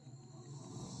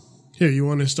Here, you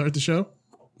want to start the show?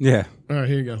 Yeah. All right,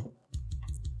 here you go.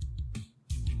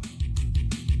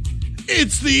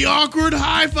 It's the Awkward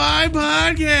Hi-Fi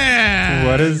Podcast.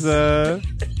 What is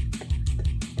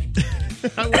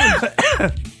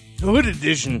Hood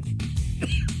edition.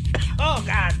 Oh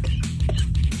God.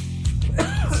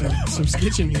 Some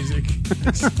skitching music.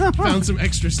 Found some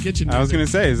extra skitching music. I was going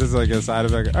to say, is this like a side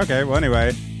effect? Okay, well,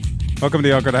 anyway. Welcome to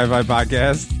the Awkward Hi-Fi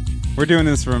Podcast. We're doing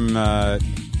this from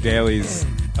Daly's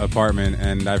apartment,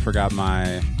 and I forgot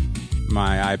my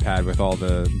iPad with all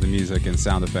the music and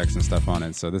sound effects and stuff on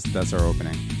it. So that's our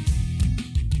opening.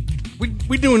 We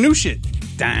doing new shit.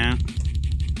 Damn.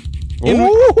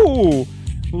 Ooh!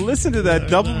 Listen to that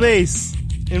double bass.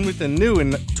 And with the new in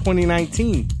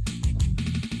 2019.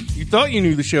 You thought you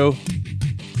knew the show.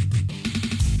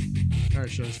 All right,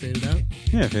 should I just fade it out?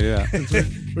 Yeah, fade it out.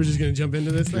 We're just going to jump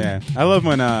into this thing? Yeah. I love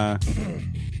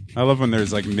when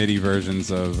there's like MIDI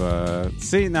versions of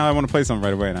see, now I want to play something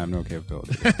right away and I have no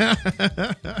capability.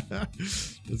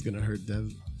 That's going to hurt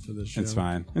Dev for this show. It's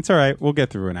fine. It's all right. We'll get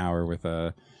through an hour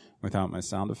without my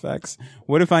sound effects.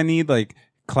 What if I need like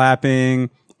clapping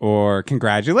or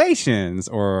congratulations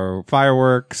or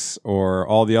fireworks or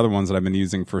all the other ones that I've been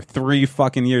using for 3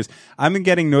 fucking years? I've been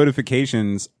getting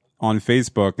notifications on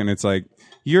Facebook and it's like,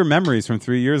 your memories from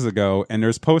 3 years ago, and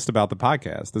there's posts about the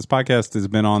podcast. This podcast has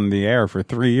been on the air for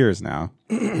 3 years now.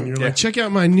 And you're like, check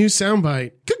out my new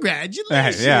soundbite.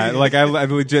 Congratulations. Yeah, like I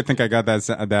legit think I got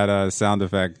that sound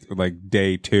effect like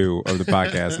day 2 of the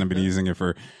podcast, and I've been using it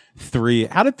for 3.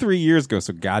 How did 3 years go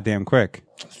so goddamn quick?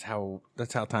 That's how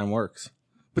time works.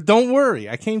 But don't worry,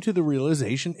 I came to the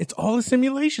realization it's all a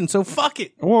simulation, so fuck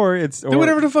it. Do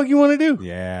whatever the fuck you want to do.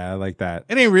 Yeah, I like that.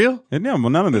 It ain't real. No,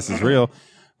 well, none of this is real.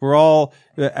 We're all,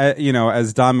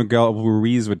 as Don Miguel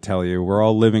Ruiz would tell you, we're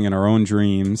all living in our own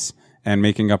dreams and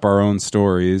making up our own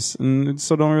stories. And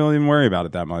so don't really even worry about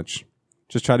it that much.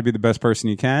 Just try to be the best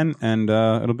person you can, and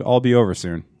it'll all be over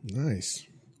soon. Nice.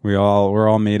 We're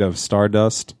all made of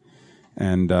stardust,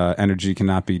 and energy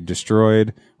cannot be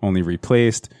destroyed, only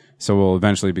replaced. So we'll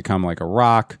eventually become like a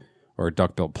rock or a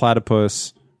duck-billed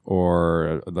platypus,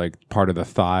 or like part of the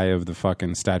thigh of the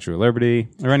fucking Statue of Liberty,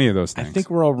 or any of those things. I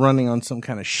think we're all running on some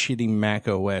kind of shitty Mac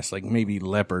OS, like maybe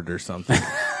Leopard or something.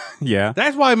 Yeah.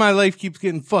 That's why my life keeps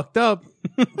getting fucked up.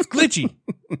 It's glitchy.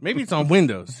 Maybe it's on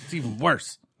Windows. It's even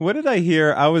worse. What did I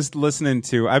hear? I was listening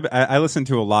to, I listen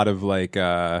to a lot of like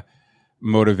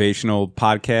motivational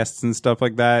podcasts and stuff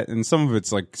like that, and some of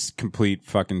it's like complete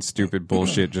fucking stupid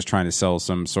bullshit just trying to sell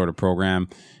some sort of program.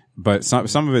 But some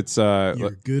of it's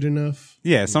you're good enough.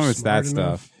 Yeah, some of it's that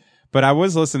enough. stuff. But I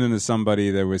was listening to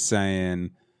somebody that was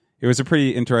saying it was a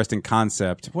pretty interesting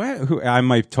concept. I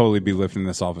might totally be lifting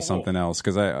this off of something else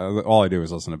because all I do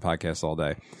is listen to podcasts all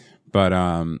day. But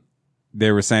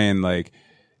they were saying like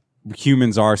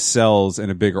humans are cells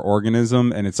in a bigger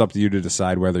organism, and it's up to you to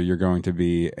decide whether you're going to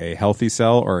be a healthy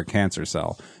cell or a cancer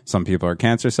cell. Some people are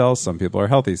cancer cells, some people are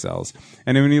healthy cells.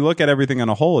 And when you look at everything on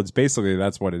a whole, it's basically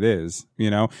that's what it is,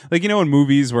 Like, in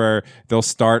movies where they'll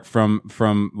start from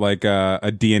like a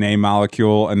DNA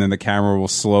molecule, and then the camera will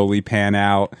slowly pan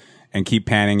out and keep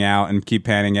panning out and keep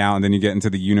panning out, and then you get into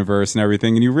the universe and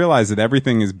everything, and you realize that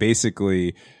everything is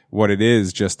basically what it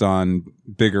is, just on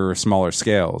bigger or smaller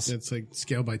scales. It's like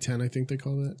scale by 10, I think they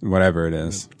call that. Whatever it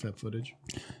is. That footage.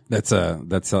 That's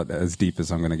as deep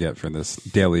as I'm going to get for this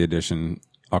daily edition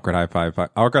Awkward Hi-Fi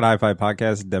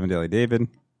podcast. Devin Daly David.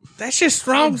 That's just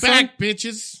strong. I'm back,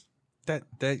 bitches.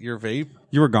 That your vape?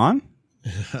 You were gone?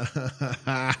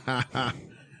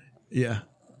 Yeah.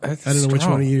 That's I don't know which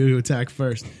strong. one of you to attack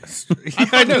first.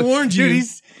 I know. warned you. Dude,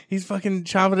 he's fucking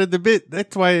chomping at the bit.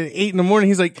 That's why at 8 a.m,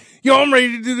 he's like, yo, I'm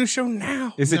ready to do the show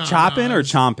now. Is it chopping or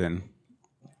chomping?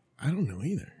 I don't know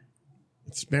either.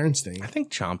 It's Berenstain. I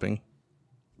think chomping.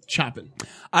 Chopping.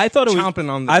 I thought it was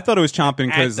Chomping on the- I thought it was chomping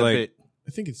At because the like bit.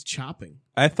 I think it's chopping.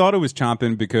 I thought it was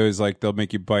chomping because like they'll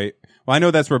make you bite. Well, I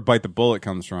know that's where bite the bullet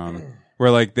comes from. Where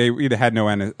like they either had no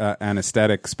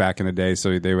anesthetics back in the day,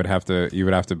 so you would have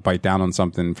to bite down on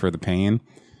something for the pain.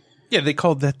 Yeah, they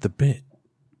called that the bit.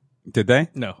 Did they?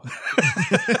 No.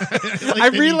 I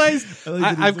realized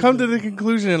I've come to the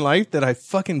conclusion in life that I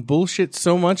fucking bullshit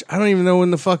so much, I don't even know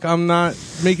when the fuck I'm not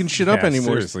making shit up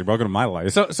anymore. Seriously, welcome to my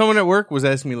life. So someone at work was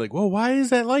asking me like, well, why is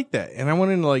that like that? And I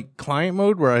went into like client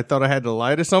mode where I thought I had to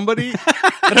lie to somebody.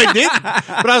 And I didn't.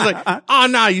 But I was like,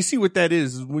 nah, you see what that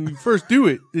is. When you first do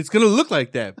it, it's going to look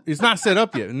like that. It's not set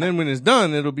up yet. And then when it's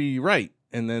done, it'll be right.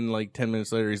 And then like 10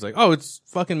 minutes later, he's like, oh, it's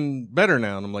fucking better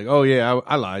now. And I'm like, oh yeah,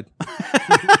 I lied.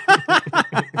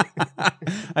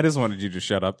 I just wanted you to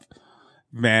shut up.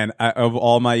 Man, of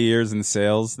all my years in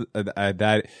sales,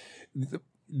 let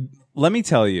me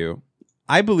tell you,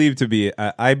 I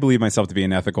believe myself to be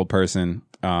an ethical person.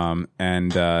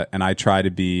 And I try to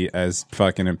be as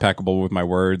fucking impeccable with my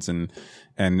words and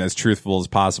as truthful as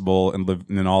possible and live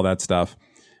and all that stuff.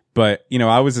 But, you know,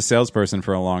 I was a salesperson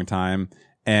for a long time,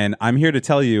 and I'm here to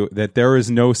tell you that there is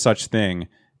no such thing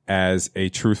as a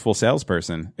truthful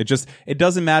salesperson. It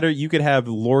doesn't matter. You could have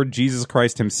Lord Jesus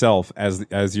Christ himself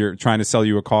as you're trying to sell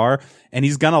you a car, and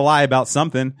he's gonna lie about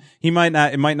something. It might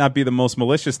not be the most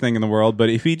malicious thing in the world, but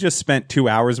if he just spent 2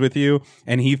 hours with you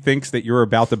and he thinks that you're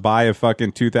about to buy a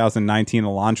fucking 2019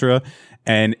 Elantra,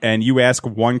 and you ask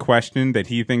one question that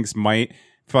he thinks might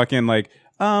fucking like,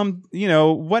 you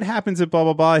know, what happens if blah,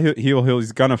 blah, blah?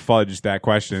 He's gonna fudge that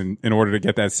question in order to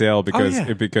get that sale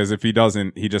because if he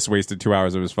doesn't, he just wasted 2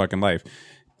 hours of his fucking life.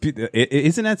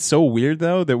 Isn't that so weird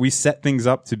though, that we set things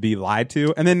up to be lied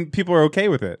to and then people are okay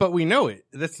with it? But we know it.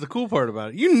 That's the cool part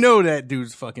about it. You know that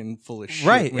dude's fucking full of shit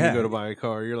right, when you go to buy a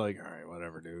car. You're like, all right,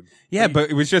 whatever, dude. Yeah, but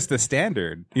it was just the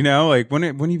standard, you know, like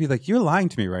when you be like, you're lying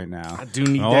to me right now. I do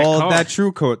need all that car. that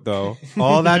true coat though.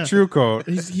 All that true coat.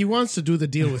 He wants to do the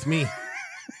deal with me.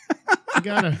 You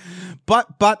gotta.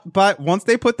 But once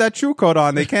they put that true coat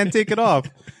on, they can't take it off.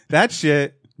 That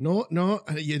shit. No,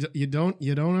 you don't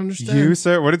understand. You,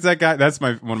 sir, what is that guy? That's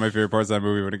one of my favorite parts of that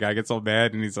movie, when a guy gets all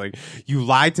mad and he's like, you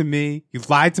lied to me. You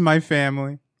lied to my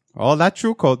family. Oh, that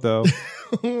true coat though.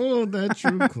 Oh, that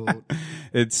true coat.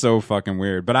 It's so fucking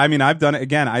weird. But I mean, I've done it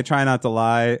again. I try not to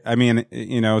lie. I mean,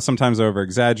 you know, sometimes I over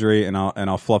exaggerate and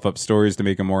I'll fluff up stories to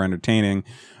make them more entertaining,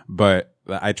 but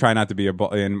I try not to be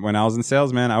and when I was in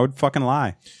sales, man, I would fucking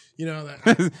lie. You know,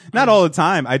 that not all the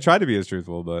time. I try to be as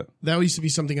truthful, but that used to be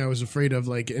something I was afraid of.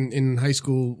 Like in high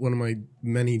school, one of my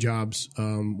many jobs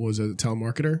was a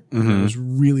telemarketer. Mm-hmm. I was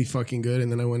really fucking good.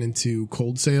 And then I went into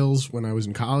cold sales when I was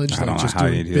in college, like just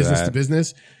doing business to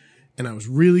business. And I was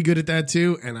really good at that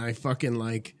too. And I fucking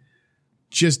like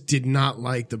just did not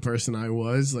like the person I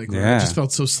was. Like, I just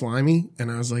felt so slimy.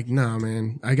 And I was like, nah,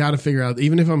 man, I got to figure out,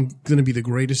 even if I'm going to be the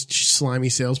greatest slimy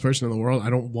salesperson in the world, I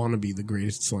don't want to be the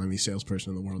greatest slimy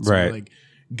salesperson in the world. So I like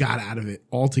got out of it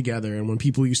altogether. And when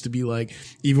people used to be like,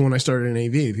 even when I started in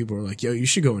AV, people were like, yo, you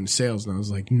should go into sales. And I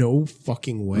was like, no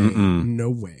fucking way. No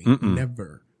way.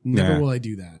 Never will I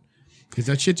do that. Because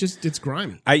that shit it's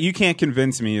grimy. You can't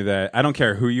convince me that, I don't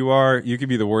care who you are, you could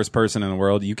be the worst person in the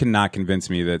world. You cannot convince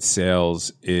me that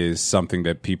sales is something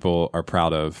that people are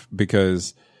proud of,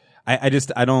 because I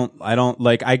don't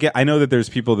like, I know that there's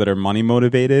people that are money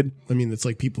motivated. I mean, it's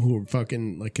like people who are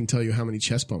fucking like can tell you how many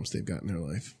chest bumps they've got in their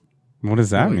life. What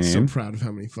does that mean? So proud of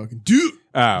how many fucking dude.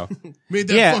 Oh, made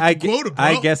that fucking quota, bro.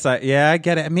 I guess I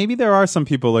get it. Maybe there are some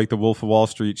people like the Wolf of Wall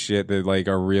Street shit that like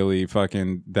are really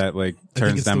fucking, that like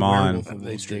turns them on.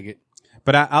 They dig it.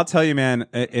 But I'll tell you, man.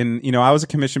 You know, I was a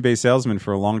commission-based salesman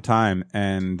for a long time,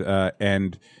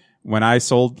 and when I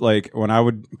sold, like when I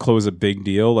would close a big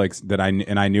deal, like that, I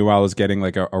knew I was getting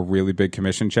like a really big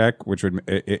commission check, which would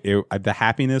the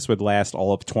happiness would last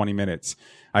all of 20 minutes.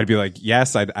 I'd be like,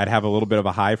 yes, I'd have a little bit of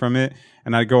a high from it,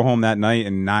 and I'd go home that night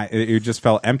and it just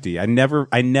felt empty. I never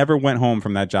went home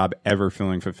from that job ever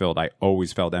feeling fulfilled. I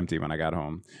always felt empty when I got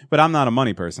home. But I'm not a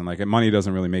money person. Like, money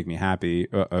doesn't really make me happy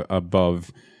above,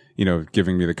 you know,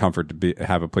 giving me the comfort to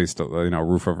have a place to, you know,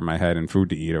 roof over my head and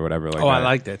food to eat or whatever. Like that. I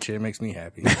like that shit. It makes me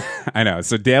happy. I know.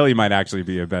 So daily might actually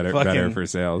be better for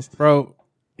sales, bro.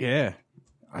 Yeah.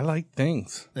 I like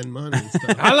things and money and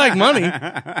stuff. I like money.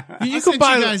 You can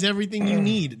buy you guys everything you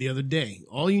need the other day.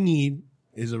 All you need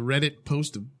is a Reddit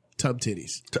post of tub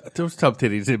titties. Those tub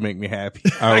titties did make me happy.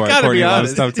 Oh, I gotta be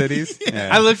honest. Tub titties. Yeah.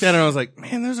 I looked at it and I was like,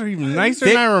 man, those are even nicer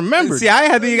than I remembered. See, I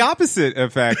had the opposite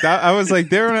effect. I was like,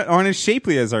 they aren't as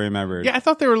shapely as I remembered. Yeah, I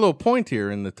thought they were a little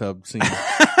pointier in the tub scene.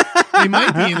 They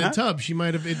might be in the tub. She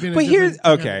might have been. But here's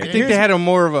okay. I think they had a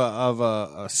more of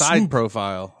a side swoop.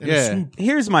 Profile. And yeah.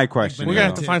 Here's my question. We're gonna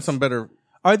have to find some better.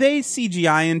 Are they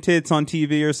CGI in tits on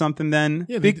TV or something? Then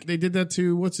yeah, they did that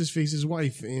to what's his face's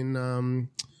wife in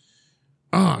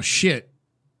oh shit.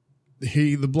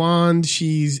 The blonde.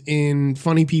 She's in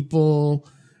Funny People.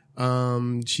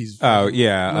 She's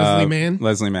Leslie Mann.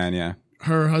 Leslie Mann. Yeah.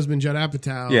 Her husband Judd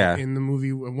Apatow. Yeah. In the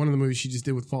movie, one of the movies she just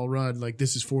did with Paul Rudd, like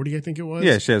This Is 40, I think it was.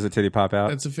 Yeah, she has a titty pop out.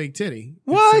 That's a fake titty.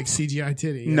 What? It's like CGI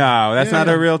titty. Yeah. No, that's not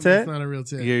a real tit. It's not a real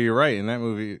tit. Yeah, you're right. In that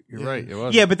movie, you're right. It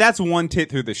was. Yeah, but that's one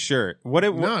tit through the shirt.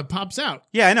 No, it pops out.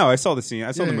 Yeah, I know. I saw the scene.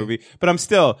 I saw the movie. But I'm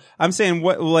saying,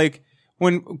 what, like,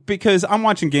 because I'm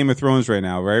watching Game of Thrones right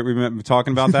now, right? We've been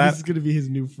talking about that. This is gonna be his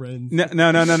new friend.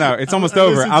 No. It's almost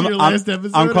over. I'm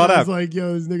caught I up. was like,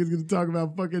 yo, this nigga's gonna talk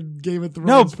about fucking Game of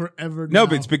Thrones forever. No, now.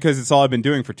 but it's because it's all I've been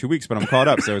doing for 2 weeks, but I'm caught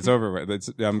up, so it's over with.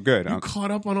 I'm good. You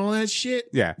caught up on all that shit?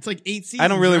 Yeah. It's like 8 seasons. I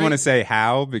don't really right? want to say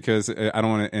how because I don't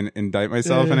want to indict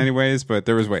myself in any ways, but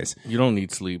there was ways. You don't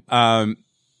need sleep.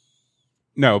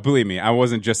 No, believe me, I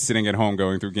wasn't just sitting at home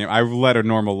going through I led a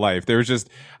normal life.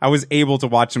 I was able to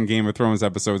watch some Game of Thrones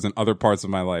episodes in other parts of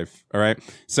my life. All right.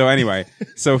 So anyway,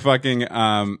 fucking,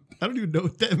 I don't even know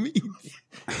what that means.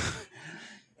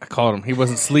 I called him. He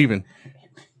wasn't sleeping.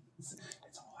 It's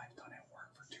all I've done at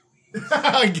work for 2 weeks.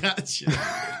 I gotcha.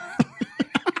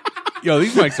 Yo,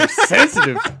 these mics are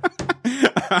sensitive.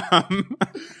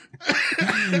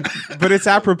 But it's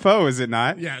apropos, is it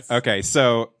not? Yes. Okay.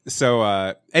 So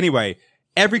anyway,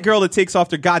 every girl that takes off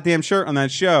their goddamn shirt on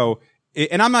that show,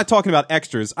 and I'm not talking about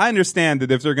extras. I understand that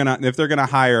if they're gonna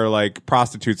hire like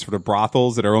prostitutes for the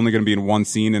brothels that are only gonna be in one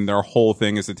scene and their whole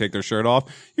thing is to take their shirt off,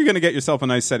 you're gonna get yourself a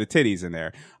nice set of titties in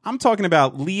there. I'm talking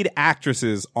about lead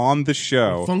actresses on the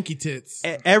show. Funky tits.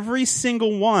 Every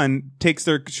single one takes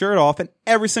their shirt off, and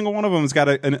every single one of them has got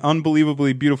an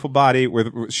unbelievably beautiful body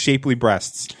with shapely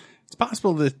breasts. It's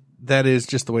possible that is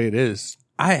just the way it is.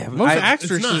 Most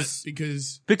actresses,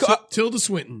 because Tilda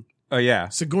Swinton, oh yeah,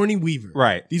 Sigourney Weaver,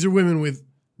 right? These are women with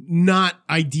not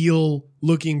ideal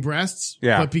looking breasts,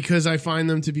 yeah. But because I find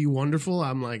them to be wonderful,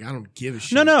 I'm like, I don't give a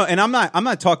shit. No, and I'm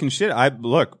not talking shit.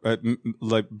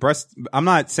 Like breast. I'm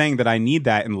not saying that I need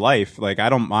that in life. Like I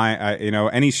don't mind.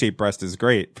 Any shaped breast is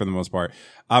great for the most part.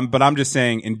 But I'm just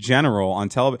saying in general on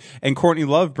television. And Courtney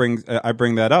Love I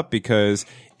bring that up because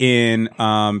in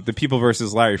The People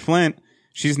versus Larry Flint,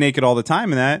 she's naked all the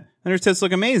time in that, and her tits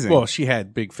look amazing. Well, she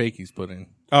had big fakies put in.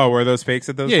 Oh, were those fakes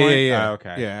at those points? Yeah. Oh,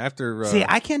 okay. Yeah, after... See,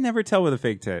 I can never tell with a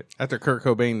fake tit. After Kurt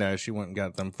Cobain died, she went and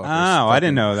got them fuckers. Oh, I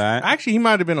didn't know that. Actually, he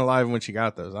might have been alive when she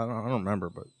got those. I don't remember,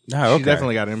 but okay. She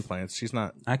definitely got implants. She's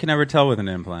not... I can never tell with an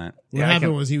implant. What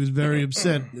happened was he was very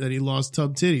upset that he lost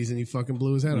tub titties and he fucking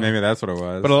blew his head off. Maybe that's what it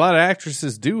was. But a lot of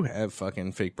actresses do have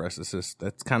fucking fake breast assists.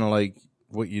 That's kind of like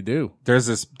what you do. There's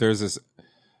this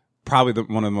probably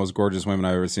one of the most gorgeous women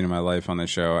I've ever seen in my life on this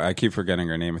show. I keep forgetting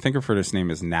her name. I think her first name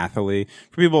is Nathalie.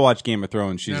 For people who watch Game of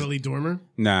Thrones, she's Natalie Dormer?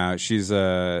 Nah, she's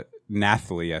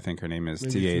Nathalie, I think her name is.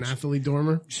 Maybe it's Nathalie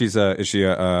Dormer? Is she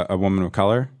a woman of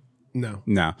color?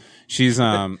 No. She's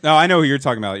I know who you're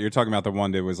talking about. You're talking about the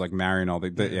one that was like marrying all the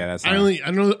yeah, that's I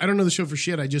don't know the show for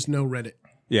shit. I just know Reddit.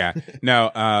 Yeah.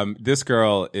 No, this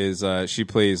girl is she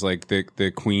plays like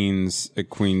the Queen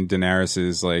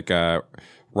Daenerys's like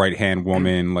right hand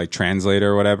woman, like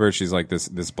translator or whatever. She's like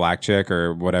this black chick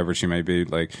or whatever she may be,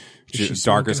 like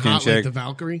darker skin chick. Like the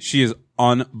Valkyrie? She is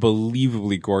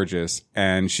unbelievably gorgeous,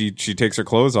 and she takes her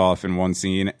clothes off in one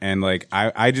scene, and like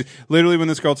I just literally when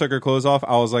this girl took her clothes off,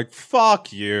 I was like,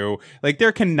 fuck you. Like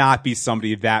there cannot be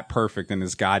somebody that perfect in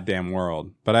this goddamn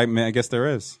world. But I guess there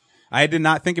is. I did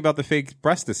not think about the fake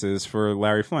breastises for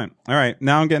Larry Flint. All right,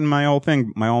 now I'm getting my old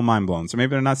mind blown. So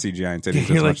maybe they're not CGI and titties.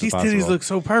 You're like, these titties look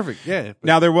so perfect. Yeah.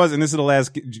 Now there was, and this is the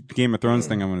last Game of Thrones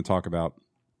thing I'm going to talk about.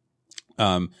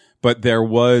 But there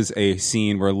was a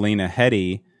scene where Lena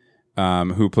Headey,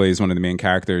 who plays one of the main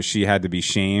characters, she had to be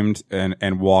shamed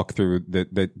and walk through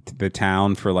the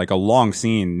town for like a long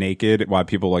scene naked while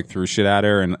people like threw shit at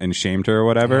her and shamed her or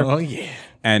whatever. Oh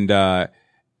yeah.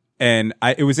 And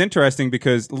it was interesting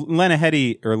because Lena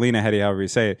Headey, however you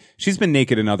say it, she's been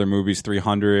naked in other movies,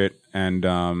 300,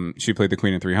 and she played the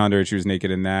Queen in 300. She was naked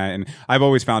in that, and I've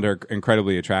always found her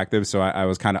incredibly attractive. So I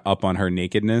was kind of up on her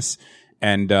nakedness,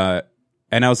 and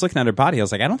I was looking at her body. I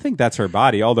was like, I don't think that's her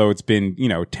body, although it's been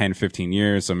 10, 15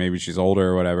 years, so maybe she's older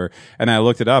or whatever. And I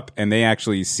looked it up, and they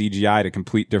actually CGI'd a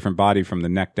complete different body from the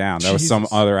neck down. That was some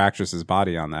other actress's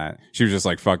body on that. She was just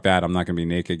like, fuck that. I'm not going to be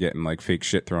naked getting like fake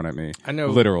shit thrown at me. I know.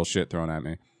 Literal shit thrown at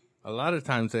me. A lot of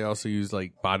times they also use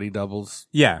like body doubles.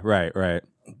 Yeah, right.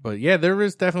 But yeah, there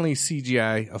is definitely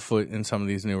CGI afoot in some of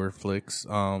these newer flicks.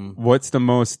 What's the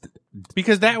most?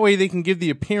 Because that way they can give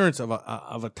the appearance of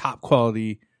a top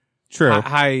quality, true,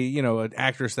 high, an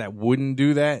actress that wouldn't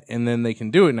do that, and then they can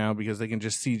do it now because they can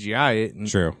just CGI it. And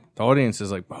true. The audience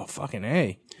is like, oh, fucking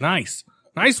A. Nice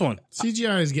one.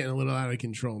 CGI is getting a little out of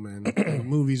control, man. Like,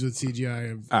 movies with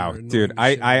CGI. Dude,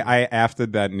 I after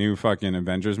that new fucking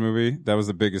Avengers movie, that was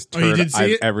the biggest turd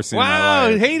I've ever seen in my Wow,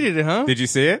 life. you hated it, huh? Did you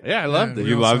see it? Yeah, I loved it.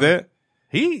 You loved it?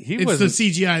 It's was the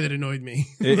CGI that annoyed me.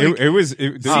 It was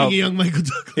seeing young Michael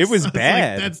Douglas. It was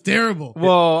bad. Like, that's terrible.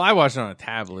 Well, I watched it on a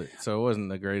tablet, so it wasn't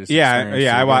the greatest. Yeah.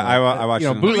 I watched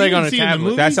bootleg on a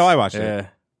tablet. That's how I watched it. Yeah.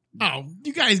 Oh,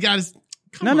 you guys got to.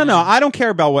 No. I don't care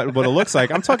about what it looks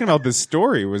like. I'm talking about the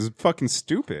story. It was fucking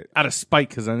stupid. Out of spite,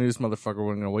 because I knew this motherfucker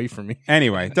wasn't going to wait for me.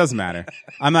 Anyway, it doesn't matter.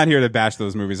 I'm not here to bash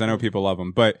those movies. I know people love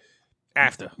them, but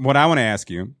After. what I want to ask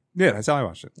you, that's how I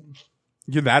watched it.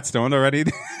 You're that stoned already,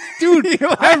 Dude.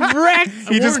 I'm wrecked.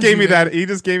 He just gave me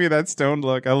that stoned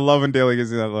look. I love when Daly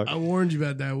gives you that look. I warned you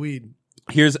about that weed.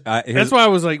 Here's That's why I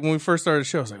was like, when we first started the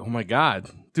show, I was like, oh my God.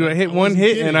 Dude, I hit one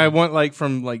hit and I went like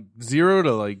from like 0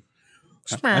 to like.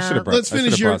 I should have brought. Let's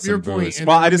finish your point.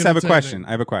 Well, I just have a question.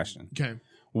 I have a question. Okay.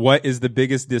 What is the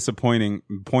biggest disappointment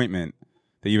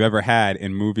that you've ever had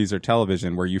in movies or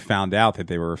television where you found out that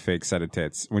they were a fake set of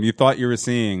tits? When you thought you were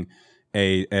seeing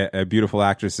a beautiful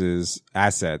actress's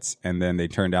assets and then they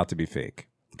turned out to be fake?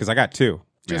 Because I got two.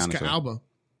 Jessica Alba.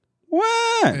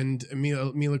 What? And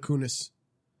Mila Kunis.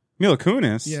 Mila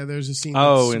Kunis? Yeah, there's a scene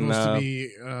that's supposed to be,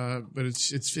 but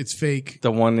it's fake.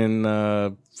 The one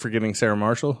in Forgetting Sarah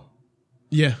Marshall?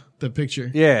 Yeah, the picture.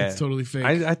 Yeah. It's totally fake.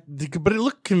 But it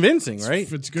looked convincing,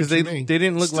 right? It's good they for me. They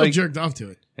didn't look Still like jerked off to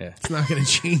it. Yeah. It's not going to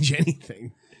change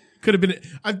anything. Could have been.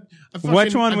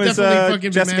 Which one was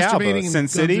Jessica Alba? Masturbating Sin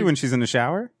City when she's in the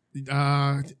shower?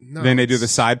 No. Then they do the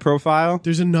side profile.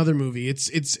 There's another movie.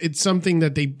 It's something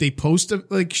that they post,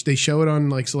 like they show it on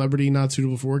like celebrity not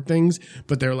suitable for work things,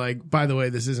 but they're like, by the way,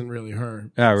 this isn't really her.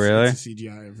 Oh, really? It's a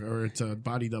CGI of her, or it's a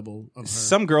body double of her.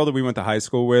 Some girl that we went to high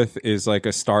school with is like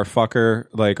a star fucker,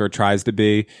 like, or tries to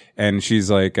be, and she's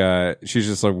like, she's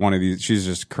just like one of these. She's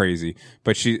just crazy,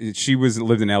 but she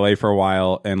lived in LA for a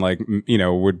while, and like,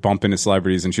 would bump into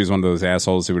celebrities, and she was one of those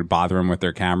assholes who would bother them with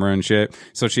their camera and shit.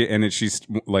 So she's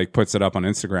like puts it up on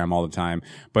Instagram all the time.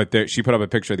 But she put up a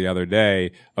picture the other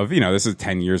day of, this is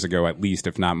 10 years ago at least,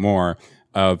 if not more,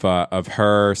 of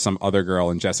her, some other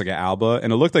girl, and Jessica Alba,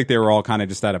 and it looked like they were all kind of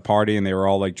just at a party, and they were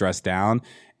all like dressed down,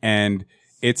 and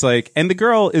it's like, and the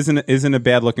girl isn't a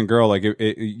bad looking girl. Like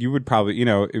you would probably,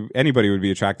 anybody would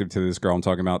be attractive to this girl. I'm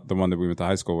talking about the one that we went to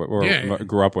high school with, or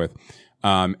grew up with.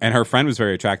 And her friend was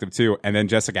very attractive too. And then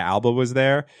Jessica Alba was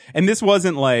there, and this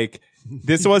wasn't like She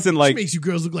makes you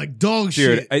girls look like dog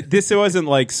shit. This wasn't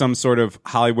like some sort of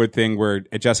Hollywood thing where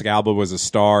Jessica Alba was a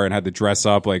star and had to dress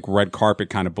up like red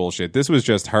carpet kind of bullshit. This was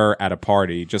just her at a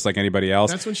party, just like anybody else.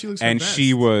 That's when she looks. And best.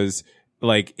 she was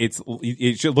like,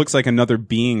 it looks like another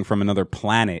being from another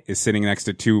planet is sitting next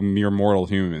to two mere mortal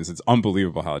humans. It's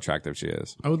unbelievable how attractive she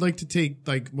is. I would like to take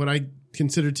like what I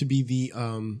consider to be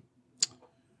the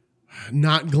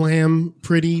not glam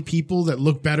pretty people that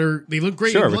look better. They look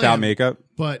great, sure, in glam, without makeup,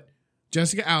 but.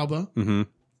 Jessica Alba,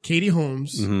 Katie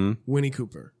Holmes, Winnie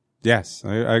Cooper. Yes,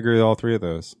 I agree with all three of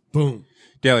those. Boom.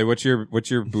 Daly, what's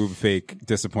your boob fake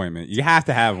disappointment? You have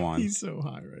to have one. He's so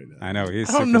high right now. I know.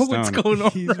 He's I don't know what's going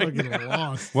on. He's fucking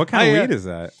lost. What kind of weed is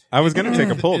that? I was going to take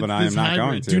a pull, but I am not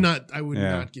going to. I would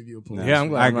not give you a pull. No. Yeah, I'm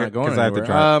glad I'm not going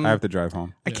anywhere. I have to drive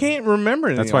home. I can't remember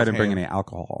anything. That's why I didn't bring any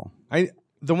alcohol.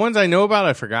 The ones I know about,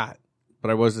 I forgot.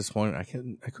 But I was disappointed.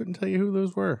 I couldn't tell you who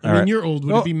those were. I mean, you're old.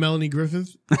 Would it be Melanie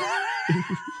Griffith?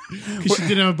 Because she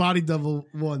did have a body double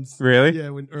once. Really? Yeah,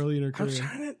 early in her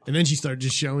career. And then she started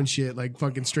just showing shit, like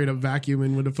fucking straight up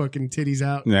vacuuming with the fucking titties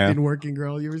out. Yeah. In Working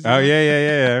Girl. You ever seen that?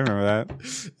 Yeah. I remember that.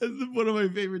 That's one of my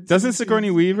favorite. Doesn't Sigourney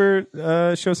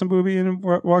Weaver show some boobie in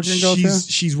Working Girl too?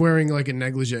 She's wearing like a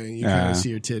negligee. You kind of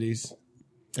see her titties.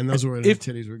 And those were the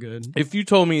titties were good. If you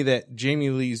told me that Jamie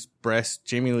Lee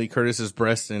Curtis's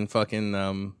breasts in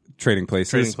fucking Trading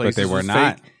Places, but they were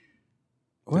not. Fake.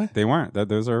 What? They weren't.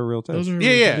 Those are real tits.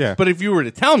 Yeah. But if you were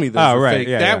to tell me those were fake,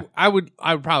 I would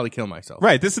probably kill myself.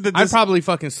 Right. I'd probably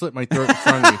fucking slit my throat in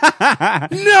front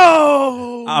of me.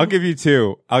 No. I'll give you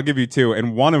two,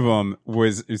 and one of them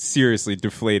was seriously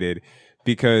deflated.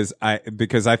 Because I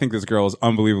think this girl is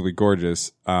unbelievably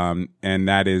gorgeous, and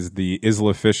that is the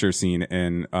Isla Fisher scene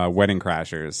in Wedding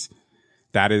Crashers.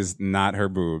 That is not her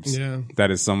boobs. Yeah,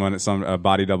 that is a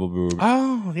body double boob.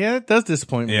 Oh, yeah, that does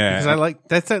disappoint me. Yeah, because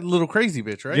that's that little crazy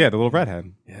bitch, right? Yeah, the little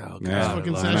redhead. Yeah, oh, God.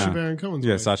 Fucking Sacha Baron Cohen's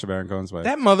wife. Sacha Baron Cohen's wife.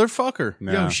 That motherfucker.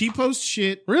 No. Yo, she posts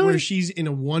shit where she's in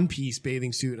a one-piece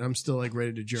bathing suit, and I'm still like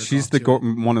ready to jerk. She's off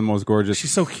one of the most gorgeous.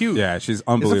 She's so cute. Yeah, she's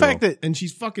unbelievable. And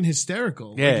she's fucking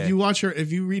hysterical. Yeah. Like,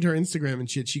 if you read her Instagram and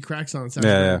shit, she cracks on Sacha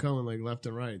Baron Cohen like left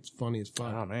and right. It's funny as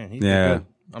fuck. Oh man, he's good.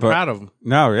 I'm proud of him.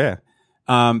 No, yeah.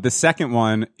 The second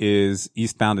one is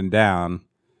Eastbound and Down.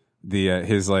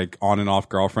 His like on and off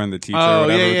girlfriend, the teacher, or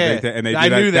whatever. Yeah. And they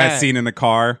do that scene in the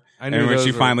car. And when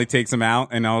she finally takes him out,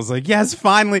 and I was like, yes,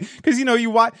 finally. Because, you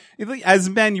watch, as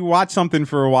men, you watch something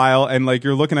for a while, and like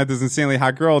you're looking at this insanely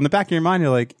hot girl. In the back of your mind,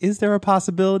 you're like, is there a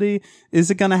possibility? Is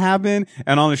it going to happen?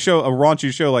 And on a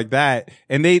raunchy show like that,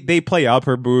 and they play up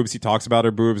her boobs. He talks about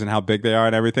her boobs and how big they are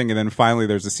and everything. And then finally,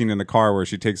 there's a scene in the car where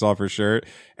she takes off her shirt,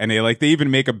 and they even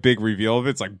make a big reveal of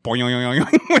it. It's like, boing,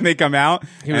 when they come out.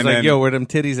 He was like, yo, where them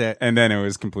titties at? And then it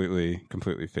was completely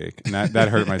fake. And that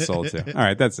hurt my soul too. All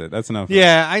right, that's it. That's enough.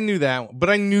 Yeah, I knew that, but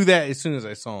I knew that as soon as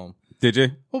I saw him. Did you?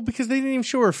 Well, because they didn't even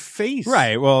show her face.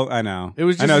 Right. Well, I know. It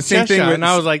was just a same thing shot, and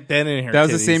I was like, that didn't hurt. That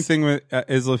was the same thing with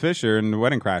Isla Fisher in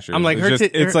Wedding Crashers. I'm like,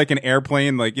 it's like an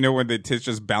airplane, like, when the tits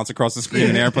just bounce across the screen in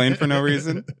an airplane for no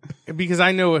reason. Because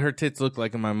I know what her tits look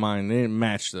like in my mind. They didn't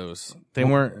match those. They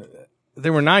weren't. They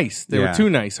were nice. They were too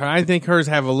nice. I think hers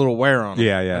have a little wear on them.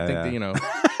 Yeah. I think that,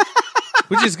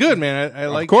 which is good, man. I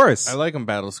like. Of course. I like them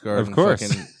battle scars. Of course.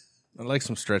 I like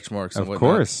some stretch marks. And of whatnot.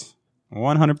 course.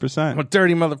 100%. I'm a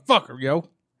dirty motherfucker, yo.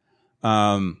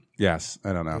 Yes.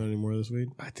 I don't know. Any more this week?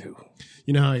 I do.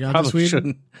 You know how I got Probably this week?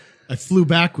 shouldn't. I flew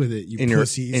back with it, you In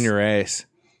pussies. your ass.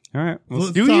 All right.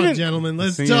 Let's talk, gentlemen.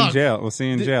 Let's see you in talk. jail. We'll see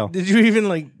you in jail. Did you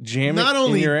even jam Not it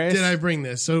only in your ass? did I bring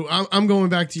this, so I'm going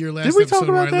back to your last Did we talk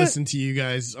episode where about I that? listened to you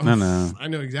guys. I know. I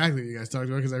know exactly what you guys talked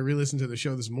about because I re-listened to the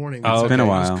show this morning. It's been a I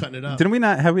while. was cutting it up. Didn't we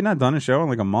not? Have we not done a show in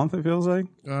like a month? It feels like.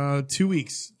 2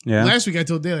 weeks. Yeah. Last week I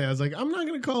told Daly I was like, I'm not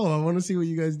going to call. I want to see what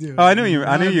you guys do. Oh, I knew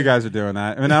you guys were doing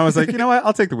that, and I was like, you know what?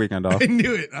 I'll take the weekend off. I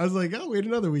knew it. I was like, I'll wait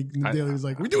another week. And Daly was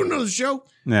like, we're doing another show.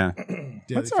 Yeah. Daly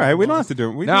That's all right. We don't have to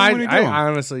do it. We do what we do. I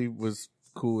honestly was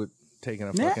cool with taking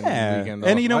a fucking weekend off.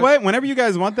 And you know what? Whenever you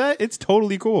guys want that, it's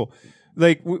totally cool.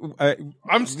 Like,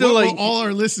 I'm still What will all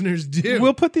our listeners do?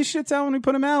 we'll put these shits out when we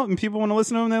put them out, and people want to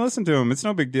listen to them, they listen to them. It's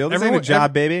no big deal. This ain't a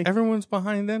job, baby. Everyone's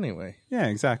behind anyway. Yeah,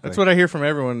 exactly. That's what I hear from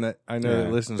everyone that I know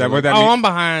that listens. I'm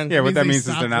behind. Yeah, what that they means is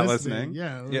stopped they're not listening.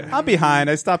 Yeah. I'm behind.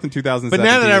 I stopped in 2017. But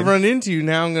now that I've run into you,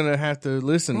 now I'm gonna have to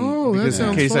listen. Oh, that because in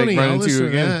sounds case funny. I run I'll into you listen to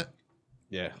again. that.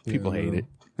 Yeah, people hate it.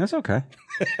 That's okay.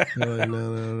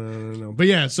 No. But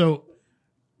yeah, so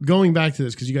going back to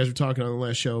this, because you guys were talking on the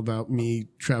last show about me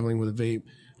traveling with a vape,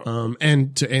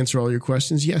 and to answer all your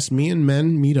questions, yes, me and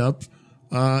men meet up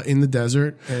in the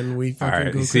desert, and we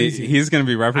fucking go crazy. He's going to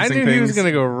be referencing I knew things. he was going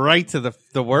to go right to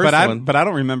the worst one. But I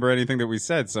don't remember anything that we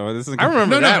said, so this is. I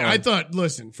remember that one. I thought,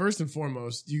 listen, first and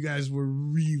foremost, you guys were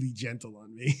really gentle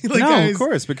on me. Of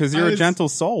course, because you're a gentle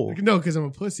soul. No, because I'm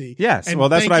a pussy. Yes, And well,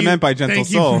 that's thank what I you- meant by gentle thank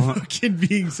soul. You for fucking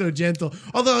being so gentle.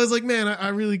 Although I was like, man, I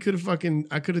really could have I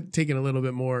could have taken a little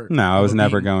bit more. No, I was of a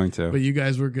never beating, going to. But you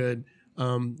guys were good.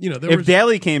 There If was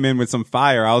Daly came in with some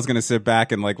fire, I was going to sit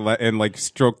back and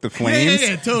stroke the flames.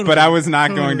 Yeah, totally. But I was not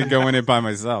going to go in it by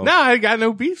myself. No, I got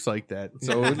no beefs like that.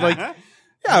 So like,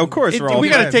 Yeah, of course. we're all we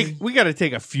got to friends.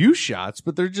 take a few shots,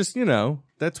 but they're just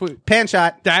that's what pan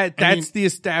shot. that's the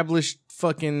established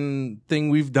fucking thing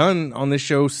we've done on this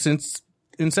show since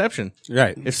inception.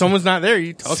 Right. If someone's not there,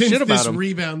 you talk since shit about this them.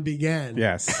 rebound began.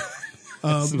 Yes.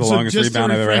 This is the longest just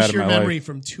rebound to I've ever refresh had in your my memory life.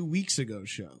 from 2 weeks ago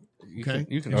show. Okay.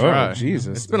 You can Oh, try.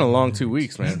 Jesus. It's been a long 2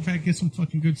 weeks, In man. fact, get some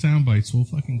fucking good sound bites. We'll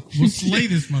slay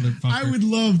this motherfucker. I would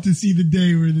love to see the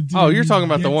day where the Oh, you're talking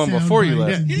about the one before you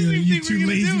left. He doesn't even You think two we're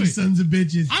gonna do lazy it. sons of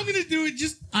bitches. I'm gonna do it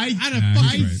just I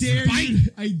he's dare right. you.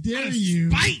 I dare you.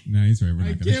 spite. No, he's right. We're I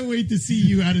not gonna. can't wait to see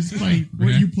you out of spite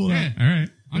what you pull Yeah, out. all right.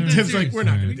 I'm dead Tim's like, serious. we're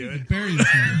not All gonna right. do We it. need to bury this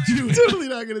motherfucker. Totally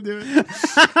not gonna do it.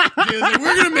 Jay's like,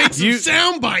 we're gonna make some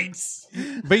sound bites.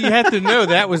 But you have to know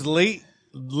that was late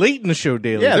in the show,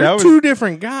 Daily. Yeah, They're that was- two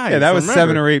different guys. Yeah, that was remember.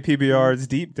 7 or 8 PBRs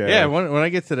deep there. Yeah, when I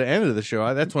get to the end of the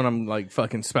show, that's when I'm like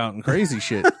fucking spouting crazy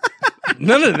shit.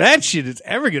 None of that shit is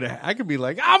ever gonna. I could be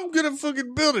like, I'm gonna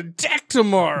fucking build a deck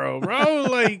tomorrow, bro.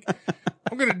 Like,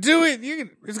 I'm gonna do it.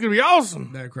 It's gonna be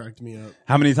awesome. That cracked me up.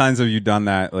 How many times have you done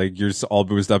that? Like you're just all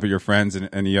boozed up at your friends, and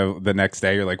the next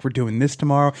day you're like, "We're doing this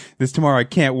tomorrow. This tomorrow. I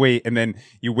can't wait." And then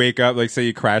you wake up, like say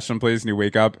you crash someplace, and you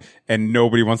wake up, and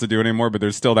nobody wants to do it anymore. But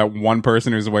there's still that one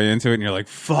person who's way into it, and you're like,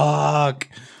 "Fuck,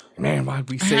 Man, why'd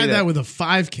we I say had that with a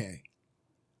 5K.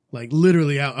 Like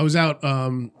literally out. I was out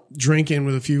drinking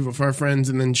with a few of our friends,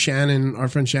 and then our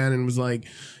friend Shannon was like,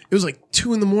 it was like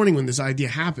 2 a.m. when this idea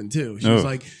happened too. She was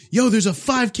like, yo, there's a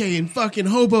 5K in fucking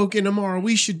Hoboken tomorrow.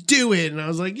 We should do it. And I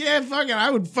was like, yeah, fuck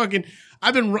it.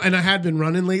 I had been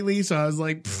running lately. So I was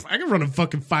like, I can run a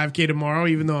fucking 5K tomorrow,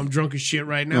 even though I'm drunk as shit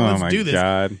right now. oh Let's my do this.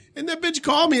 god." And that bitch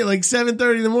called me at like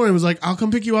 7:30 in the morning. Was like, I'll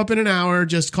come pick you up in an hour.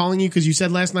 Just calling you because you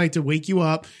said last night to wake you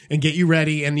up and get you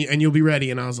ready, and you'll be ready.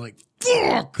 And I was like,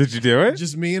 fuck. Did you do it?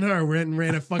 Just me and her went and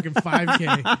ran a fucking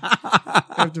 5K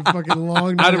after fucking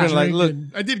long night. I'd have been like,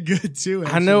 drinking. I did good too.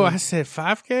 I know I actually. said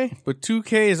 5K, but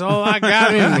 2K is all I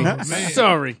got in me.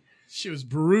 Sorry. Shit was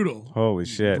brutal. Holy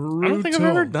shit. I don't think I've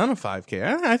ever done a 5K.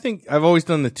 I think I've always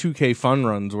done the 2K fun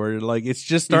runs where like it's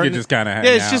just starting. You just kind of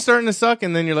it's just starting to suck,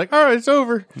 and then you're like, all right, it's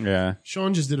over. Yeah.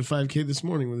 Sean just did a 5K this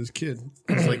morning with his kid.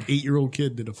 His like 8-year-old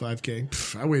kid did a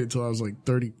 5K. I waited till I was like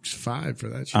 35 for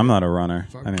that shit. I'm not a runner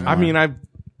anymore. I mean, I've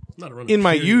not a runner, in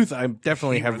my period. youth, I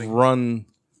definitely have run.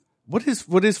 What is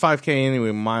 5K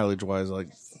anyway, mileage wise? Like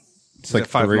it's like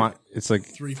 5 miles. It's like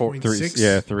 3.6.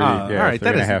 Yeah, 3. All right,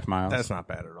 3.5 miles. That's not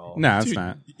bad at all. No, it's Dude,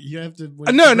 not. You have to.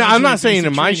 No, I'm not saying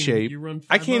in my training, shape. You run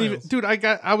I 5 can't miles. even, dude.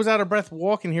 I was out of breath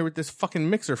walking here with this fucking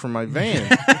mixer from my van.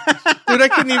 Dude, I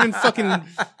couldn't even fucking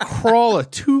crawl a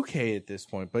 2K at this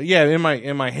point. But yeah, in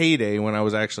my heyday when I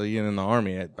was actually in the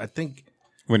army, I think.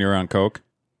 When you were on coke.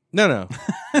 No,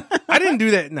 I didn't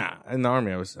do that. Nah, in the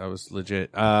army I was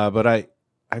legit. But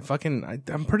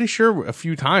I'm pretty sure a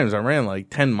few times I ran like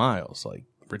 10 miles, like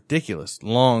ridiculous,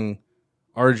 long,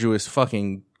 arduous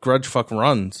fucking grudge fuck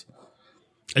runs.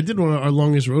 I did one of our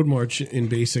longest road march in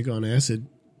basic on acid.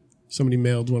 Somebody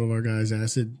mailed one of our guys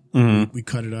acid. Mm-hmm. We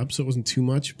cut it up, so it wasn't too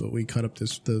much, but we cut up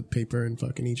the paper and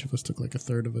fucking each of us took like a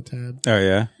third of a tab. Oh,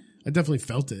 yeah? I definitely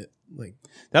felt it. Like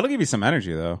That'll give you some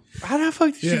energy, though. How the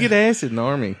fuck did you Yeah. get acid in the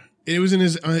army? it was in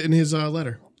his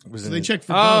letter. Was So in they his- checked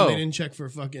for Oh. gum. They didn't check for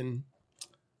fucking.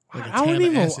 Like a I tab wouldn't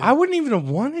of even. acid. I wouldn't even have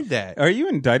wanted that. Are you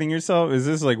indicting yourself? Is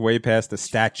this like way past the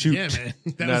statute? Yeah, man.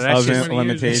 That No, was that's 20 just years ago.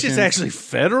 limitation. It's just actually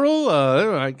federal.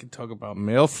 I could talk about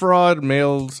mail fraud,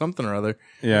 mail something or other.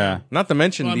 Yeah. Not to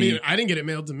mention Well, I the mean, I didn't get it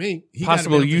mailed to me. He got it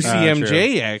possible mailed to me.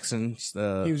 UCMJ actions.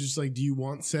 He was just like, "Do you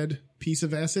want said piece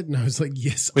of acid?" And I was like,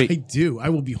 "Yes, Wait. I do. I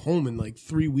will be home in like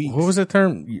 3 weeks." What was the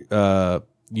term?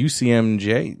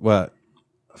 UCMJ. What?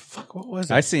 Fuck. What was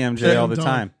it? ICMJ all the Dog.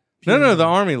 time. No, the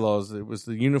Army laws. It was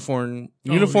the Uniform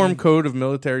yeah. Code of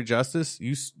Military Justice.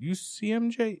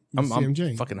 UCMJ. I'm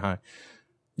UCMJ. fucking high.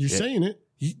 You're saying it.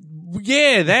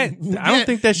 Yeah, that. I don't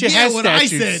think that shit has what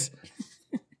statutes. I said.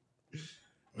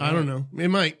 I don't know. It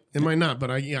might. It might not.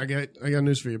 But I got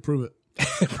news for you. Prove it.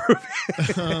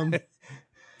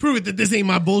 Prove it that this ain't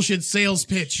my bullshit sales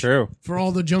pitch. True. For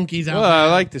all the junkies out Well, there.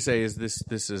 I like to say is this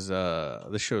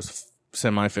show's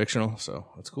semi-fictional, so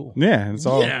it's cool. Yeah, it's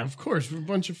all. Yeah, of course. We're a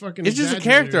bunch of fucking. It's just a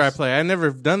character I exaggerators. play. I never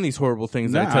done these horrible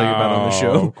things that I tell you about on the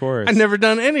show. Of course. I've never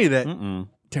done any of that Mm-mm.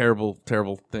 terrible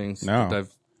things No. that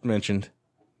I've mentioned.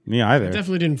 Me either.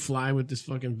 Definitely didn't fly with this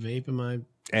fucking vape in my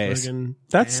Ass. friggin'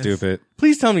 That's ass. stupid.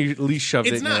 Please tell me you at least shoved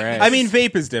It's it in not- your ass. I mean,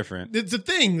 vape is different. It's a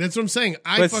thing. That's what I'm saying.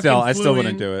 I But fucking still, I flew still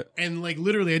wouldn't in, do it. And like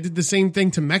literally, I did the same thing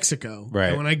to Mexico. Right.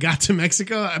 And when I got to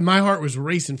Mexico, my heart was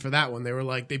racing for that one. They were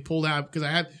like, they pulled out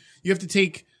because you have to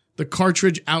take the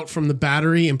cartridge out from the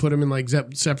battery and put them in like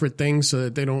separate things so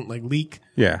that they don't like leak.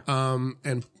 Yeah.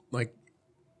 And like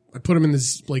I put them in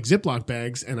this like Ziploc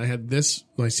bags, and I had this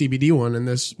my CBD one and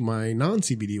this my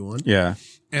non-CBD one. Yeah.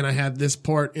 And I had this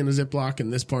part in a Ziploc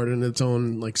and this part in its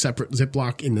own like separate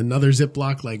Ziploc in another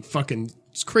Ziploc, like fucking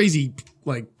it's crazy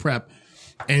like prep.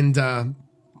 And the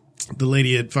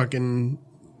lady at fucking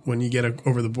when you get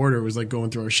over the border was like going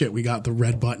through our shit. We got the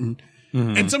red button.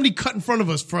 And somebody cut in front of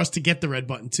us for us to get the red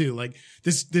button too. Like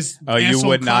this. Oh, you asshole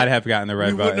would not cut. have gotten the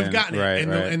red We button. wouldn't have gotten it. Right,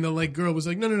 And, right. and the like girl was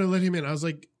like, no, let him in. I was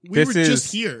like, we This were is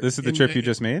just here. This is the And- trip you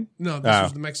just made? No, this Oh.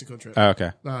 was the Mexico trip. Oh,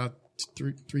 okay.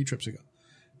 Three trips ago.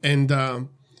 And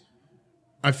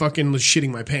I fucking was shitting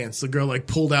my pants. The girl like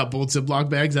pulled out both Ziploc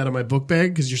bags out of my book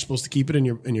bag because you're supposed to keep it in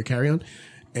your carry-on.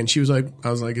 And she was like, I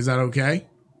was like, is that okay?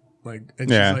 Like, and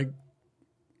Yeah. she's like,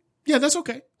 yeah, that's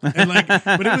okay. And like,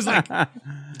 but it was like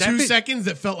 2 seconds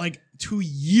that felt like 2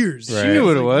 years. Right. She knew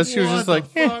what it Like, was. She was what just the like,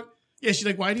 eh. fuck? Yeah, she's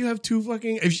like, why do you have two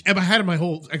fucking? I had my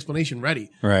whole explanation ready.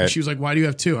 Right. And she was like, why do you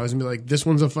have two? I was gonna be like, this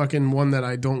one's a fucking one that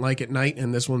I don't like at night,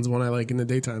 and this one's one I like in the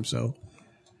daytime. So,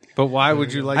 But why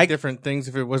would you like different things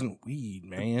if it wasn't weed,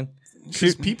 man?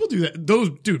 because people do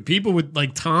that. People with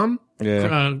like Tom,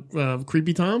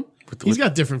 Creepy Tom. He's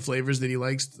got different flavors that he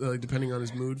likes depending on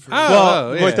his mood. For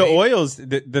Well, yeah. with the oils,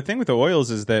 the thing with the oils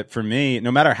is that for me,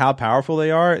 no matter how powerful they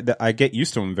are, I get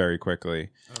used to them very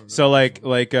quickly. So like,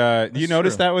 do you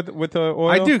notice that with the oil?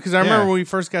 I do, because I remember Yeah. when we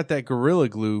first got that Gorilla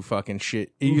Glue fucking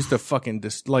shit. It used to fucking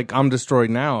like I'm destroyed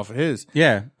now off of his.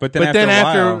 Yeah, but then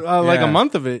After a while, like yeah. a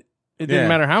month of it, it didn't Yeah.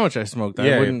 matter how much I smoked. I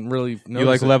Yeah. wouldn't really notice you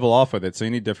like it. level off with it, so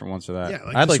you need different ones for that. yeah,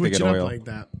 I'd like to switch get it up oil. like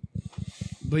that.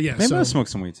 But yeah, Maybe so, I'll smoke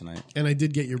some weed tonight. and I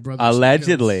did get your brother some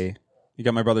Allegedly, you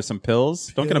got my brother some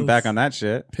pills. Don't get him Pills. back on that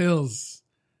shit. pills,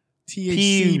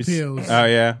 THC pills. Oh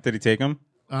yeah, did he take them?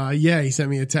 Yeah, he sent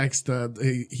me a text.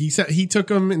 He took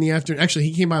them in the afternoon. Actually,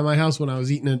 he came by my house when I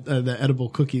was eating the edible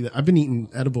cookie. I've been eating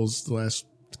edibles the last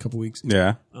couple weeks.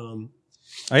 Yeah, Um,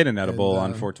 I ate an edible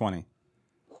And, on 420.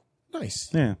 Nice.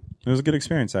 Yeah, it was a good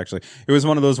experience actually. It was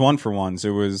one of those 1-for-1s.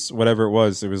 It was whatever it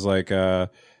was. It was like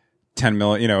 10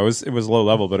 mil. You know, it was low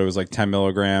level, but it was like 10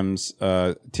 milligrams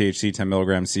THC, 10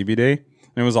 milligrams CBD.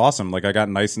 And it was awesome. Like I got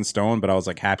nice and stoned, but I was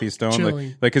like happy stoned. Chilling.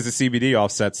 Like because the CBD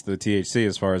offsets the THC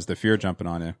as far as the fear jumping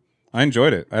on you. I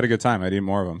enjoyed it. I had a good time. I'd eat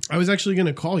more of them. I was actually going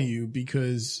to call you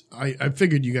because I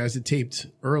figured you guys had taped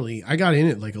early. I got in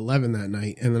at like 11 that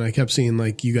night, and then I kept seeing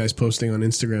like you guys posting on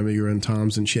Instagram that you were in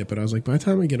Tom's and shit. But I was like, by the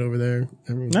time I get over there,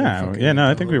 everyone's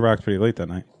I think we rocked pretty late that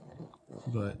night.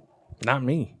 But Not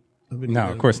me. No,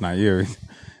 of course not you.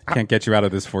 Can't get you out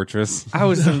of this fortress. I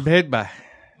was in bed by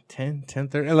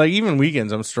 10:30. Like even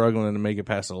weekends, I'm struggling to make it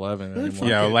past 11 anymore.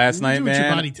 Yeah, last You night, do what your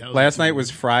man. body tells Last you. night was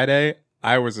Friday.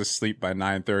 I was asleep by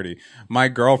 9:30. My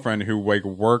girlfriend, who had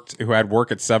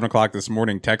work at 7:00 this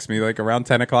morning, texted me like around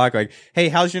 10:00, like, "Hey,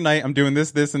 how's your night? I'm doing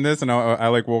this, this, and this." And I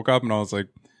like woke up and I was like,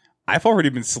 "I've already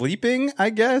been sleeping, I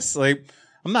guess." Like,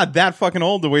 I'm not that fucking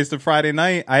old to waste a Friday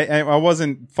night. I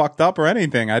wasn't fucked up or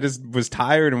anything. I just was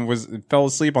tired and fell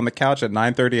asleep on the couch at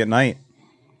 9:30 at night.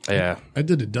 Yeah. I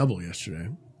did a double yesterday.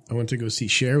 I went to go see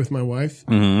Cher with my wife.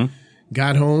 Mm-hmm.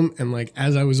 Got home, and like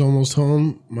as I was almost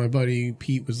home, my buddy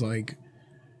Pete was like,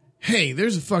 "Hey,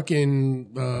 there's a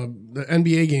fucking the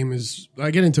NBA game is." I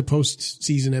get into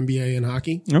postseason NBA and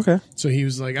hockey, Okay. so he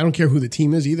was like, "I don't care who the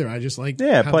team is either. I just like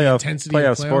Yeah, how the playoff intensity of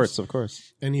playoff playoffs." sports, of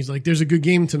course. And he's like, "There's a good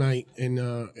game tonight, and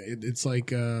it's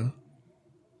like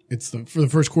for the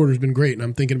first quarter has been great, and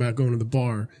I'm thinking about going to the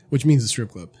bar, which means the strip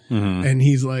club." Mm-hmm. And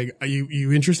he's like, "Are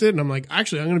you interested?" And I'm like,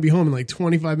 "Actually, I'm going to be home in like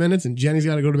 25 minutes, and Jenny's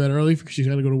got to go to bed early because she's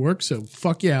got to go to work. So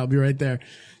fuck yeah, I'll be right there."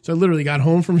 So I literally got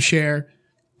home from Cher,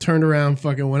 turned around,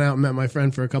 fucking went out and met my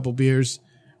friend for a couple beers,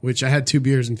 which I had 2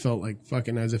 beers and felt like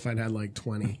fucking as if I'd had like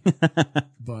 20.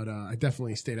 But I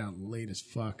definitely stayed out late as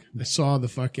fuck. I saw the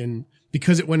fucking,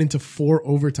 because it went into 4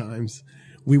 overtimes,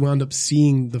 we wound up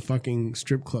seeing the fucking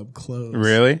strip club close.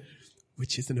 Really?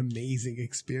 Which is an amazing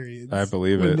experience. I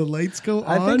believe when it. the lights go on.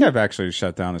 I think I've actually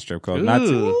shut down a strip club. Not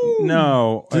to,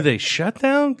 no. Do they shut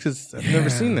down? Because I've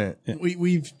never seen that.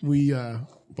 We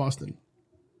Boston.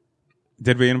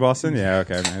 Did we in Boston? Yeah,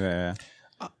 okay. Yeah.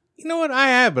 You know what? I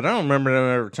have, but I don't remember them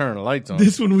ever turning the lights on.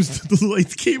 This one was the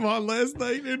lights came on last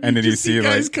night, and then we you just see,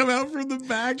 guys like- come out from the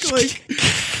back,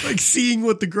 like seeing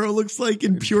what the girl looks like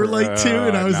in pure light too.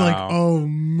 And I was like, no. "Oh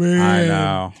man, I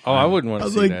know. Oh, I wouldn't want I to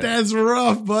was see like, that. "That's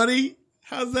rough, buddy.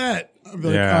 How's that?" I'd be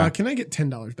like, Yeah. "Can I get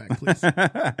 $10 back, please?"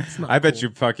 I bet you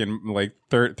fucking like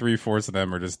 3/4 of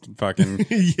them are just fucking.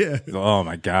 Yeah, Oh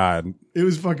my god. it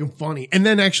was fucking funny. And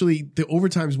then actually, the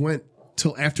overtimes went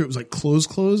till after it was like close,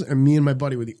 and me and my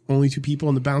buddy were the only 2 people,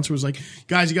 and the bouncer was like,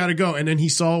 "Guys, you got to go." And then he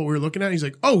saw what we were looking at. He's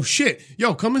like, "Oh shit,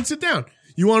 yo, come and sit down.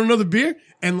 You want another beer?"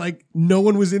 And like no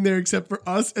one was in there except for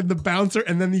us and the bouncer,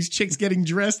 and then these chicks getting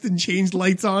dressed and changed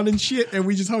lights on and shit, and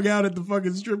we just hung out at the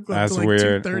fucking strip club That's till like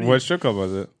weird. 2:30. What strip club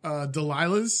was it?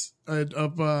 Delilah's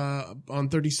up on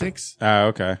 36. Oh,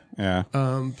 okay. Yeah.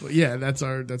 But yeah, that's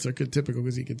our good typical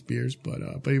because he gets beers, but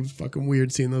it was fucking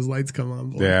weird seeing those lights come on.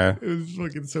 Boy. Yeah. It was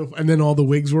fucking so fun. And then all the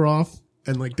wigs were off,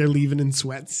 and like they're leaving in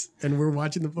sweats, and we're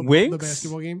watching the Wigs?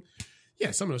 basketball game.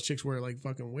 Yeah, some of those chicks wear like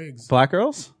fucking wigs. Black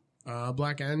girls?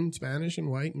 Black and Spanish and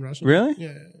white and Russian. Really?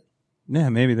 Yeah. Yeah,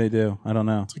 maybe they do. I don't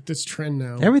know. It's like this trend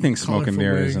now. Everything's smoke and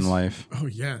Colorful mirrors wigs. in life. Oh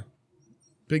yeah.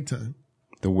 Big time.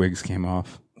 The wigs came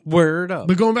off. Word up.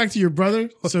 But going back to your brother,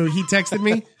 so he texted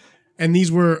me, and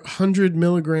these were 100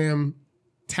 milligram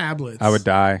tablets. I would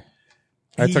die.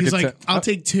 I He took was it like, "I'll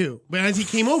take 2." But as he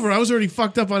came over, I was already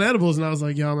fucked up on edibles, and I was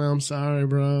like, "Yo, man, I'm sorry,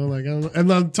 bro." Like,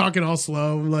 and I'm talking all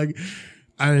slow. I'm like,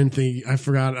 I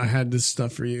forgot I had this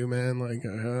stuff for you, man. Like,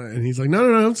 and he's like,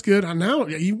 no, it's good. Now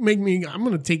you make me, I'm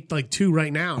going to take like 2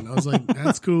 right now. And I was like,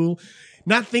 that's cool.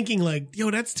 Not thinking like,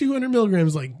 yo, that's 200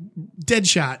 milligrams, like dead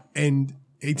shot. And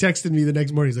he texted me the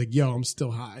next morning. He's like, yo, I'm still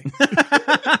high.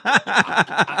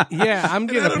 Yeah, I'm And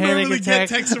getting I a don't panic normally attack.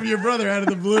 get texts from your brother out of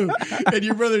the blue. And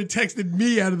your brother texted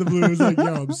me out of the blue. He was like,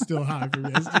 yo, I'm still high from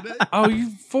yesterday. Oh, you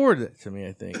forwarded it to me,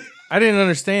 I think. I didn't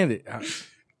understand it.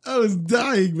 I was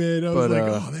dying, man. I was But, like,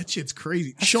 oh, that shit's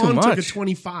crazy. too Sean took a much.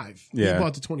 25. Yeah. He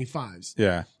bought the 25s.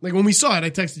 Yeah. Like when we saw it, I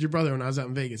texted your brother when I was out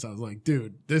in Vegas. I was like,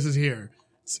 dude, this is here.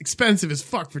 It's expensive as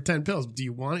fuck for 10 pills. Do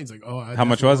you want it? He's like, oh, How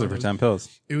much was it for 10 pills?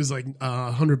 It was like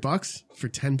 $100 for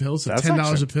 10 pills. So $10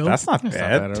 actually- a pill. That's not not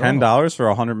bad. bad at $10 for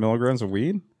 100 milligrams of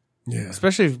weed? yeah.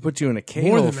 Especially if it put you in a More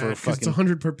cable than for that, 'cause it's fucking.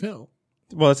 100 per pill.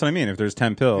 Well, that's what I mean. If there's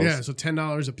 10 pills. Yeah, so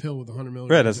 $10 a pill with 100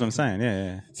 milligrams. Right, that's what I'm saying.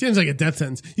 Yeah. Seems like a death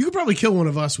sentence. You could probably kill one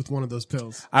of us with one of those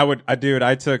pills.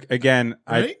 I took, again,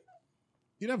 Right?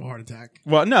 You'd have a heart attack.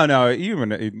 Well, no,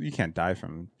 you can't die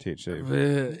from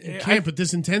THC. You can't, but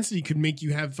this intensity could make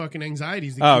you have fucking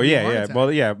anxieties. Oh yeah.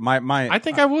 Well, yeah. My. I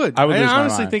think I would. I would lose my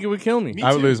honestly mind. think it would kill me.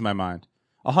 I would lose my mind.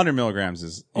 100 milligrams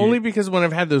is Only because when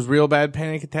I've had those real bad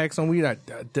panic attacks on weed,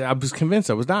 I was convinced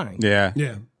I was dying. Yeah.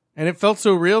 Yeah. And it felt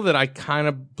so real that I kind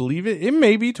of believe it. It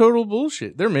may be total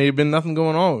bullshit. There may have been nothing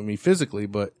going on with me physically,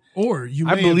 but Or you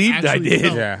I may have believed I actually did.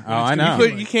 felt Yeah. what Oh, it's I gonna know. feel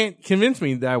you like. can't convince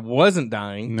me that I wasn't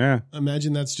dying. Yeah.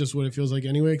 Imagine that's just what it feels like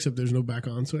anyway, except there's no back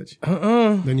on switch.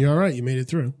 Then you're all right. You made it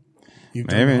through. You've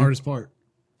done Maybe. the hardest part.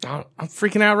 I'm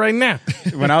freaking out right now.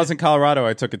 When I was in Colorado,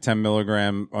 I took a 10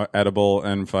 milligram edible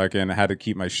and fucking had to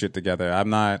keep my shit together.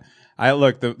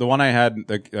 Look, the one I had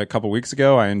a couple weeks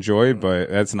ago, I enjoyed, but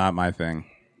that's not my thing.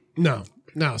 No.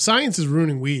 Science is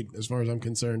ruining weed as far as I'm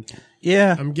concerned.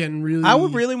 Yeah. I'm getting really. I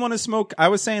would really want to smoke. I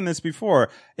was saying this before.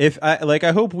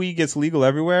 I hope weed gets legal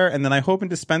everywhere, and then I hope in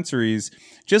dispensaries,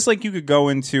 just like you could go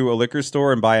into a liquor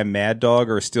store and buy a Mad Dog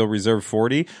or a Steel Reserve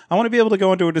 40. I want to be able to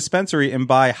go into a dispensary and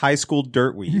buy high school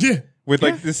dirt weed. Yeah. With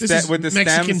like This with is the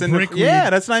Mexican stems and brick weed. yeah,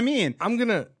 that's what I mean.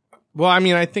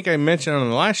 I think I mentioned on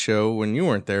the last show when you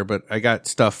weren't there, but I got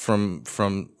stuff from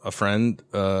a friend,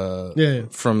 Yeah.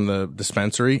 from the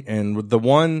dispensary, and the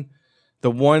one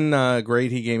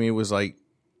grade he gave me was like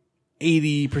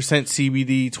 80%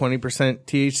 CBD, 20%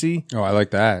 THC. Oh, I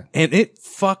like that. And it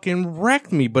fucking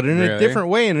wrecked me, but in a Really? different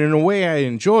way and in a way I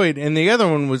enjoyed. And the other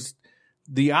one was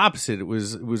the opposite. It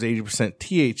was 80%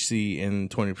 THC and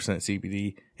 20%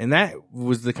 CBD. And that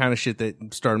was the kind of shit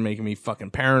that started making me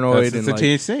fucking paranoid. That's and the like,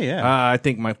 THC, yeah. I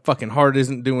think my fucking heart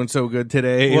isn't doing so good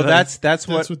today. Well, Like, that's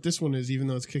what. That's what this one is, even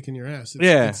though it's kicking your ass. It's,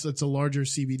 Yeah. It's a larger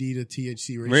CBD to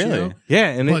THC ratio. Really? yeah.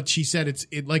 And But she said it's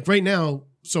like right now.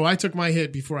 So I took my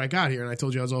hit before I got here, and I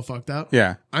told you I was all fucked up.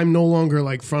 Yeah. I'm no longer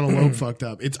like frontal lobe fucked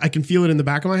up. I can feel it in the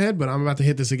back of my head, but I'm about to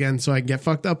hit this again so I can get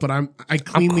fucked up. But I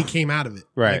cleanly came out of it.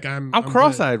 Right. Like I'm I'm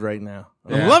cross-eyed right now.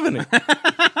 I'm Yeah. loving it.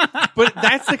 But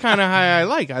that's the kind of high I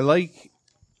like. I like,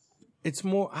 it's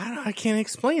more, I can't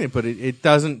explain it, but it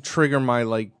doesn't trigger my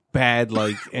like bad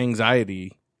like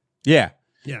anxiety. Yeah.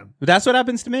 Yeah. But that's what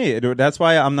happens to me. That's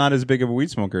why I'm not as big of a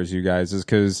weed smoker as you guys, is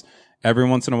because every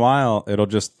once in a while it'll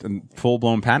just full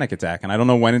blown panic attack, and I don't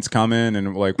know when it's coming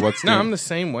and like what's. No, I'm the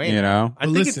same way. You know? I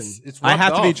think Listen, it's I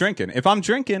have to be rubbed off. drinking. If I'm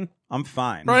drinking, I'm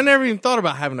fine. Bro, I never even thought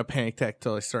about having a panic attack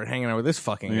till I started hanging out with this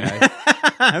fucking guy.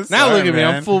 Now Sorry, look at me,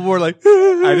 man. I'm full board like,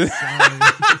 I just,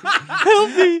 help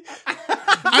me.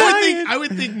 I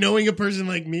would think knowing a person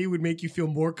like me would make you feel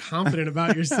more confident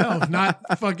about yourself, not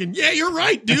fucking, yeah, you're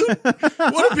right, dude.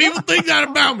 What do people think that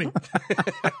about me?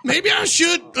 Maybe I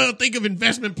should think of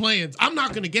investment plans. I'm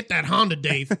not going to get that Honda,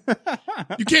 Dave.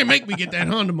 You can't make me get that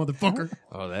Honda, motherfucker.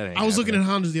 Oh, that ain't I was looking at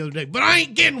Hondas the other day, but I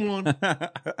ain't getting one.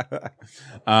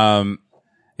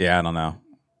 yeah, I don't know.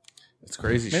 It's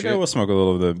crazy Maybe shit. I will smoke a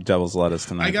little of the devil's lettuce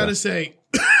tonight. I got though. to say,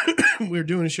 we're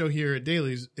doing a show here at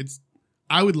Dailies.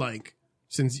 I would like,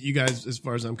 since you guys, as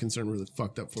far as I'm concerned, really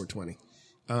fucked up 420.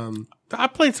 I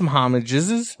played some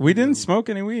homages. We didn't smoke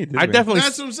any weed. Did I we? definitely,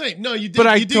 That's what I'm saying. No, you did. but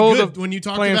I you did told good him when you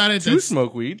talked plans about it. to that's-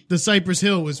 smoke weed. The Cypress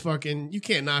Hill was fucking. You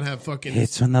can't not have fucking.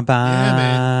 It's on the bar. Yeah,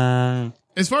 man.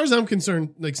 As far as I'm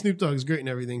concerned, like Snoop Dogg is great and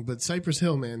everything, but Cypress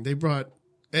Hill, man, they brought,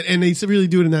 and they really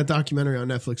do it in that documentary on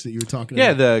Netflix that you were talking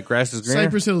Yeah, about. the grass is greener.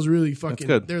 Cypress Hill is really fucking.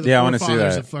 good. They're the Yeah, I wanna see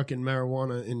forefathers that. of fucking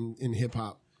marijuana in hip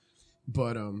hop.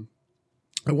 But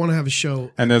I want to have a show.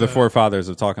 And they're the forefathers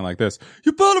of talking like this.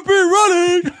 You better be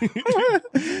running.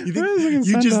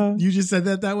 You just said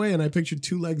that way, and I pictured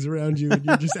two legs around you, and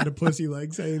you just had a pussy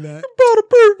leg saying that. better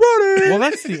be running. Well,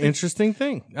 that's the interesting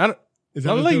thing. Is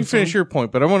that I'll what let you the finish song- your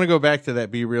point, but I want to go back to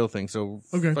that Be Real thing. So,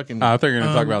 Okay. fucking, I thought you were going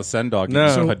to talk about Sen Dog. no.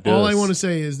 So Hadouas. all I want to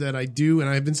say is that I do, and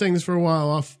I've been saying this for a while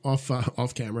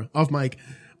off camera, off mic.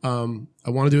 I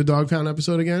want to do a Dog Pound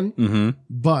episode again,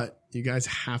 but you guys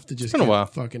have to just been a get while.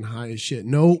 fucking high as shit.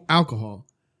 No alcohol.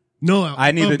 No alcohol.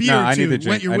 I need the beer no. I too. need the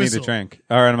drink. Wet your I need whistle. the drink.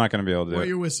 All right, I'm not going to be able to do Wet it.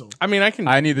 your whistle. I mean, I can.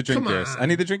 I need the drink Come this. on. I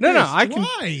need the drink No, this. I can.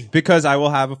 Why? Because I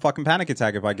will have a fucking panic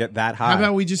attack if I get that high. How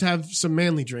about we just have some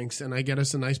manly drinks and I get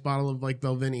us a nice bottle of like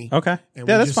Belvini? Okay. And Yeah, we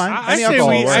that's just- fine. I Any say alcohol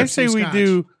we. will work. I say Some we scotch.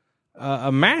 do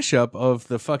a mashup of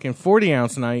the fucking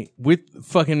 40-ounce night with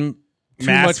fucking too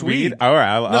Mass much weed. All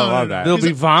right, I No, love no, that. There'll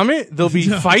be vomit. There'll be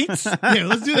fights. Yeah,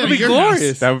 let's do that That'd at be your glorious.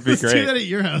 house. That would be Let's great. do that at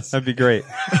your house. That'd be great.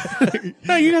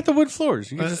 No, you got the wood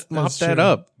floors. You can just mop That's that true.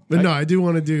 up. But no, I do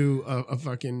want to do a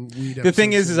fucking weed episode. The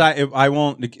thing is I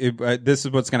won't. This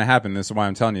is what's going to happen. This is why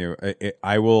I'm telling you.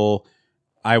 I will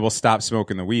stop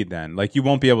smoking the weed. Then, like, you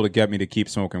won't be able to get me to keep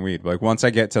smoking weed. Like, once I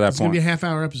get to that it's going point, to be a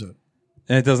half-hour episode.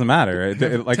 It doesn't matter.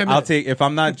 Like I'll take if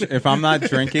I'm not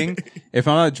drinking,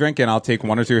 I'll take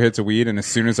 1 or 2 hits of weed, and as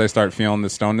soon as I start feeling the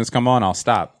stoneness come on, I'll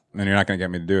stop, and you're not going to get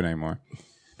me to do it anymore.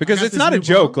 Because it's not a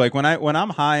joke. Like when I'm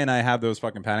high and I have those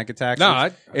fucking panic attacks,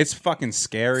 it's fucking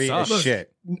scary as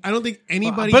shit. I don't think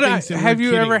anybody. But thinks have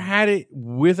you ever had it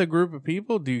with a group of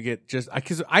people? Do you get just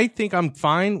because I think I'm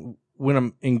fine when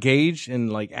I'm engaged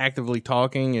and like actively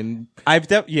talking and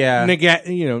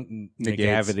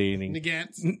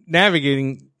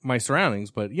navigating my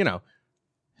surroundings. But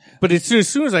but as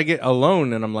soon as I get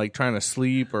alone and I'm like trying to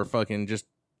sleep or fucking just.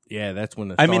 Yeah, that's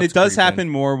when I mean, it does happen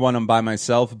more when I'm by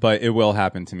myself, but it will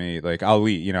happen to me. Like, I'll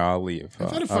leave. I'll leave.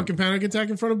 I've had a fucking panic attack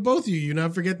in front of both of you. You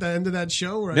not forget the end of that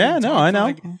show? Where I know.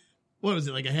 Like, what was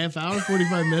it, like a half hour,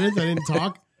 45 minutes? I didn't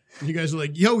talk. And you guys were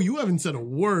like, yo, you haven't said a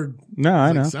word. No,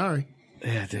 I know. Sorry.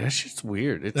 Yeah, dude, that shit's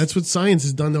weird. That's what science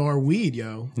has done to our weed,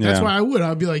 yo. That's why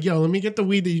I'd be like, yo, let me get the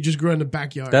weed that you just grew in the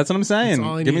backyard. That's what I'm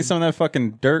saying. Give me some of that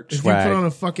fucking dirt swag. If you put on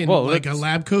a fucking, a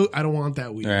lab coat, I don't want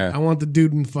that weed. Yeah. I want the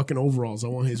dude in fucking overalls. I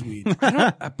want his weed.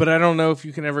 But I don't know if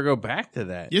you can ever go back to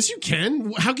that. Yes, you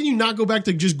can. How can you not go back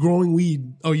to just growing weed?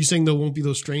 Oh, you're saying there won't be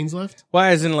those strains left? Well,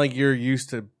 as in, like, you're used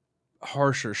to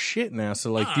harsher shit now.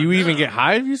 So, like, do you even get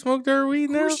high if you smoke dirt weed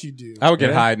now? Of course you do. I would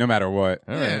get high no matter what.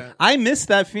 Yeah. I miss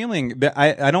that feeling.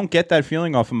 I don't get that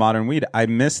feeling off of modern weed. I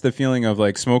miss the feeling of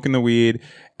like smoking the weed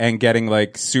and getting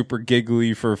like super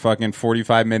giggly for fucking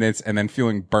 45 minutes and then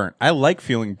feeling burnt. I like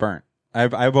feeling burnt.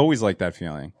 I've always liked that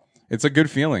feeling. It's a good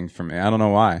feeling for me. I don't know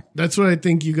why. That's what I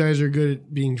think you guys are good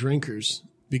at being drinkers,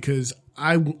 because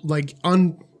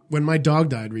when my dog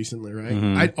died recently, right?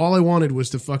 Mm-hmm. All I wanted was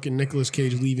to fucking Nicolas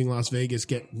Cage leaving Las Vegas,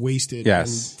 get wasted, and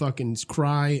fucking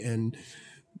cry and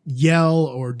yell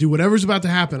or do whatever's about to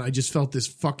happen. I just felt this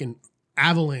fucking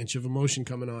avalanche of emotion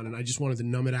coming on, and I just wanted to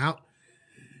numb it out.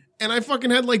 And I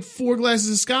fucking had like 4 glasses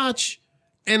of scotch,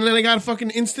 and then I got a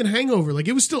fucking instant hangover. Like,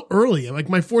 it was still early. Like,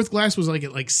 my 4th glass was like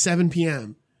at like 7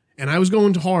 p.m. and I was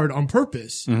going hard on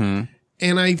purpose. Mm-hmm.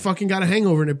 And I fucking got a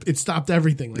hangover, and it stopped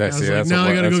everything. Like, I was like, now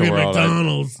I gotta go get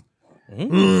McDonald's.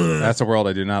 That's a world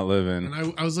I do not live in.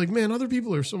 And I was like, man, other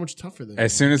people are so much tougher than me.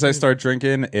 As soon as I start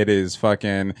drinking, it is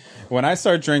fucking... When I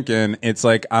start drinking, it's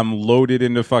like I'm loaded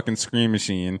into fucking Scream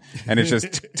Machine, and it's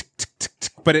just...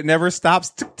 But it never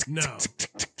stops. No.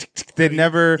 It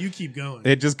never... You keep going.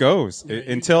 It just goes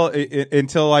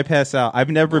until I pass out. I've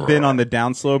never been on the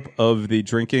downslope of the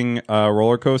drinking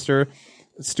roller coaster.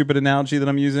 Stupid analogy that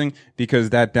I'm using,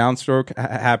 because that downstroke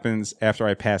happens after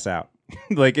I pass out.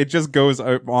 Like, it just goes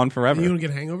on forever. You don't get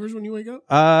hangovers when you wake up?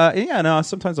 Yeah, no,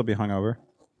 sometimes I'll be hungover.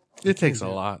 It takes a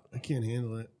lot. I can't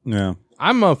handle it. Yeah.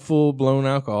 I'm a full-blown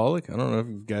alcoholic. I don't know if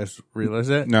you guys realize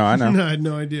that. No, I know. No, I had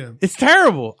no idea. It's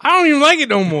terrible. I don't even like it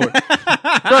no more. Bro,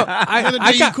 the other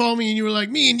day you called me and you were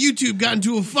like, me and YouTube got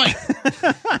into a fight.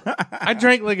 I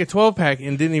drank like a 12-pack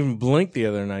and didn't even blink the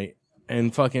other night,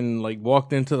 and fucking like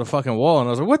walked into the fucking wall, and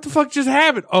I was like, what the fuck just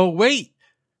happened? Oh, wait.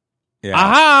 Yeah.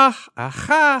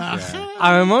 Aha.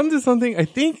 I'm onto something. I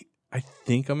think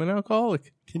I'm an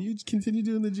alcoholic. Can you continue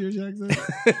doing the Jewish accent?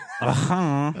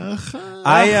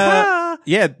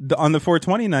 On the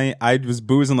 420 night, I was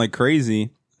boozing like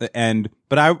crazy, but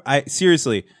I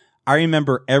seriously, I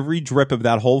remember every drip of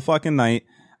that whole fucking night.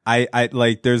 I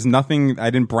like, there's nothing, I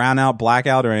didn't brown out, black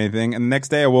out or anything. And the next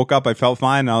day I woke up, I felt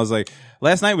fine. And I was like,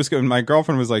 last night was good. And my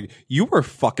girlfriend was like, you were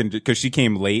fucking, cause she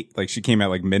came late. Like, she came at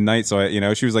like midnight. So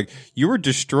she was like, you were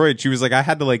destroyed. She was like, I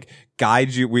had to like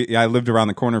guide you. I lived around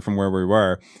the corner from where we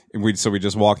were. And so we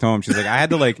just walked home. She's like, I had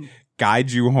to like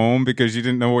guide you home because you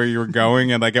didn't know where you were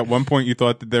going. And like at one point you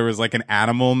thought that there was like an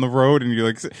animal in the road, and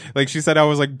you like she said I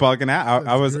was like bugging out.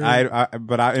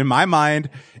 But in my mind,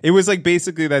 it was like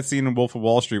basically that scene in Wolf of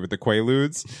Wall Street with the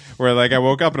Quaaludes, where like I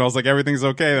woke up and I was like, everything's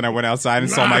okay. Then I went outside and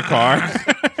saw my car.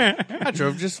 I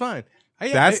drove just fine.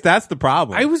 That's the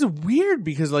problem. I was weird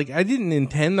because like I didn't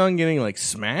intend on getting like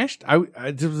smashed.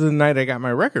 This was the night I got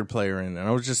my record player in, and I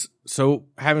was just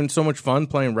having so much fun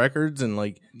playing records and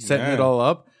like setting it all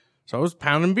up. So I was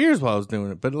pounding beers while I was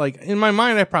doing it. But like in my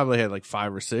mind, I probably had like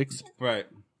 5 or 6. Right.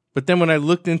 But then when I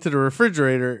looked into the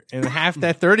refrigerator and half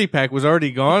that 30-pack was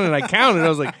already gone, and I counted, I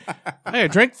was like, hey, I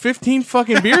drank 15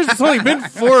 fucking beers. It's only been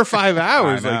 4 or 5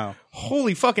 hours. Like,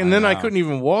 holy fuck. And then I couldn't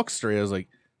even walk straight. I was like,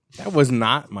 that was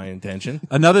not my intention.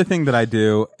 Another thing that I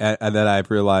do that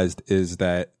I've realized is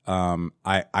that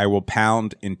I will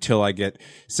pound until I get,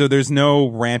 so there's no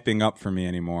ramping up for me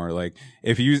anymore. Like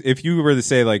if you were to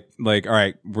say like all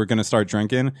right, we're gonna start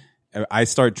drinking, I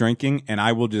start drinking and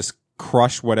I will just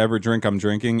crush whatever drink I'm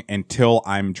drinking until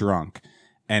I'm drunk.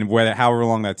 And however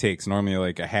long that takes, normally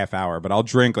like a half hour, but I'll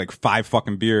drink like 5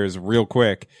 fucking beers real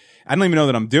quick. I don't even know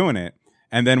that I'm doing it.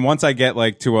 And then once I get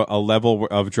like to a level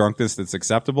of drunkenness that's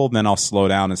acceptable, then I'll slow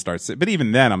down and start But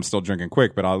even then, I'm still drinking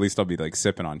quick, but at least I'll be like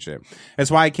sipping on shit.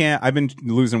 That's why I've been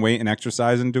losing weight and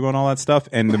exercising and doing all that stuff.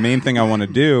 And the main thing I want to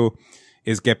do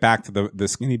is get back to the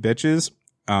skinny bitches.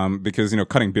 Because,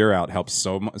 cutting beer out helps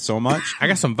so much. I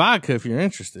got some vodka if you're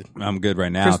interested. I'm good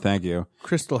right now. Thank you.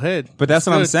 Crystal Head. But that's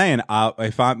what I'm saying.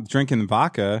 If I'm drinking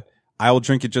vodka, I will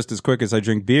drink it just as quick as I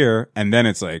drink beer, and then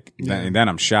it's like, then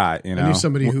I'm shot. I knew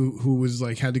somebody who was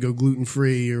like had to go gluten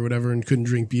free or whatever and couldn't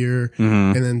drink beer,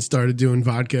 and then started doing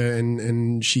vodka,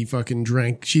 and she fucking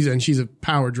drank. She's a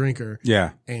power drinker.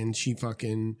 Yeah, and she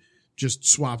fucking just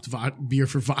swapped beer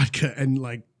for vodka, and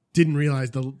like didn't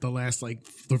realize the last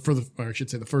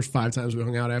the first 5 times we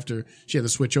hung out after she had to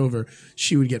switch over,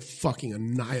 she would get fucking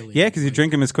annihilated. Yeah, because you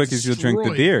drink them as quick as you'll drink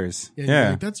the beers. Yeah.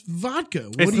 Like, that's vodka.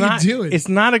 What are you doing? It's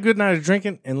not a good night of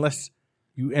drinking unless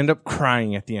you end up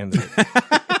crying at the end of it.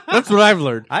 That's what I've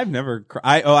learned. I've never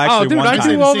cried. Actually, one I time.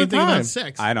 do all the time. time.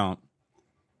 Sex. I don't.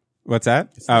 What's that?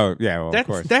 Oh, yeah, well, of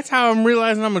course. That's how I'm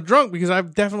realizing I'm a drunk, because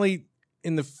I've definitely,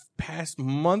 in the past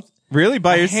month, really,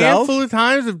 by yourself? A handful of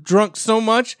times have drunk so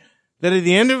much that at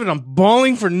the end of it, I'm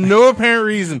bawling for no apparent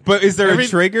reason. But is there a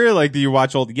trigger? Like, do you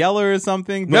watch Old Yeller or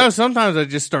something? No, sometimes I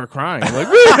just start crying. I'm like,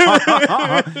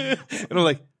 and I'm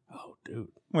like, oh, dude,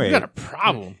 wait, you got a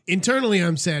problem. Internally,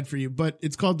 I'm sad for you, but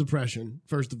it's called depression.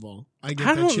 First of all, I get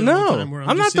that don't shit all the time know. where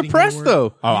I'm not just depressed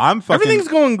though. Oh, I'm fucking. Everything's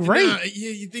going great. Yeah,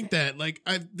 you think that? Like,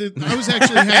 I was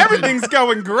actually everything's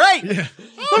going great. Yeah.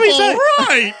 Let me say, all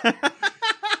right.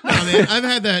 No, man, I've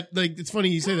had that. Like, it's funny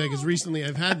you say that because recently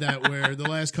I've had that where the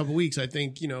last couple of weeks, I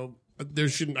think, I've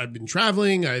been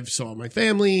traveling. I've saw my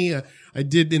family. I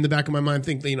did in the back of my mind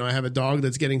think that, I have a dog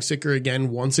that's getting sicker again.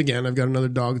 Once again, I've got another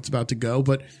dog that's about to go,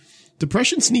 but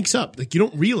depression sneaks up. Like, you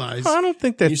don't realize. I don't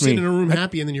think that's you're sitting in a room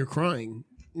happy and then you're crying.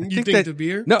 You think the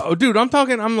beer? No, dude,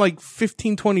 I'm like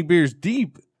 15, 20 beers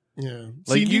deep. Yeah.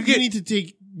 Like, you need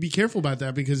to be careful about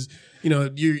that because,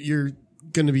 you're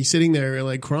going to be sitting there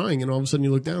like crying and all of a sudden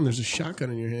you look down, there's a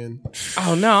shotgun in your hand.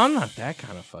 Oh no, I'm not that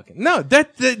kind of fucking. No,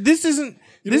 this isn't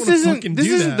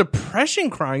depression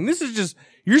crying. This is just,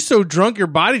 you're so drunk your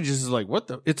body just is like, what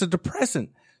the, it's a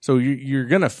depressant. So you're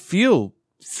going to feel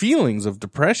feelings of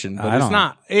depression, but it's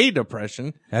not a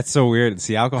depression. That's so weird.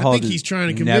 See, alcohol. I think he's trying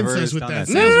to convince us with that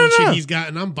salesman shit he's got,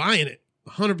 and I'm buying it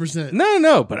 100%.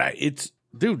 No, but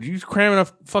dude, you cram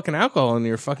enough fucking alcohol in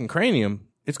your fucking cranium,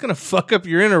 it's gonna fuck up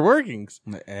your inner workings.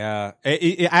 Yeah,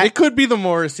 it could be the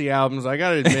Morrissey albums. I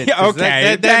gotta admit.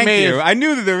 Okay, thank you. I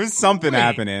knew that there was something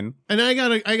happening, and I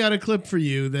got a clip for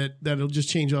you that'll just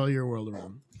change all your world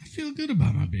around. I feel good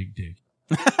about my big dick.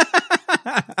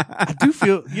 I do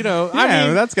feel, I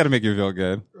mean, that's got to make you feel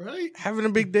good, right? Having a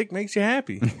big dick makes you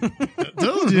happy. I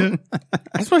told you.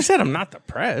 That's what I said. I'm not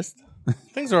depressed.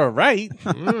 Things are all right.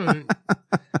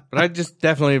 But I just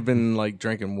definitely have been like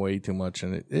drinking way too much,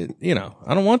 and it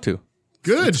I don't want to.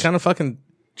 Good. It's kind of fucking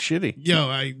shitty.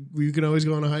 Yo, you can always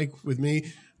go on a hike with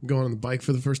me. I'm going on the bike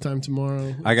for the first time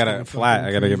tomorrow. I got a flat.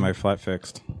 I got to get my flat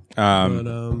fixed.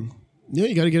 Yeah,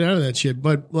 you got to get out of that shit.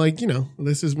 But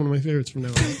this is one of my favorites from now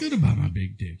on. I feel good about my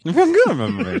big dick. I feel good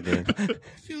about my big dick.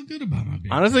 I feel good about my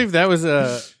big Honestly, if that was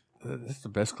that's the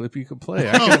best clip you could play.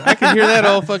 I can hear that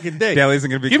all fucking day. Daily's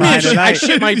gonna be Give me crying a tonight. I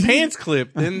shit my pants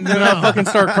clip, then I'll fucking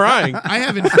start crying. I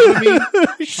have in front of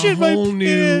me Shit a my whole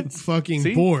new pants.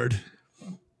 fucking board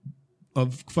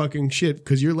of fucking shit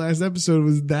because your last episode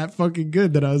was that fucking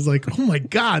good that I was like, oh my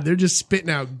God, they're just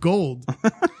spitting out gold.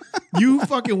 You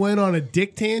fucking went on a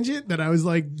dick tangent that I was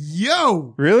like,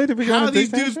 yo. Really? Did we go on How a these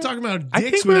dick dudes tangent? talking about I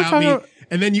dicks think we were without me? talking about-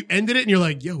 And then you ended it and you're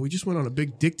like, yo, we just went on a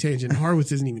big dick tangent.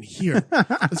 Harwitz isn't even here.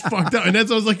 That's fucked up. And that's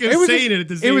what I was like, saying it at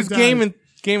the same time. It was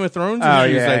Game of Thrones Oh,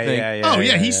 reviews, yeah, I think.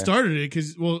 yeah. He started it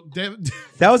because,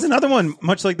 That was another one,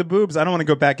 much like the boobs. I don't want to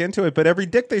go back into it, but every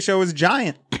dick they show is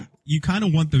giant. You kind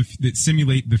of want that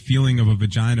simulate the feeling of a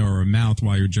vagina or a mouth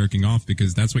while you're jerking off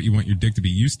because that's what you want your dick to be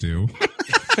used to.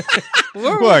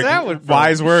 Where was Look, that one from?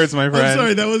 wise words, my friend. I'm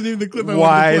sorry, that wasn't even the clip I wanted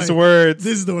Wise to play. words.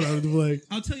 This is the one I wanted to play.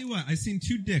 I'll tell you what, I've seen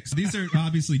 2 dicks. These are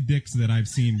obviously dicks that I've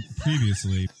seen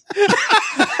previously.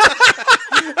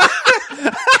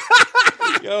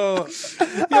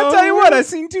 I'll tell you what, I've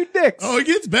seen 2 dicks. Oh, it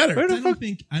gets better. I don't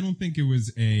think it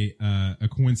was a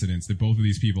coincidence that both of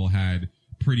these people had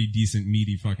pretty decent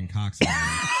meaty fucking cocks on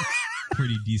them.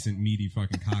 Pretty decent meaty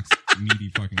fucking cocks.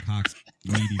 Meaty fucking cocks.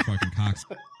 Meaty fucking cocks.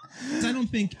 So I don't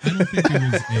think it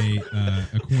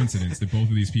was a coincidence that both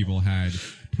of these people had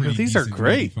pretty These are decent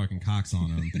great. meaty fucking cocks on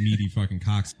them. Meaty fucking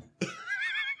cocks.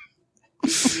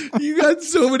 You got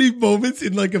so many moments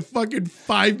in like a fucking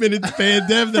 5-minute span,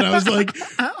 Dev, that I was like,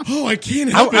 oh, I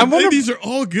can't help it. These are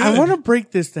all good. I want to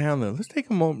break this down, though. Let's take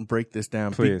a moment and break this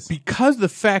down. Please. Because the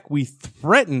fact we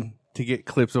threatened to get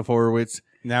clips of Horowitz,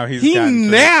 Now he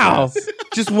now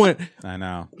just went I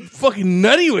know. fucking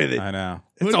nutty with it. I know.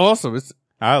 It's awesome.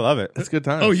 I love it. It's good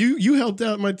time. Oh, you helped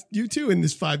out you too in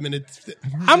this 5 minutes.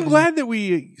 I'm glad that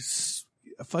we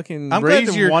fucking I'm glad raise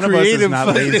that your one of us is creative not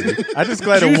fucking- lazy. I'm just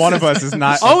glad that one of us is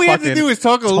not. All we a have to fucking do is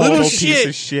talk a total little piece shit.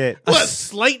 of shit. A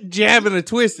slight jab and a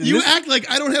twist. And You this- act like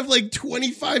I don't have like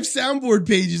 25 soundboard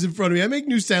pages in front of me. I make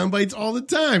new sound bites all the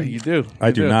time. You do. I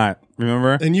You do not.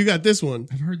 Remember? And you got this one.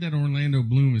 I've heard that Orlando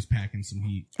Bloom is packing some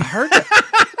heat. I heard that.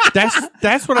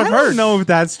 That's what I've I heard. don't know if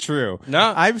that's true.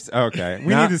 No. Okay.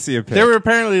 We Nah. need to see a pic. There were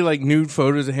apparently like nude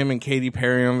photos of him and Katy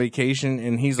Perry on vacation,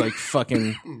 and he's like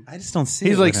fucking. I just don't see.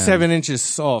 He's it like with him. 7 inches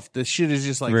soft. The shit is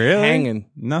just like Really? hanging.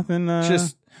 Nothing.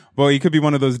 Just- Well, he could be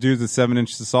one of those dudes that's 7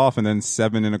 inches off and then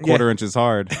 7 1/4 inches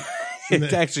hard.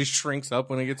 It actually shrinks up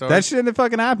when it gets hard. That shit, it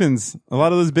fucking happens. A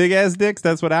lot of those big ass dicks,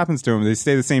 that's what happens to them. They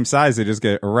stay the same size. They just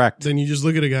get erect. Then you just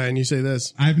look at a guy and you say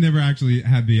this. I've never actually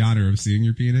had the honor of seeing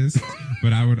your penis,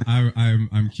 but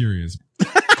I'm curious.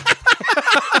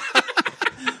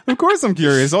 Of course, I'm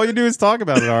curious. All you do is talk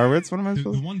about it, Horowitz. What am I The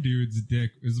supposed to? one dude's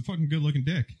dick is a fucking good looking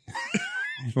dick.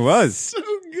 It was. So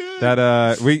good. That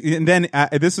and then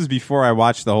this was before I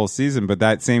watched the whole season, but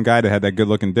that same guy that had that good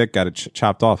looking dick got it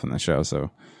chopped off in the show.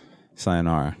 So,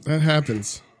 sayonara. That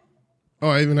happens. Oh,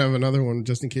 I even have another one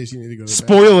just in case you need to go to the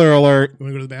Spoiler alert. bathroom.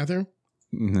 You want to go to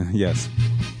the bathroom? Yes.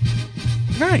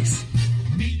 nice.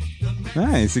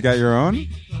 Nice. You got your own.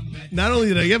 Not only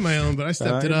did I get my own, but I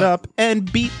stepped it Signed up. and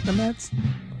beat the Mets.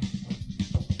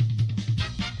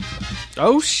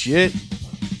 Oh shit.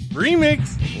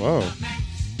 Remix. Whoa.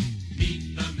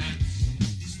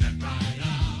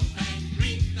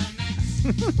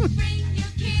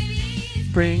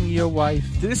 Bring your wife.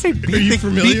 Did it say you beat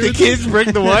familiar the with kids,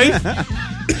 bring the wife?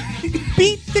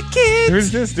 Beat the kids.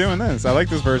 Who's this doing this? I like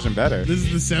this version better. This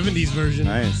is the 70s version.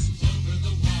 Nice.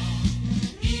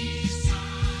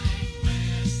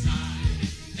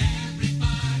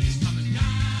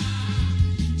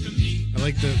 I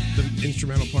like the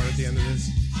instrumental part at the end of this.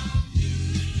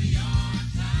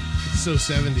 It's so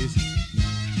 70s.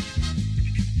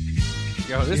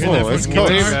 Yo, this Whoa, is that's way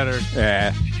close. better.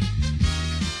 Yeah.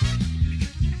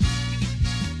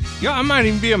 Yo, I might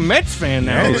even be a Mets fan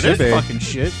now Yeah, you over should this be. fucking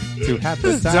shit. To have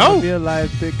This the is time dope. of your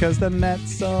life because the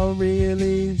Mets are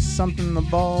really something to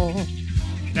ball.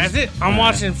 That's it. I'm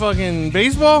watching fucking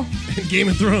baseball Game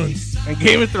of Thrones. and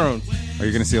Game of Thrones. Are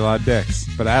you going to see a lot of dicks?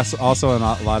 But also a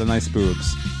lot of nice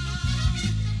boobs.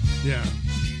 Yeah.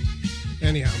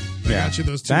 Anyhow, I got you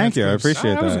those two. Thank you. I Mets clips.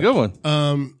 appreciate That was a good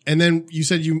one. And then you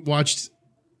said you watched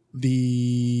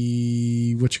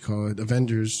the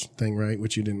Avengers thing, right?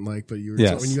 Which you didn't like, but you were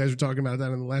Yes. when you guys were talking about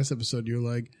that in the last episode, you were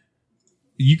like,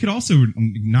 You could also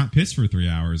not piss for 3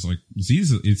 hours. Like it's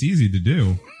easy to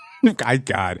do.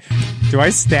 God. Do I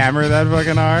stammer that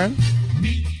fucking hard?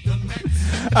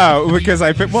 Oh, because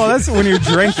well, that's when you're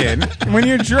drinking. When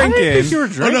you're drinking.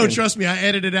 "Oh no, trust me, I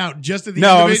edited it out just at the No,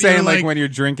 end of I'm it." saying you're like when you're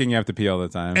drinking, you have to pee all the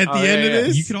time. at the end of yeah.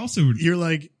 this, You could also you're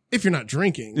like, if you're not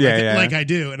drinking, Yeah, like, yeah. like I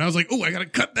do, and I was like, oh, I gotta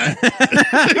cut that.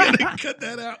 I gotta cut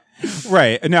that out.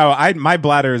 Right. No, my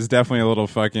bladder is definitely a little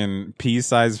fucking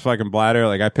pea-sized fucking bladder.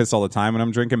 Like I piss all the time when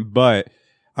I'm drinking, but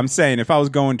I'm saying if I was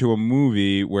going to a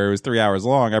movie where it was 3 hours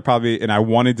long, and I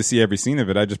wanted to see every scene of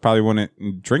it, I just probably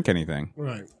wouldn't drink anything.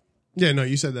 Right. Yeah, no,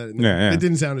 you said that. Yeah. It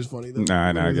didn't sound as funny though. No,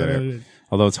 I know, I get It it. is.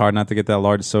 Although it's hard not to get that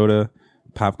large soda,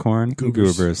 popcorn, and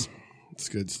Goobers. goobers. It's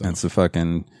good stuff. That's a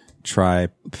fucking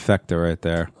trifecta right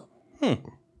there.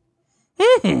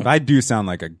 I do sound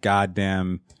like a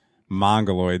goddamn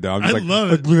mongoloid, though. I'm just I like,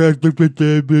 love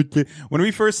it. When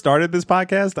we first started this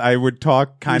podcast, I would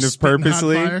talk kind You're of spitting hot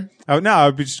purposely. fire? Oh no, I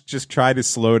would just try to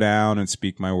slow down and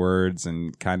speak my words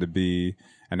and kind of be.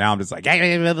 And now I'm just like, I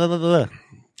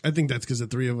think that's because the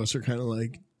three of us are kind of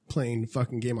like playing a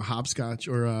fucking game of hopscotch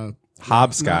or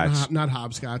hopscotch. not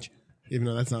hopscotch, even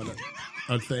though that's not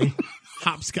a thing.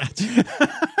 Hopscotch.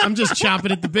 I'm just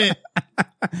chopping at the bit.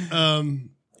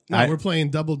 No, we're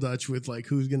playing double dutch with like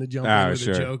who's gonna jump in with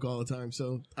sure. a joke all the time.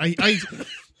 So I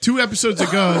 2 episodes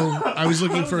ago I was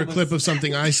looking for a clip of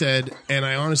something I said, and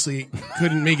I honestly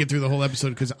couldn't make it through the whole episode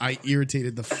because I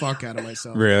irritated the fuck out of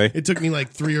myself. Really? It took me like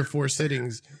 3 or 4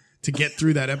 sittings to get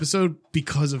through that episode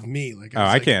because of me. Like, Oh, was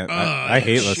I like, can't. I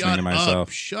hate listening shut to myself. Up,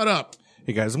 shut up.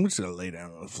 Hey guys, I'm just gonna lay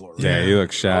down on the floor. Yeah, you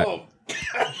look shot.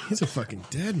 He's a fucking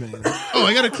dead man. Oh,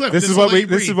 I got a clip. This is will what let we you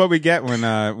this is breathe. what we get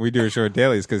when we do a show at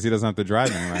Dailies because he doesn't have to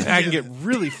drive anywhere. I can get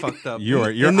really fucked up. Your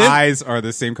And then, eyes are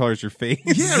the same color as your face.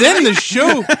 Yeah, then the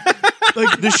show,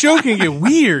 like the show can get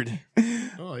weird.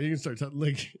 Oh, you can start talking.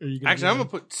 Like, are you gonna Actually, I'm gonna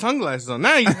put sunglasses on.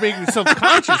 Now you make me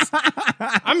self-conscious.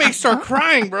 I may start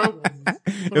crying, bro.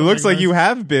 It looks like you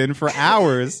have been for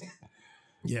hours.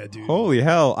 Yeah, dude. Holy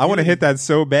hell! I want to hit that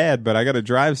so bad, but I got to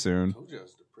drive soon.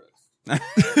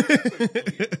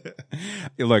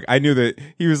 Look, I knew that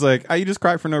he was like, "Oh, you just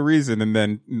cried for no reason," and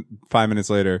then 5 minutes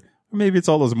later, maybe it's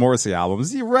all those Morrissey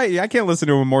albums. You're right. I can't listen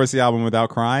to a Morrissey album without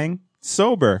crying.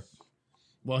 Sober.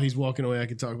 While he's walking away, I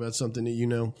could talk about something that you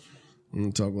know. I'm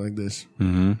gonna talk like this.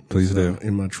 Mm-hmm. Please do.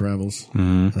 In my travels,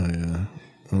 Mm-hmm.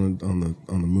 I on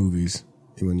the movies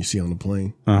when you see on the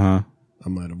plane, I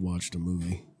might have watched a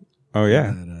movie. Oh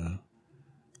yeah. That,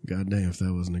 goddamn, if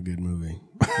that wasn't a good movie.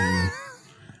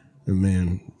 And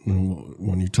man,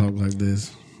 when you talk like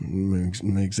this, it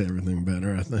makes everything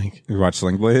better, I think. You watch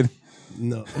Sling Blade?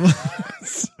 No.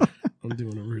 I'm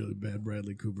doing a really bad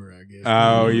Bradley Cooper, I guess.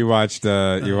 Oh, you watched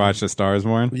A Star Is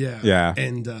Born? Yeah. Yeah.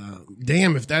 And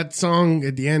damn, if that song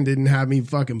at the end didn't have me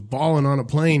fucking bawling on a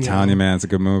plane. Telling you, man, it's a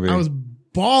good movie. I was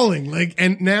bawling. Like,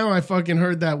 and now I fucking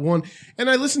heard that one. And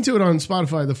I listened to it on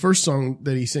Spotify, the first song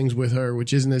that he sings with her,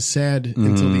 which isn't as sad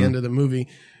until the end of the movie.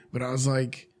 But I was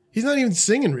like, he's not even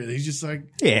singing really. He's just like,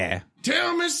 yeah.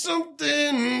 tell me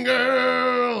something,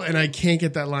 girl. And I can't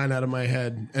get that line out of my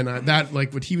head. And that,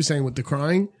 like what he was saying with the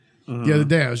crying, the other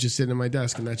day I was just sitting at my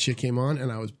desk and that shit came on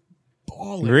and I was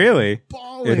bawling. Really?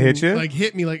 Bawling. It hit you? Like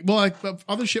hit me like, well, like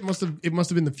other shit must have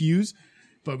been the fuse.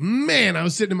 But man, I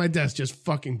was sitting at my desk just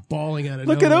fucking bawling at it.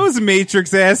 Look at those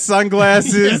Matrix ass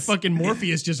sunglasses. Yeah, fucking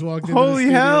Morpheus just walked in. Holy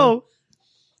hell.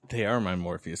 They are my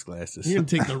Morpheus glasses. You're gonna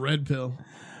take the red pill.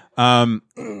 I'm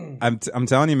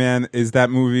telling you, man, is that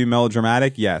movie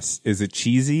melodramatic? Yes. Is it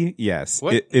cheesy? Yes.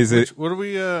 What? Is it? What are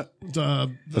we? The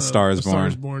Star Is Born. Star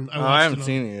Is Born. I haven't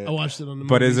seen it yet. I watched it on the.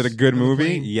 But is it a good on the movie?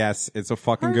 plane. Yes, it's a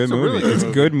fucking Oh, good it's a movie. really good It's a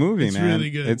movie. good movie, It's man. really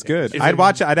good. It's good. Is I'd it-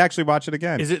 watch it. I'd actually watch it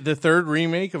again. Is it the third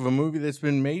remake of a movie that's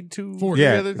been made Fourth. three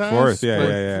Yeah, other times? fourth. Yeah, But,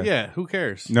 yeah. Yeah, who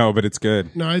cares? No, but it's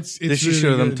good. No, it's. Did she really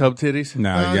show them good. tub titties?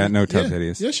 No, you got no tub yeah.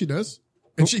 titties. Yeah, she does.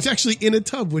 And she's actually in a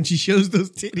tub when she shows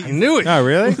those titties. I knew it. Oh,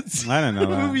 really? I didn't know What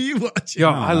that. movie you watching? Yo,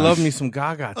 I love me some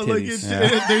Gaga Oh, like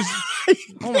titties. there's.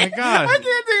 Oh my god. I can't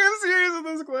think I'm serious with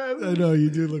those glasses. I know you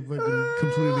do look fucking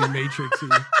completely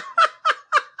Matrixy.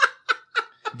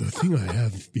 The thing I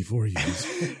have before you is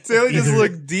Taylor just Either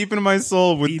looked deep into my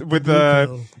soul eat the with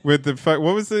blue pill.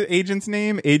 what was the agent's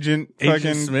name? Agent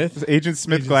Smith? Agent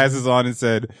Smith Agent glasses on and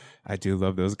said, "I do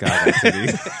love those Gaga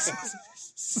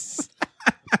titties."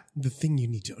 the thing you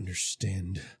need to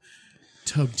understand.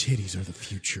 Tub titties are the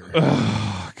future.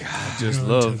 Just No,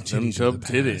 love tub them titties are tub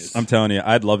the titties. past. I'm telling you,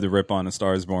 I'd love to rip on A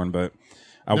Star Is Born, but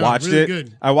I No, watched really it.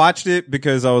 good. I watched it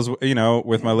because I was,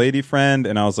 with my lady friend,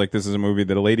 and I was like, "This is a movie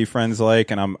that a lady friend's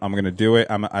like, and I'm gonna do it.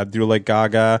 I do like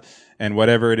Gaga, and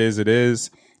whatever it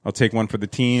is. I'll take one for the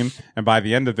team." And by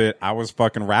the end of it, I was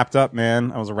fucking wrapped up,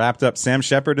 man. I was wrapped up. Sam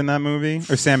Shepard in that movie,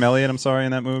 or Sam Elliott, I'm sorry,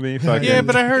 in that movie. Fucking, Yeah,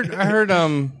 but I heard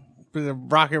the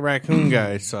Rocket Raccoon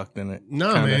guy sucked in it.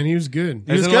 No, Kinda. man, he was good.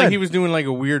 As was in, like good. he was doing like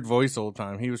a weird voice all the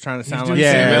time. He was trying to sound doing like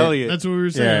Yeah. Sam Sam Elliott. That's what we were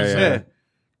saying. Yeah, yeah.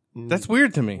 That's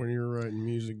weird to me. When you were writing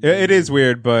music, it is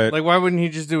weird, but Like, why wouldn't he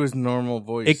just do his normal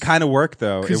voice? it kind of worked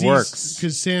though. It works.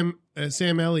 because Sam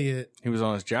Elliott He was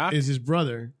on his jock. is his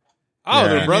brother. Oh, Yeah.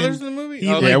 they're And brothers then in the movie. He,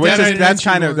 Oh, like, Yeah, which that is- I that's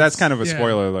mentioned kind of a once.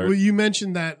 spoiler alert. Well, you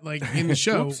mentioned that like in the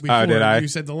show before. did I? You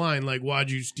said the line like,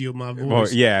 "Why'd you steal my voice?" Well,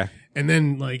 yeah. And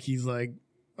then like he's like,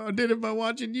 "I did it by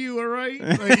watching you." All right,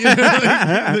 like, you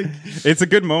know, like, It's a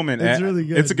good moment. It's really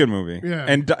good. It's a good movie. Yeah.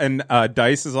 And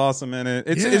Dice is awesome in it.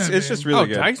 It's Yeah, it's man. just really oh,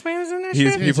 good. Dice Man is in that He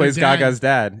shit? plays her dad. Gaga's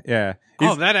dad. Yeah.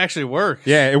 Oh, that actually works.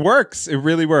 Yeah, it works. It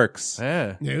really works.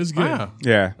 Yeah. yeah, it was good. Wow.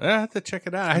 Yeah. I have to check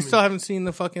it out. I still haven't seen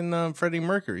the fucking Freddie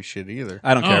Mercury shit either.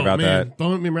 I don't care about man. that.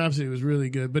 Bohemian Rhapsody was really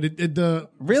good, but the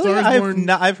Really? Star Is Born,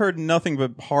 I've heard nothing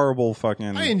but horrible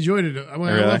fucking. I enjoyed it. I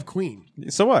Really? love Queen,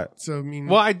 So what? so I mean,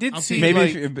 Well, I did I'll see take-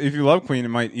 Maybe like- if you love Queen, it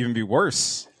might even be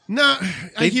worse. No,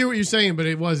 I hear what you're saying, but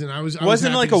it wasn't. I was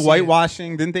Wasn't happy like to a see it.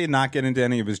 whitewashing? Didn't they not get into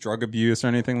any of his drug abuse or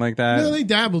anything like that? No, they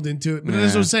dabbled into it, but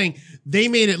as I was saying, they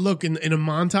made it look in a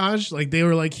montage like they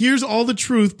were like, "Here's all the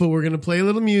truth, but we're gonna play a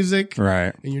little music,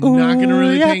 Right. and you're not gonna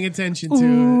really paying attention to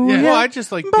it." Yeah, Well, I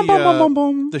just like Bum, bum, bum, bum,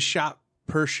 bum. the shot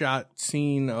per shot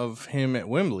scene of him at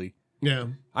Wembley. yeah.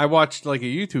 I watched like a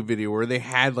YouTube video where they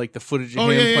had like the footage of Oh,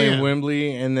 him yeah, yeah, playing yeah.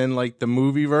 Wembley and then like the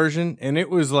movie version, and it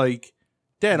was like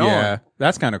dead Yeah, on.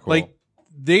 that's kind of cool. Like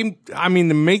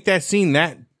to make that scene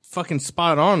that fucking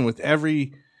spot on with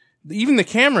every even the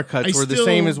camera cuts were the still-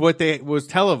 same as what they was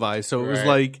televised. So it was Right.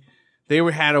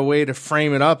 like had a way to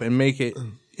frame it up and make it.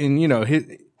 And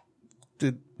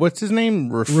what's his name?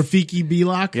 Rafiki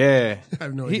Belak. Yeah, I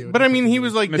have no idea. what but the I mean, fuck he it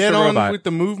was is. like Mr. dead Robot. on with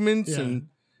the movements, Yeah. and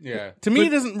Yeah. to me, it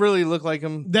doesn't really look like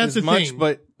him. That's as the much, thing.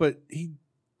 but he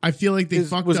I feel like they Is-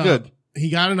 fucked was up. good. He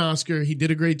got an Oscar. He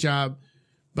did a great job.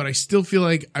 But I still feel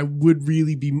like I would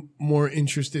really be more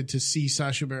interested to see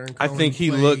Sacha Baron I Cohen think he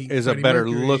play looked is a Freddie better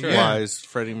Mercury. look Yeah. wise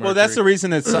Freddie Mercury. Well, that's the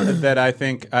reason that I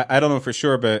think I don't know for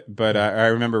sure, but I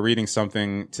remember reading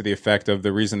something to the effect of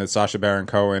the reason that Sacha Baron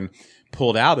Cohen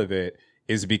pulled out of it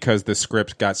is because the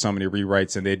script got so many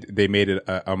rewrites and they made it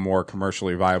a more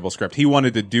commercially viable script. He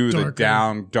wanted to do Darker.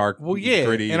 the dark, Well, yeah,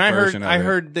 gritty and I version heard of it.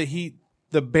 heard that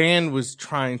the band was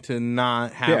trying to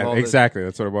not have Yeah, all exactly.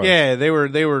 That's what it was. Yeah, they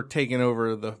were taking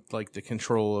over the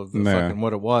control of the Yeah. fucking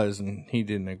what it was, and he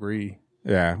didn't agree.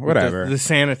 Yeah, With whatever. The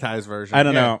sanitized version. I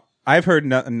don't Yeah. know. I've heard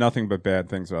nothing but bad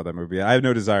things about that movie. I have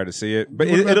no desire to see it, but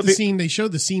What about it'll the be. scene? They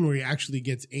showed the scene where he actually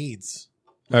gets AIDS.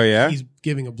 Oh yeah, He's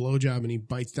giving a blowjob and he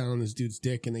bites down on this dude's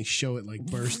dick and they show it like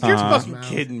burst. You're out of his fucking mouth.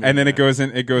 kidding me. and then it goes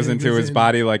into it goes his in.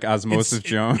 body like Osmosis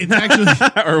Jones. It's actually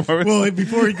or what was well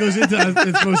before he goes into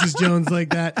Osmosis Jones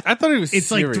like that. I thought it was. It's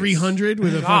serious. like 300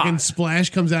 with a God. fucking splash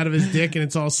comes out of his dick and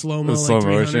it's all slow mo The like slow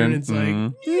 300. motion. It's Mhm.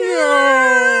 like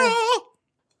yeah.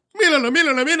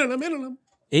 Mírala.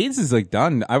 AIDS is like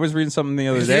done. I was reading something the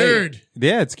other It's day. cured.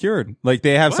 Yeah, it's cured. Like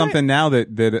they have What? something now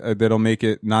that'll make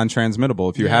it non-transmittable.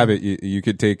 If you Yeah. have it, you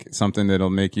could take something that'll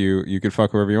make you could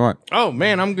fuck whoever you want. Oh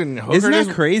man, I'm getting hooker. Isn't that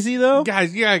this- crazy though?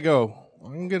 Guys, you gotta go.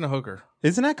 I'm getting a hooker.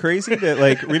 Isn't that crazy that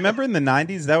like remember in the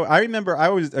 90s that I remember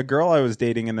a girl I was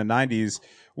dating in the 90s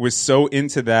was so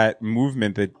into that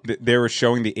movement that they were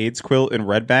showing the AIDS quilt in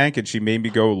Red Bank and she made me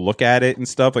go look at it and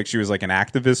stuff. Like she was like an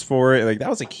activist for it. Like that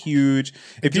was like huge.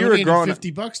 If you were Donated growing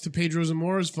 $50 to Pedro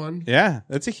Zamora's fund. yeah,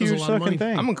 that's a That was huge a lot of fucking money.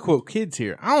 thing. I'm gonna quote kids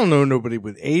here. I don't know nobody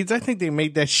with AIDS. I think they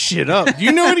made that shit up. Do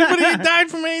you know anybody that died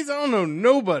from AIDS? I don't know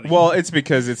nobody. Well, it's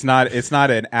because it's not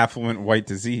an affluent white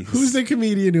disease. Who's the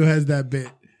comedian who has that bit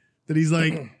that he's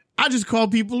like, I just call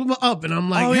people up and I'm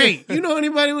like, Oh, hey, yeah. you know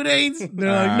anybody with AIDS?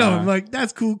 They're like, no. I'm like,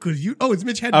 that's cool because it's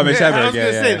Mitch Hedberg. Oh, Mitch I Hedberg, was gonna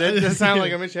yeah, say yeah. that does sound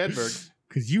like a Mitch Hedberg.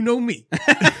 Because you know me.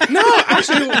 No,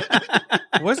 actually,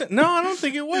 was it? No, I don't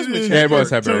think it was Mitch Yeah, it Hedberg.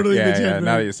 was Hedberg. Totally yeah, Mitch yeah. Hedberg.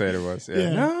 Now that you say it, it was. Yeah, Yeah.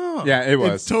 No, yeah it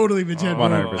was. It's totally Mitch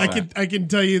Hedberg. 100%. I can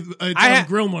tell you it's I on ha-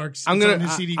 grill marks. I'm It's gonna. on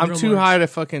his CD I'm grill too marks. high to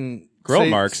fucking Grill say,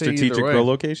 marks, say strategic either way. grill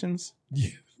locations.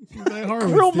 Like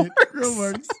Horowitz Grill did. marks. Grill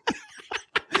marks.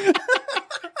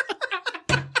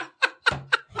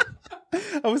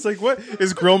 I was like, what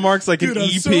is grill marks like Dude, an I'm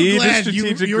EP so to glad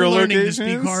strategic you're grill learning locations?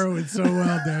 to speak Horowitz so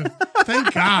well, Dev.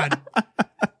 Thank God.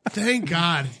 Thank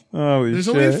God. Holy There's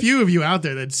shit. only a few of you out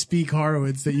there that speak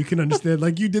Horowitz that you can understand.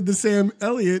 Like you did the Sam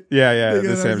Elliott. Yeah, thing, the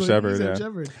and I Sam was like, Shepard. Sam Yeah.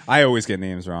 Shepard. I always get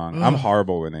names wrong. I'm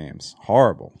horrible with names.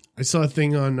 Horrible. I saw a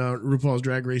thing on RuPaul's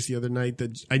Drag Race the other night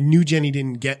that I knew Jenny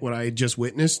didn't get what I had just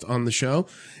witnessed on the show.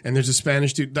 And there's a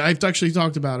Spanish dude. I've actually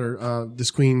talked about her,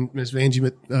 this queen, Miss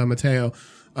Vanjie Mateo,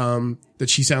 that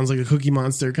she sounds like a Cookie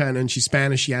Monster kind of, and she's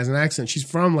Spanish. She has an accent. She's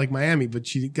from like Miami, but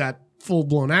she got full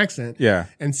blown accent. Yeah.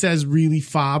 And says really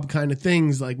fob kind of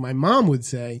things like my mom would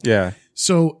say. Yeah.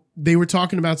 So they were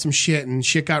talking about some shit and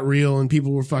shit got real and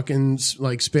people were fucking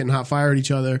like spitting hot fire at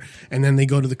each other. And then they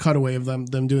go to the cutaway of them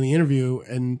doing the interview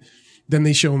and then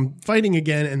they show them fighting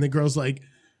again. And the girl's like,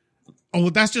 oh,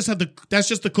 that's just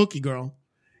the cookie girl.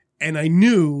 And I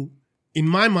knew in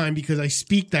my mind because I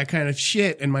speak that kind of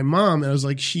shit and my mom, and I was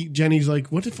like, Jenny's like,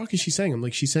 what the fuck is she saying? I'm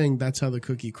like, she's saying that's how the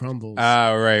cookie crumbles.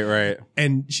 Oh, right.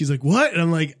 And she's like, what? And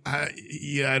I'm like, I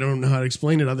don't know how to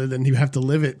explain it other than you have to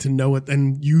live it to know it.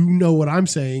 And you know what I'm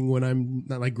saying when I'm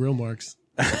not like grill marks.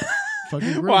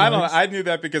 Fucking grill Well, I don't. marks. I knew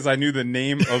that because I knew the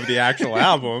name of the actual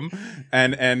album,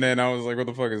 and then I was like, "What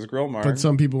the fuck is grill mark?" But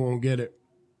some people won't get it.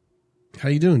 How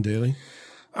you doing, Daly?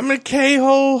 I'm a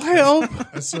K-hole. Help!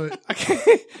 I saw it.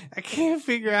 I can't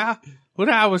figure out what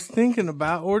I was thinking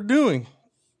about or doing.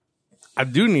 I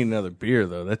do need another beer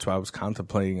though. That's why I was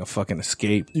contemplating a fucking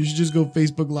escape. You should just go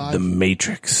Facebook Live. The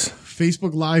Matrix.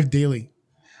 Facebook Live daily.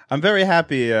 I'm very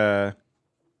happy.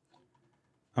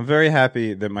 I'm very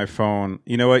happy that my phone.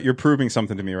 You know what? You're proving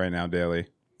something to me right now, Daly.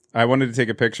 I wanted to take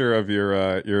a picture of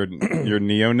your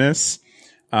neo-ness,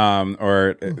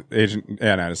 or agent.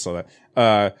 Yeah, no, I just saw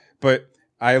that. But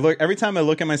I look every time I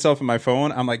look at myself on my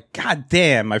phone, I'm like, God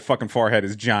damn, my fucking forehead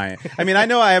is giant. I mean, I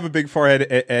know I have a big forehead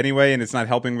anyway, and it's not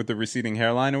helping with the receding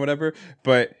hairline or whatever.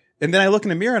 But And then I look in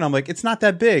the mirror and I'm like, it's not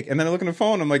that big. And then I look in the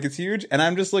phone, I'm like, it's huge. And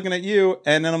I'm just looking at you,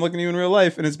 and then I'm looking at you in real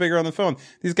life, and it's bigger on the phone.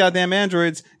 These goddamn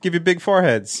androids give you big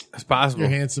foreheads. It's possible.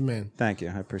 You're a handsome man. Thank you.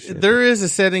 I appreciate it. There is a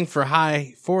setting for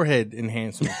high forehead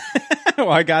enhancement. Well,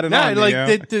 I got it on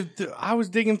like you. I was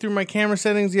digging through my camera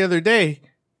settings the other day.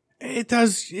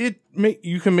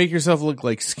 You can make yourself look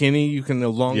like skinny. You can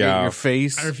elongate your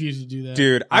face. I refuse to do that.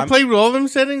 Dude, I played with all them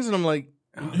settings, and I'm like,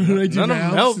 What do I do none of now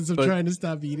them help. since I'm but trying to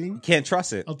stop eating? can't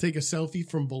trust it. I'll take a selfie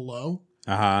from below,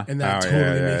 Uh-huh. and that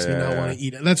totally makes me not want to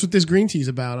eat it. That's what this green tea is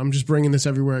about. I'm just bringing this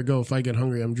everywhere I go. If I get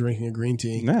hungry, I'm drinking a green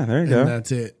tea. Yeah, there you and go.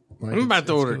 that's it. Like, I'm about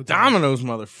to order go time. Domino's,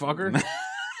 motherfucker.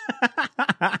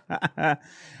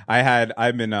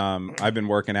 I've been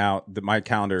working out. My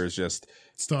calendar is just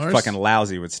Stars? fucking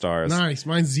lousy with stars. Nice.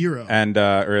 Mine's 0. And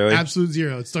really? Absolute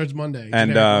 0. It starts Monday.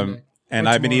 And Generic Monday. and Or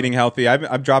I've been tomorrow. eating healthy.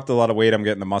 I've dropped a lot of weight. I'm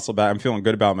getting the muscle back. I'm feeling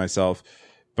good about myself.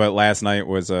 But last night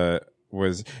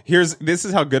this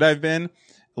is how good I've been.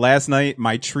 Last night,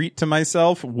 my treat to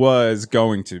myself was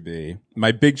going to be,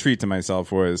 my big treat to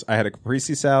myself was I had a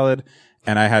caprese salad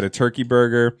and I had a turkey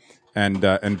burger and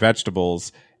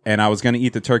vegetables. And I was going to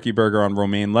eat the turkey burger on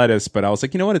romaine lettuce, but I was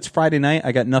like, you know what? It's Friday night.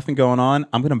 I got nothing going on.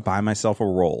 I'm going to buy myself a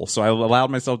roll. So I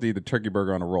allowed myself to eat the turkey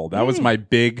burger on a roll. That was my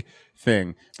big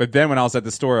thing. But then when I was at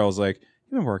the store, I was like,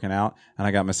 you've been working out. And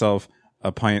I got myself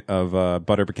a pint of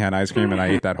butter pecan ice cream, and I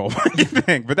ate that whole fucking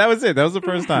thing. But that was it. That was the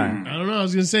first time. I don't know. I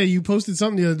was going to say, you posted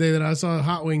something the other day that I saw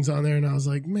hot wings on there, and I was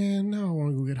like, man, now I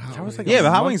want to go get hot wings. like, Yeah, but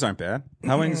hot wings aren't bad.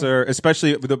 Hot wings are,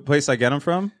 especially the place I get them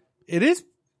from, It is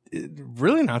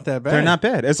really not that bad. they're not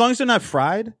bad. As long as they're not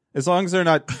fried, as long as they're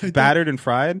not battered and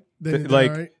fried. Then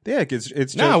Like, all right. yeah, it's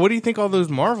just. No, what do you think all those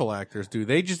Marvel actors do?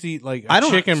 They just eat like I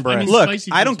don't- chicken breast. I mean, Look,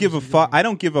 spicy I don't food's give a supposed to be fuck. good. I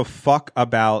don't give a fuck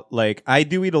about, like, I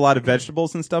do eat a lot of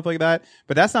vegetables and stuff like that,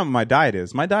 but that's not what my diet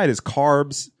is. My diet is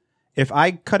carbs. If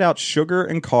I cut out sugar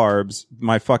and carbs,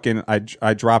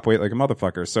 I drop weight like a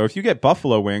motherfucker. So if you get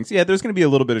buffalo wings, yeah, there's going to be a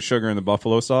little bit of sugar in the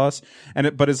buffalo sauce,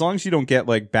 but as long as you don't get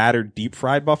like battered deep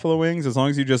fried buffalo wings, as long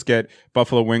as you just get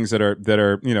buffalo wings that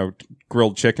are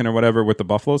grilled chicken or whatever with the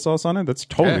buffalo sauce on it, that's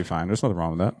totally fine. There's nothing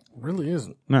wrong with that. really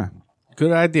isn't. Nah.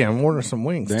 Good idea. I'm ordering some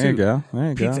wings. There too. you go. There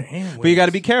you Pizza go. and But you got to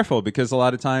wings. be careful because a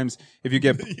lot of times if you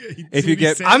get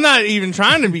sad. I'm not even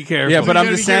trying to be careful. Yeah, but I'm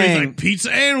You just gotta be careful. He's saying like,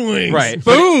 pizza and wings. right.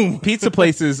 Boom. Pizza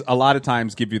places a lot of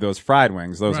times give you those fried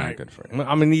wings. Those Right. aren't good for I'm you.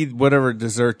 gonna need whatever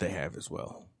dessert they have as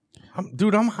well.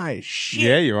 I'm high as shit.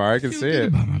 Yeah, you are. I can Feel see good it.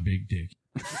 about my big dick.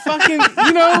 Fucking,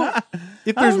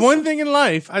 if there's one thing in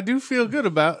life I do feel good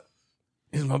about,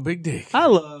 is my big dick. I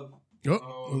love.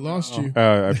 Oh, I lost you.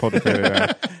 I pulled the picture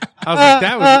out. I was like,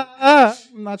 that was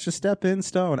I'm not your stepping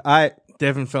stone.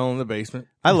 Devin fell in the basement.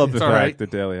 I love the It's fact all right.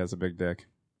 that Daly has a big dick.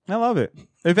 I love it.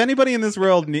 If anybody in this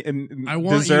world I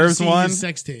want deserves you to see one, his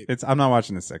sex tape. I'm not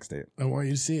watching the sex tape. I want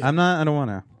you to see it. I don't want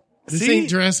to. This See? ain't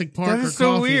Jurassic Park That or is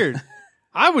so coffee. weird.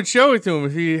 I would show it to him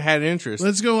if he had interest.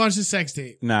 Let's go watch the sex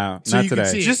tape. No, So not you can today.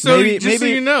 see it. just so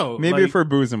you know. Maybe like, for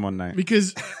boozing one night.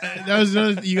 Because that was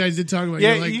another you guys did talk about.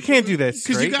 yeah, You're like, you can't do that 'cause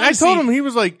you straight. gotta I told see- him, he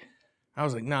was like, I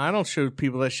was like, nah, I don't show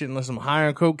people that shit unless I'm high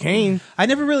on cocaine. I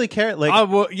never really cared. Like,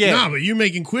 Yeah. Nah, but you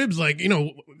making quibs like,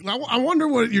 I wonder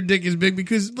what your dick is big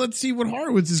because let's see what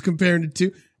Horowitz is comparing it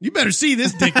to. You better see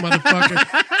this dick,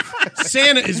 motherfucker.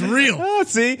 Santa is real. oh,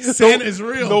 see, Santa is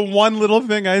real. The one little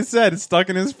thing I said is stuck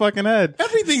in his fucking head.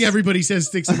 Everything everybody says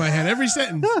sticks in my head, every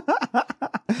sentence.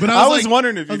 But I was like-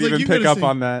 wondering if I was you'd even you pick gotta up say-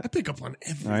 on that. I pick up on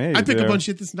everything. Oh, yeah, you I pick do. up on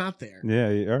shit that's not there.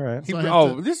 Yeah, all right. So I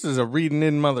have to- this is a reading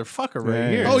in motherfucker right Yeah.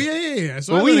 here. Oh yeah.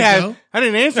 So Well, I we let it had. go. I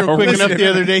didn't answer him Oh, quick listen. enough the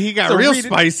other day. He got So real read it-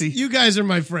 spicy. You guys are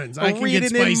my friends. I can read get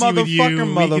it in, spicy with you. motherfucker, We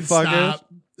can motherfucker. stop.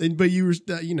 But you were,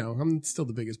 I'm still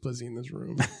the biggest pussy in this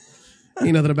room.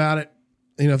 Ain't nothing about it.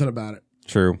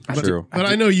 True. But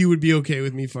I know you would be okay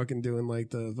with me fucking doing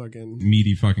like the fucking.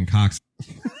 Meaty fucking cocks.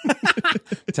 I'm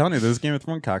telling you, those Game of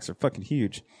Thrones cocks are fucking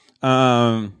huge.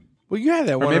 Well, you had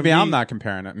that Or one. maybe of I'm me- not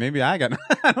comparing it. Maybe I got.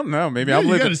 I don't know. Maybe Yeah, I'm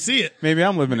you living. got to see it. Maybe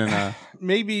I'm living in a.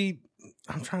 Maybe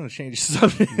I'm trying to change the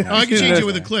subject. Oh, I can change it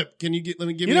with a clip. Can you let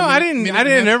me give You me know, a I minute- didn't. minute I and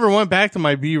a didn't half? ever went back to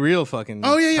my Be Real fucking.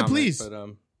 Oh, yeah, comment, please. But I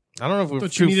don't know if we're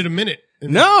Thought you needed a minute.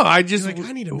 No, I just You're like,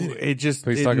 I need a minute. It just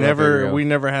Please it talk about Be never. Real. We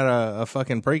never had a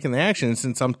fucking break in the action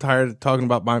since I'm tired of talking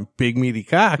about my big meaty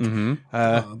cock.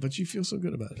 But you feel so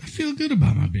good about it. I feel good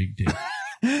about my big dick.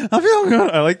 I feel good.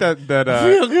 I like that.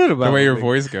 I feel good about the way it. your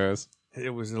voice goes.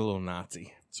 It was a little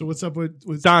Nazi. So what's up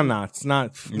with Don Knotts,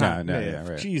 not No, yeah, yeah,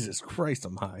 right. Jesus Christ,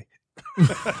 I'm high.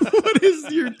 what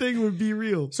is your thing with Be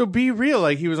Real? So Be Real,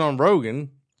 like he was on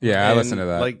Rogan, Yeah, I And, listened to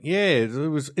that. Like, yeah, it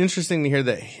was interesting to hear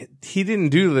that he didn't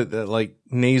do that like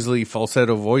nasally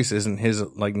falsetto voice isn't his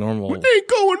like normal. Ain't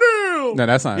going down. No,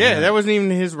 that's not. Yeah, him. that wasn't even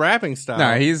his rapping style.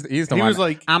 No, he's the he one. was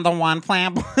like, I'm the one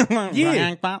flam.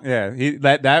 Yeah.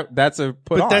 yeah. That's a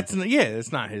put but on.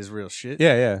 it's not his real shit.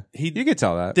 yeah. He- You could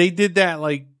tell that. They did that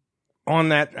like on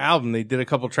that album. They did a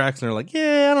couple tracks and they're like,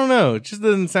 yeah, I don't know, it just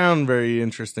doesn't sound very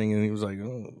interesting. And he was like,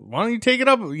 oh, why don't you take it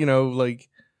up? You know, like,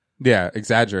 Yeah,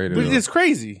 exaggerated. but it's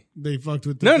crazy. They fucked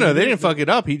with. No, they didn't fuck it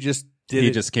up. He just did. He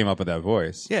it. just came up with that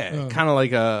voice. Yeah, Oh. kind of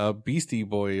like a Beastie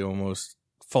Boy almost,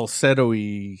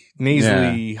 falsetto-y,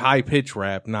 nasally, high pitch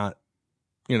rap, not,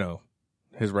 you know,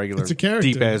 his regular It's a character.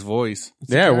 deep ass voice.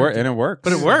 It's a Yeah, character. and it worked.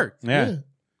 But it worked. Yeah.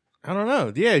 I don't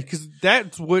know. Yeah, because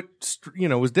that's what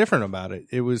was different about it.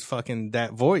 It was fucking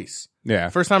that voice. Yeah.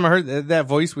 First time I heard that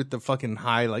voice with the fucking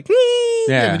high, like,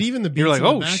 Yeah. But even the beats You're like, in the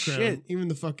oh, background, shit. even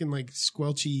the fucking like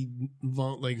squelchy,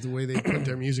 like the way they put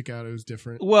their music out, it was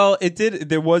different. Well, it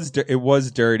did. It was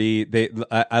dirty.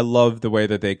 I love the way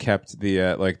that they kept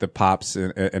the like the pops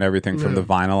and everything from the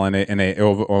vinyl, and they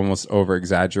almost over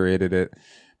exaggerated it.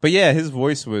 But yeah, his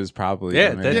voice was probably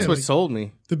yeah, amazing. that's Yeah, what like- sold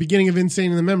me. The beginning of "Insane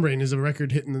in the Membrane" is a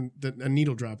record hitting a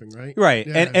needle dropping, right? Right.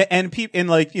 Yeah. And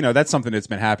like, you know, that's something that's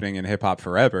been happening in hip hop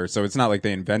forever. So it's not like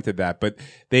they invented that, but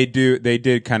they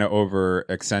did kind of over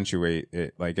accentuate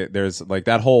it. Like there's like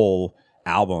that whole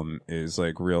album is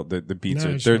like real. The beats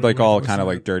No, I are, just they're wanna like all listen kind of to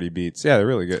like it. dirty beats. Yeah, they're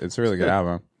really good. It's a really good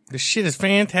album. This shit is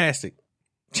fantastic.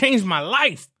 Changed my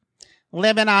life.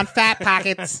 Living on fat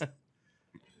pockets.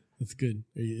 That's good.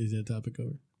 Is that topic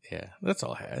over? Yeah, that's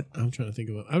all I had. I'm trying to think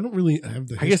about. I don't really have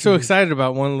the. I get so history, excited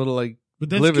about one little like but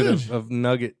that's livid good. of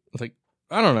nugget. Like,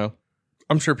 I don't know.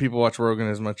 I'm sure people watch Rogan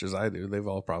as much as I do. They've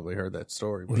all probably heard that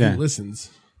story. But Well, Yeah. He listens.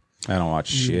 I don't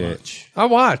watch You shit. watch. I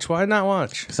watch. Why not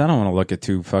watch? Cause I don't want to look at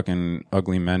two fucking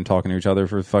ugly men talking to each other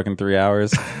for fucking 3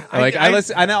 hours. I I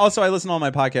listen, and also I listen to all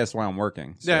my podcasts while I'm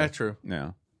working. So, Yeah, true.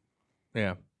 yeah.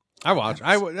 Yeah, I watch.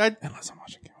 I Unless I'm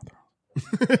watching Game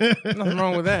of Thrones. nothing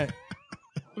wrong with that.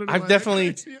 I don't know I've why definitely.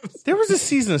 that cracks me up. There was a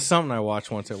season of something I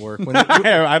watched once at work. When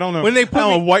I don't know. When they put I don't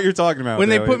know me- what you're talking about. when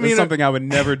they Daly. put me It's in a- something I would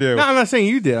never do. no, I'm not saying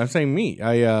you did. I'm saying me.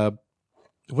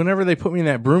 Whenever they put me in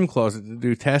that broom closet to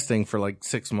do testing for like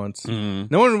 6 months, Mm.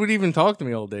 no one would even talk to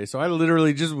me all day. So I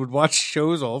literally just would watch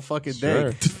shows all fucking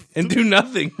day Sure. and do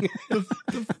nothing.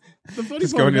 The funny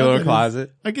Just part go in your about little that is,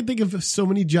 closet. I can think of so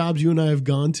many jobs you and I have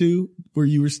gone to where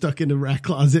you were stuck in a rack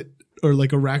closet or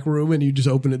like a rack room and you just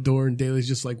open a door and Daly's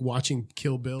just like watching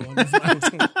Kill Bill on his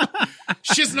laptop.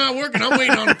 Shit's not working. I'm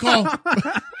waiting on a call.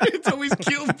 It's always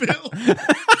Kill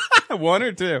Bill. One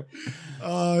or two.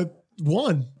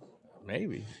 One.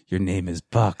 Maybe. Your name is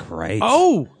Buck, right?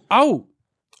 Oh.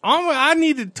 I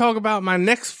need to talk about my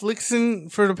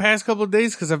Netflixing for the past couple of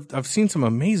days because I've seen some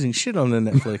amazing shit on the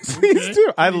Netflix. please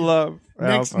do. I love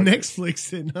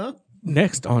Netflix in, huh?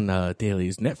 Next on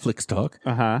Daly's Netflix talk.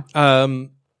 Uh-huh.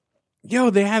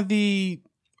 They have the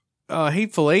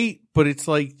Hateful Eight, but it's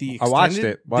like the I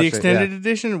extended, watched it, extended yeah.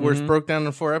 edition where it's broke down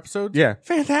in 4 episodes. Yeah.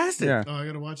 Fantastic. Yeah. Oh, I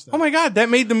gotta watch that. Oh my God, that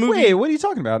made the movie. Wait, what are you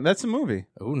talking about? That's a movie.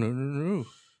 Oh, no.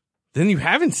 Then you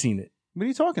haven't seen it What are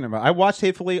you talking about? I watched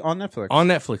Hatefully on Netflix. on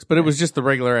Netflix, but it was just the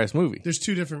regular ass movie. There's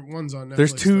two different ones on Netflix.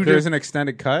 There's two though. There's an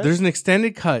extended cut. There's an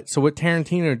extended cut. So what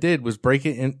Tarantino did was break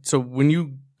it in. So when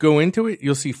you go into it,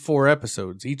 you'll see 4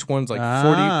 episodes. Each one's like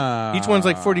 40. Each one's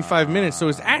like 45 minutes. So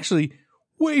it's actually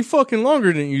way fucking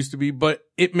longer than it used to be, but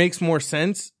it makes more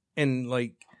sense. And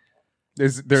like,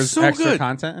 There's so extra good.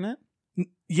 content in it?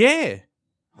 yeah,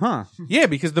 Huh. yeah,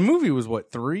 because the movie was what,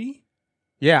 3?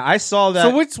 Yeah, I saw that.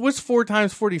 So what's 4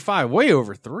 times 45? Way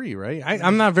over 3, right?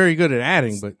 I'm not very good at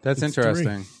adding, but That's It's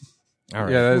interesting. all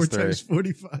right. Yeah, that 4 is 3. times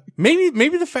 45.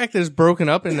 Maybe the fact that it's broken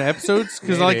up into episodes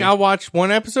because like Maybe. I'll watch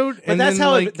one episode But and that's then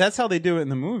how like that's how they do it in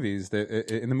the movies.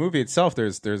 In the movie itself,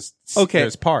 there's Okay.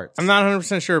 there's parts. I'm not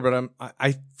 100% sure, but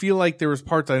I feel like there was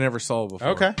parts I never saw before.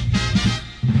 Okay.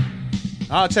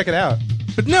 I'll check it out.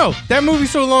 But no, that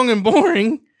movie's so long and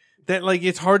boring that like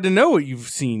it's hard to know what you've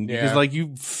seen because Yeah. like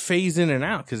you phase in and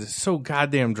out because it's so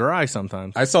goddamn dry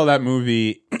sometimes. I saw that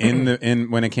movie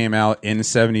when it came out in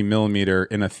 70 millimeter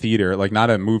in a theater, like not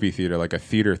a movie theater, like a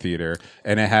theater,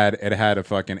 and it had a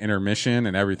fucking intermission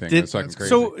and everything. It was fucking crazy.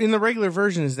 So in the regular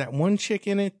version, is that one chick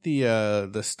in it,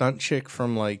 the stunt chick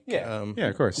from like yeah,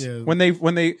 of course. Yeah.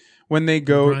 When they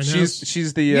go, Grindhouse?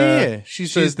 she's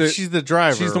the she's the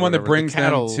driver. She's or the one that whatever, brings the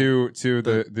cattle. them to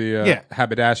the Yeah.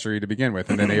 haberdashery to begin with,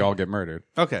 and then they all get murdered.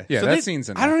 Okay, Yeah, so that scene's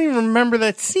in I there. don't even remember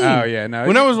that scene. Oh, yeah, no,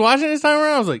 When it- I was watching this time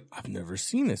around, I was like, I've never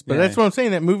seen this. But Yeah. that's what I'm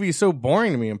saying. That movie is so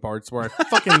boring to me in parts where I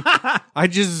fucking I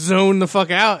just zone the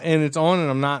fuck out and it's on and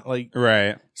I'm not like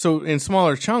Right. so in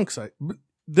smaller chunks.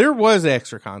 there was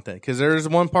extra content because there's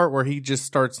one part where he just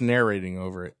starts narrating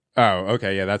over it. Oh,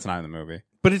 okay, yeah, that's not in the movie.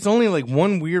 But it's only like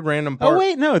one weird random part. Oh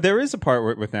wait, no, there is a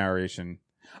part with narration.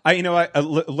 You know what?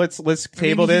 Let's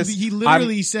table this. He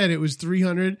literally said it was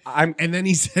 300, and then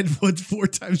he said, "What's 4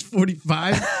 times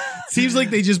 45?" Seems like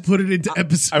they just put it into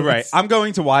episodes. All right, I'm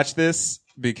going to watch this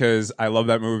because I love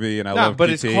that movie and I love. But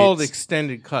PT. it's called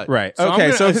extended cut. Right. So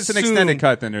okay, so if it's an extended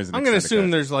cut, then there's. I'm going to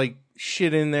assume there's like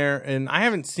shit in there, and I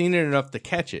haven't seen it enough to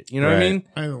catch it. You know what I mean?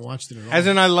 I haven't watched it at all. As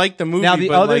in, I like the movie, Now, the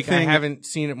but other like thing- I haven't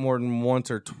seen it more than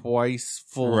once or twice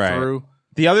full Right. through.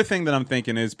 The other thing that I'm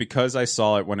thinking is because I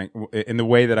saw it when in the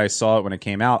way that I saw it when it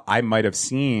came out, I might have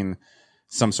seen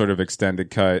some sort of extended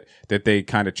cut that they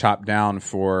kind of chopped down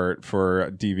for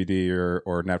DVD or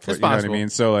Netflix. You know what I possible. mean?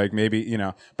 So like maybe,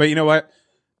 but you know what?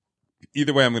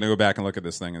 Either way, I'm going to go back and look at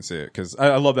this thing and see it because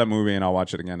I love that movie and I'll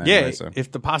watch it again anyway. Yeah, So.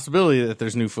 if the possibility that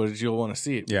there's new footage, you'll want to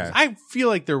see it. Yeah. Because I feel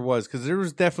like there was, because there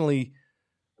was definitely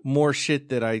more shit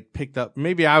that I picked up.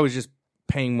 Maybe I was just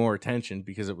paying more attention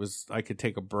because I could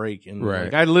take a break. And Right.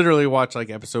 like, I literally watched like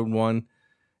episode 1,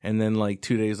 and then like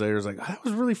 2 days later, I was like, that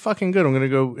was really fucking good. I'm going to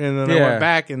go. And then I Yeah. went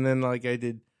back, and then like I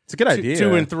did It's a good idea.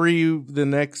 2 and 3 the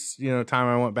next time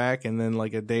I went back. And then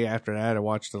like a day after that, I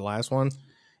watched the last one.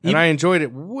 And I enjoyed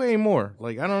it way more.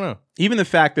 Like, I don't know. Even the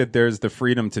fact that there's the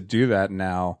freedom to do that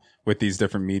now with these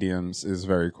different mediums is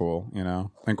very cool,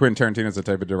 And Quentin Tarantino's the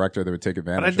type of director that would take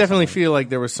advantage. But I of definitely something. feel like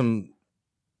there was some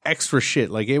extra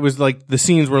shit. Like, it was like the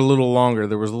scenes were a little longer.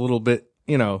 There was a little bit,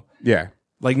 Yeah.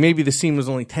 like maybe the scene was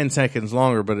only 10 seconds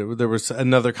longer, but there was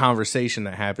another conversation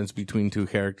that happens between two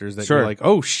characters that Sure. you're like,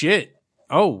 oh shit.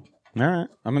 Oh, All right.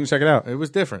 I'm going to check it out. it was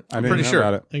different. I I'm didn't pretty know sure.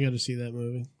 about it. I got to see that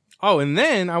movie. Oh, and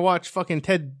then I watched fucking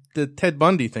the Ted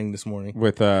Bundy thing this morning.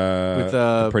 With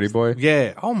the Pretty Boy.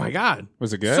 Yeah. Oh my God.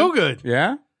 Was it good? So good.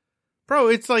 Yeah. Bro,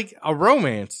 it's like a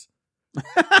romance.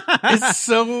 It's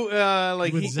so,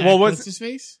 like, With he- Zach, what's his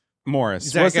face? Morris.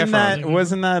 Zac Wasn't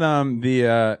Efron.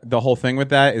 that the whole thing with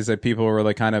that is that people were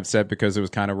like kind of upset because it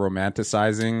was kind of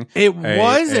romanticizing. It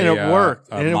was, and it worked.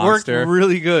 a And it monster. worked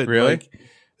really good. Really? Like,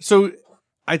 so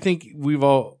I think we've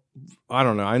all, I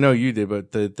don't know, I know you did,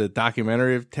 but the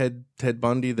documentary of Ted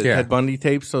Bundy, the Yeah. Ted Bundy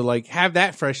tapes, so like have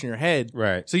that fresh in your head.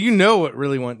 Right. So you know what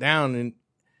really went down.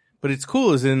 But it's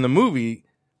cool is in the movie,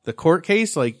 the court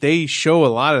case, like they show a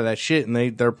lot of that shit and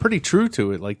they're pretty true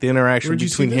to it. Like the interaction Where'd you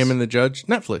see between this? him and the judge.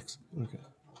 Netflix. Okay.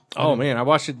 Oh man, I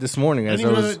watched it this morning I as I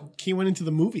didn't even know was. that he went into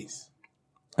the movies.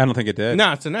 I don't think it did.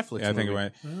 No, it's a Netflix. Yeah, I think it movie.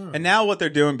 went. Oh. And now what they're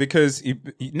doing, because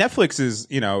Netflix is,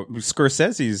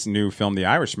 Scorsese's new film, The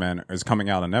Irishman, is coming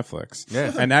out on Netflix.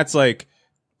 Yeah. And that's like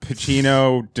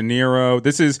Pacino, De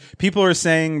Niro. People are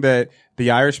saying that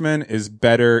The Irishman is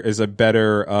a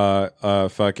better,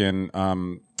 fucking,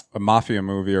 a mafia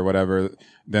movie or whatever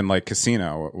than like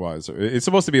Casino was. It's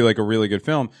supposed to be like a really good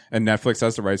film, and Netflix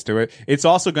has the rights to it. It's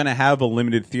also going to have a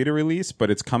limited theater release, but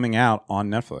it's coming out on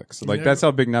Netflix. Like Yeah. that's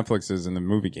how big Netflix is in the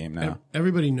movie game now.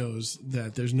 Everybody knows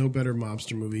that there's no better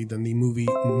mobster movie than the movie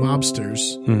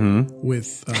Mobsters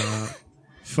with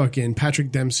fucking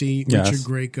Patrick Dempsey, Yes. Richard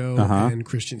Grieco, and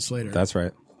Christian Slater. That's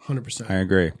right. 100%. I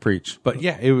agree. Preach. But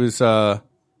yeah, it was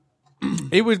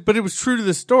it was true to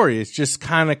the story. It's just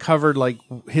kind of covered like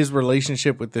his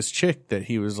relationship with this chick that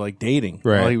he was like dating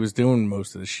Right. while he was doing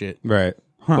most of the shit Right.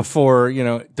 Huh. before,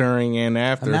 during and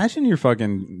after. Imagine you're fucking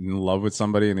in love with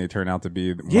somebody and they turn out to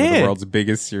be one of the Yeah. world's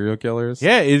biggest serial killers.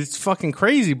 Yeah, it's fucking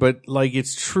crazy, but like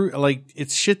it's true. Like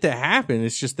it's shit that happened.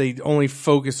 It's just they only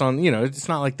focus on, it's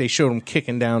not like they showed him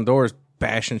kicking down doors,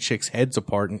 bashing chicks' heads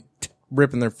apart and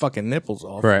ripping their fucking nipples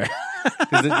off. Right.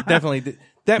 Because it definitely did.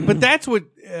 But that's what,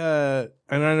 and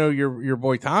I know your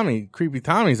boy Tommy, Creepy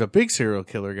Tommy's a big serial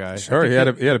killer guy. Sure. He had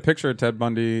a picture of Ted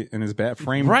Bundy in his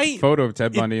framed Right. photo of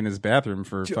Ted Bundy in his bathroom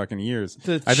for fucking years.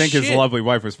 the I think his shit. lovely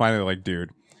wife was finally like, dude,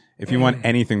 if you want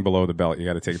anything below the belt, you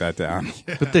got to take that down.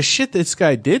 But the shit this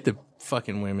guy did to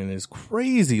fucking women is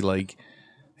crazy. Like,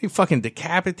 he fucking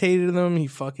decapitated them. He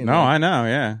fucking. No, I know.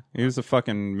 Yeah. He was a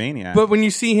fucking maniac. But when you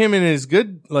see him in his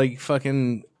good, like,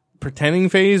 fucking pretending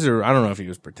phase, or I don't know if he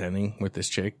was pretending with this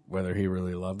chick, whether he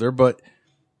really loved her, but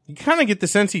you kind of get the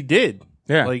sense he did.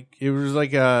 Yeah. Like, it was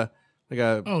like a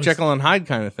it's- Jekyll and Hyde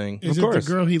kind of thing. Is Of it course.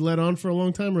 the girl he let on for a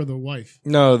long time or the wife?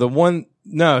 No,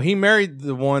 he married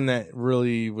the one that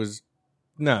really was,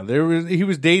 he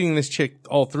was dating this chick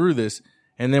all through this.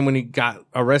 And then when he got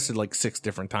arrested like 6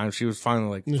 different times, she was finally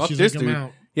like, And fuck she's this like, I'm dude.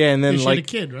 out. Yeah. And then She had a like,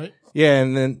 kid, right?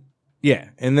 and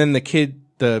then the kid,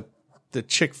 the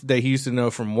chick that he used to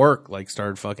know from work, like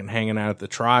started fucking hanging out at the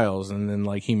trials. And then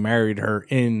like he married her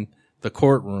in the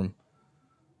courtroom.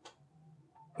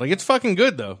 Like it's fucking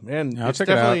good though. And I'll it's check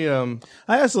it out.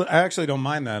 definitely, I actually don't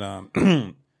mind that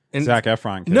And Zac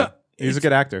Efron. Kid. No, he's a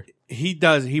good actor. he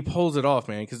does. He pulls it off,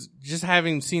 man. Because just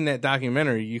having seen that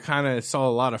documentary, you kind of saw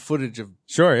a lot of footage of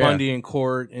Sure, yeah. Bundy in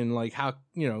court and like how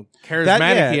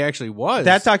charismatic he actually was.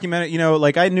 That documentary,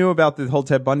 like I knew about the whole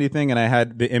Ted Bundy thing, and I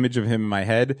had the image of him in my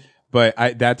head. But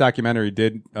that documentary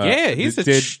did, he's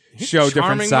show a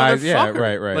different sides. Yeah,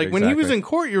 motherfucker. right. Like when he was in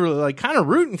court, you were like kind of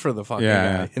rooting for the fucking guy.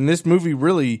 Yeah. And this movie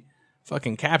really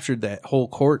fucking captured that whole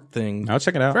court thing. I'll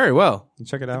check it out. Very well.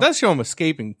 Check it out. It does show him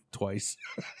escaping twice.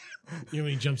 You know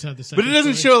when he jumps out the second But it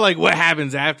doesn't story? show like what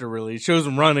happens after really. It shows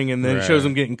him running and then it Right. shows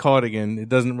him getting caught again. It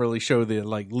doesn't really show the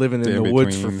like living in the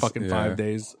woods for in-betweens, fucking yeah. 5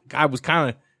 days. I was kind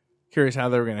of curious how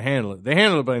they were going to handle it. They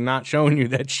handled it by not showing you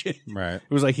that shit. Right. It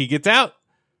was like he gets out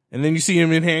and then you see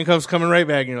him in handcuffs coming right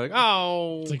back and you're like,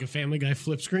 oh. It's like a Family Guy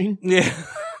flip screen. Yeah.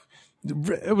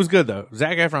 It was good though.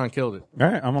 Zac Efron killed it. All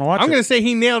right, I'm gonna watch I'm it. going to say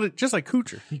he nailed it just like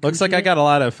Kuchar. Looks like I got a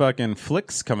lot of fucking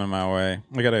flicks coming my way.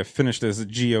 I gotta finish this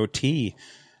GOT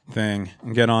thing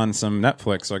and get on some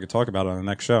Netflix so I could talk about it on the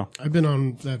next show. I've been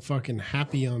on that fucking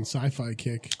Happy on Sci-Fi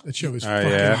kick. That show is Oh,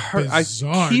 fucking yeah.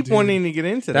 bizarre. I keep dude. wanting to get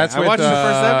into that. That's I with, watched the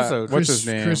first episode. what's his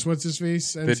name? Chris, what's his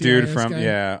face? The dude NCIS from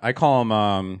guy? I call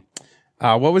him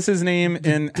what was his name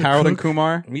in Harold and cook?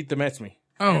 Kumar? Meet the Metsme.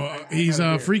 Oh, he's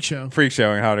a Freak Show. Freak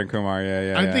Show in Harold and Kumar.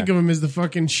 Yeah. I think of him as the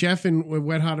fucking chef in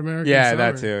Wet Hot American Yeah,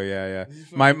 Summer. that too. Yeah.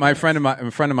 My friend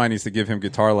of mine used to give him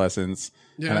guitar lessons.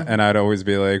 Yeah. And I'd always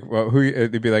be like, well,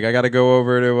 they'd be like, I got to go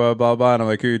over to blah blah, and I'm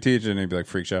like, who you teaching? And he'd be like,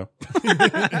 Freak Show.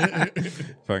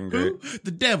 Fucking great.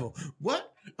 The devil.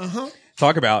 What?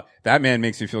 Talk about that man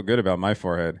makes me feel good about my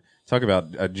forehead. Talk about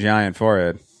a giant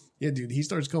forehead. Yeah, dude. He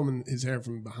starts combing his hair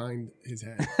from behind his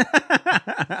head.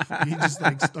 He just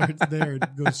like starts there and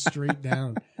goes straight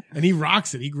down, and he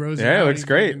rocks it. He grows. Yeah, it it out. looks He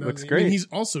great. fucking does Looks it. great. And he's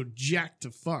also jacked to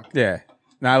fuck. Yeah.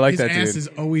 No, I like His that ass dude. is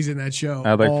always in that show.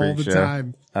 I like all Freak the Show.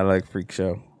 time. I like Freak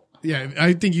Show. Yeah,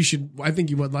 I think you should. I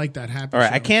think you would like that. Happy. All right,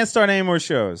 show. I can't start any more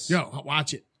shows. Yo,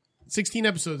 watch it. 16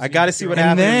 episodes. I got to see what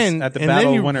And happens at the Battle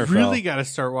of you Winterfell. really got to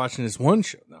start watching this one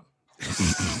show though.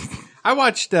 I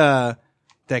watched that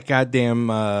goddamn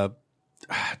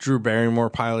Drew Barrymore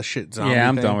pile of shit zombie. Yeah,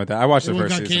 I'm thing. done with that. I watched the It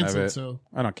first got season of canceled, it. so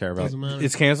I don't care about it. doesn't matter.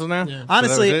 It's canceled now. Yeah.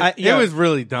 Honestly, So that was it it was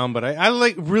really dumb, but I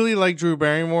really like Drew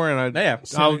Barrymore, and I'll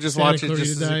just Santa watch it. Clarita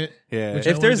Just Diet, yeah, which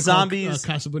I If there's wanted to call, zombies-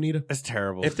 Casa Bonita. that's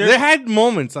terrible. If there's- They had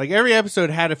moments like every episode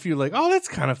had a few like, oh, that's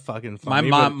kind of fucking My funny.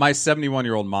 mom, my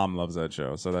 71-year-old mom loves that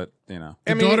show, so that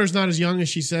The daughter's not as young as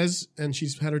she says, and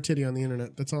she's had her titty on the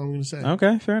internet. That's all I'm going to say.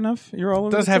 Okay, fair enough. You're all over.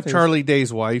 It does the have titties. Charlie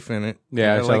Day's wife in it.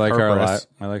 Yeah, I like her a lot. breasts.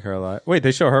 I like her a lot. Wait,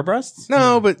 they show her breasts?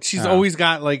 No, but she's Oh. always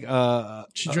got like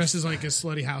She dresses like a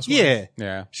slutty housewife. yeah.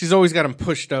 Yeah. She's always got them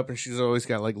pushed up, and she's always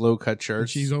got like low cut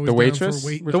shirts. She's always The down waitress? For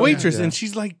weight. the waitress, Yeah. and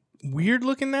she's like weird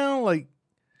looking now. Like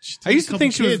She I used took to a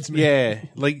think couple she kids, was. man. Yeah,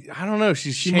 like I don't know.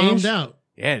 She's She changed. mommed out.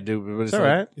 Yeah, dude, but it's all like,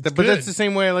 right. It's but that's good. the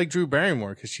same way I like Drew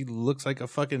Barrymore because she looks like a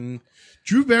fucking.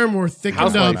 Drew Barrymore thickened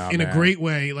Housewife. up in Oh, a man. great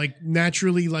way, like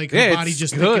naturally, like her Yeah, body it's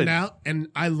just good. thickened out, and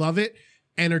I love it.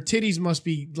 And her titties must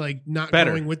be like not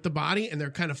Better. going with the body, and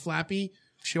they're kind of flappy.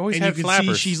 She always And you had can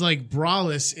flappers. see she's like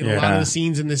braless in a Yeah. lot of the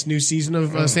scenes in this new season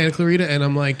of Santa Clarita, and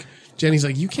I'm like, Jenny's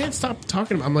like, you can't stop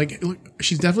talking about. I'm like, look,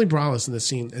 she's definitely braless in this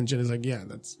scene, and Jenny's like, yeah,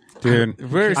 that's. Dude,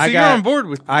 So I you're got- on board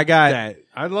with I got that.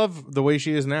 I love the way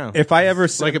she is now. if I ever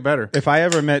like it better. If I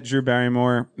ever met Drew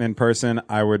Barrymore in person,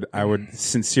 I would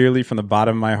sincerely from the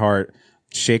bottom of my heart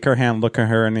shake her hand, look at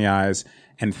her in the eyes,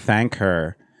 and thank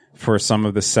her for some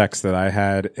of the sex that I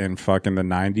had in fucking the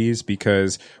 90s,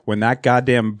 because when that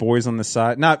goddamn Boys on the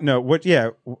Side, not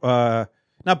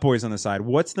Boys on the Side.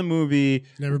 What's the movie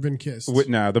Never been kissed.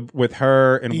 with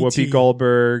her and E.T. Whoopi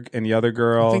Goldberg and the other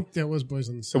girl? I think that was Boys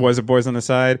on the Side. Was it Boys on the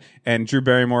Side? And Drew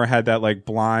Barrymore had that like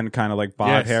blonde kind of like bob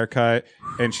Yes. haircut,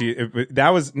 and that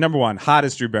was number one,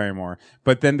 hottest Drew Barrymore.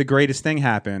 But then the greatest thing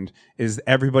happened is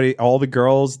all the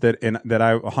girls that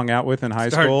I hung out with in high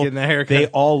Started school, getting the haircut. they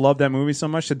all loved that movie so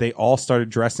much that they all started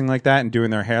dressing like that and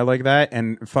doing their hair like that,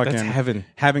 and fucking That's heaven.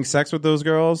 having sex with those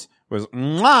girls was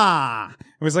mwah!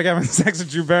 It was like having sex with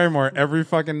Drew Barrymore every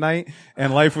fucking night,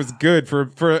 and life was good for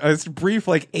a brief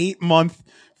like 8-month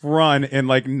run in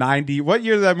like 90. What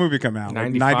year did that movie come out?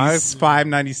 Like 95? 95,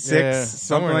 96, Yeah, something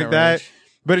somewhere in like that that. range.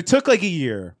 But it took like a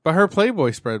year. But her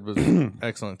Playboy spread was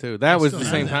excellent too. That was the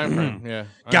same time frame. Yeah.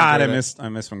 God, enjoy that. I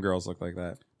miss when girls look like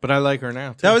that. But I like her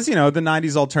now. Too. That was, the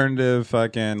 90s alternative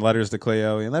fucking letters to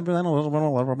Cleo. You'll never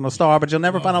find a star, but you'll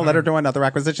never find a letter to another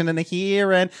acquisition in a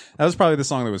here. And that was probably the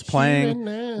song that was playing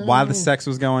while the sex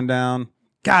was going down.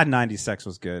 God, 90s sex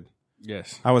was good.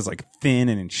 yes. I was like thin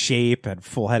and in shape, had a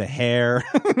full head of hair,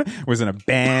 was in a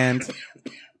band.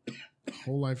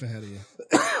 Whole life ahead of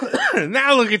you.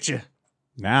 Now look at you.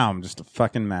 Now I'm just a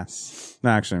fucking mess.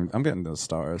 No, actually, I'm getting those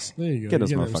stars. There you go. Get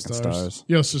those You're getting motherfucking them stars.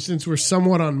 Yo, so since we're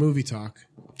somewhat on movie talk,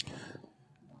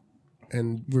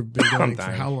 and we've been going for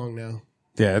dying. how long now?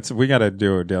 Yeah, we got to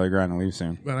do a daily grind and leave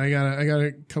soon. But I got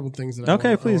a couple things that I Okay,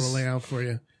 want please. to lay out for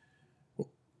you.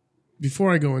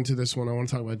 Before I go into this one, I want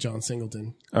to talk about John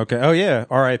Singleton. Okay. Oh yeah.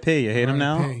 R.I.P. You hate him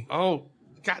now? R.I.P. Oh,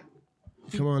 God.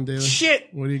 Come on, Daily. Shit.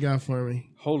 What do you got for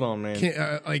me? Hold on, man.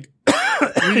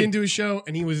 We didn't do a show,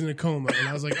 and he was in a coma, and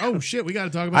I was like, "Oh shit, we got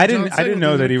to talk about." I John didn't know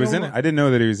Singleton that he was in coma. it. I didn't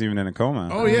know that he was even in a coma.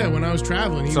 Oh yeah, when I was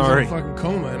traveling, he Sorry. was in a fucking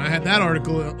coma, and I had that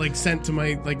article like sent to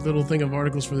my like little thing of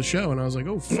articles for the show, and I was like,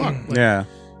 "Oh fuck, like, Yeah.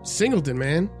 Singleton,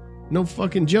 man, no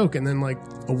fucking joke." And then like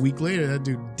a week later, that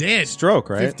dude dead, Stroke,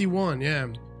 right? 51, yeah,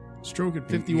 stroke at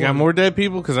 51. You got more dead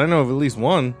people? Because I know of at least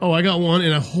one. Oh, I got one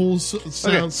and a whole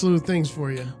slew of things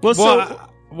for you. Well,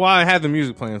 Well, I had the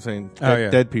music playing saying Oh, yeah.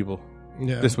 dead people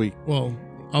Yeah, this week. Well,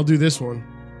 I'll do this one.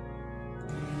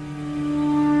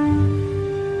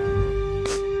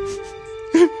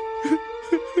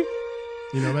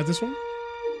 You know about this one?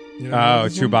 You know about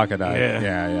this one? Chewbacca died. Yeah.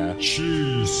 Yeah.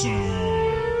 Chisa,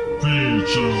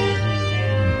 pizza,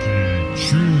 monkey,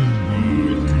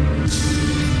 Chewbacca.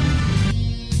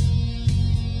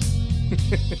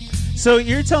 So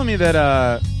you're telling me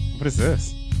that what is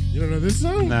this? You don't know this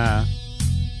song? Nah.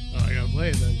 Oh, I gotta play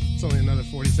it then. It's only another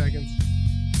 40 seconds.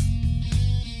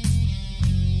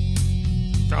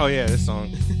 Oh, yeah, this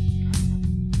song.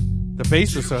 The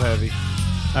bass was so heavy.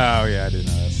 Oh yeah, I didn't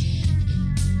know this.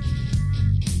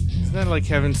 Isn't that like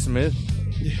Kevin Smith?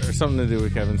 Or something to do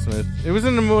with Kevin Smith? It was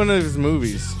in one of his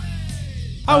movies.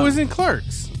 Oh, it was in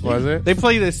Clerks. Was it? They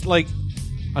play this like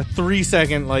a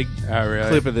 3-second like Oh really?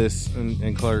 clip of this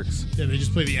in Clerks. Yeah, they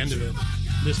just play the end of it.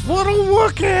 This What a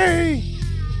Wookiee!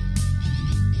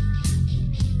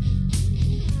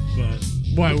 But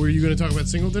why were you going to talk about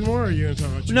Singleton more, or are you going to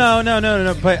talk about?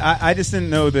 No. But I just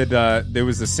didn't know that there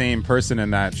was the same person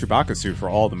in that Chewbacca suit for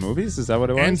all the movies. Is that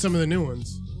what it was? And some of the new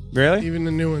ones, Really? even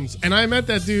the new ones. And I met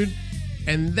that dude,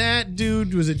 and that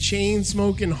dude was a chain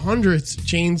smoking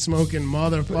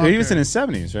motherfucker. He was in his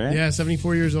 70s, right? Yeah,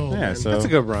 74 years old. Yeah. man. So That's a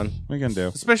good run. what are you gonna do?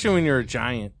 Especially when you're a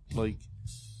giant. Like,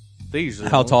 they usually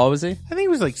How don't. tall was he? I think he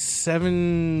was like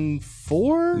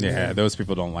 7'4". Yeah, those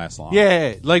people don't last long.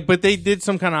 Yeah, like, but they did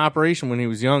some kind of operation when he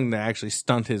was young to actually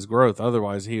stunt his growth.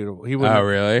 Otherwise, he wouldn't. Oh,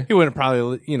 really? He wouldn't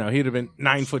probably, he'd have been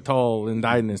 9 foot tall and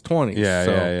died in his 20s. Yeah,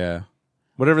 so yeah.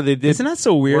 Whatever they did. Isn't that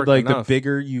so weird? worked Like enough. the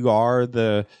bigger you are, and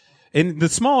the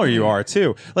smaller you are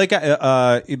too. Like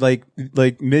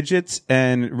midgets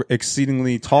and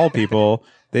exceedingly tall people,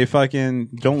 they fucking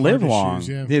don't live to long. choose,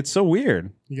 yeah. It's so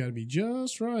weird. You got to be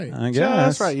just right. I guess Yeah,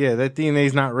 that's right. Yeah, that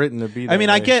DNA's not written to be that I mean,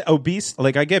 I way. get obese.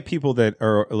 Like, I get people that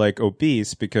are like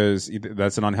obese because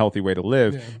that's an unhealthy way to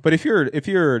live. Yeah. But if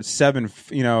you're 7,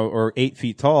 or 8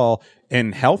 feet tall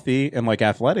and healthy and like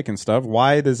athletic and stuff,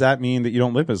 why does that mean that you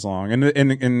don't live as long?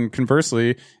 And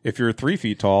conversely, if you're 3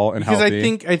 feet tall and Because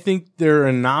healthy, I think there are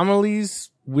anomalies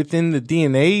within the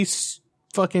DNA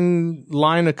fucking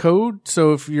line of code.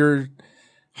 So if your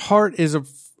heart is a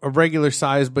regular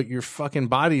size, but your fucking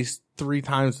body's 3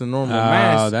 times the normal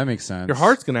mass, that makes sense. your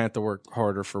heart's gonna have to work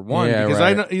harder for one. Yeah, because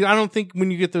right. I don't think when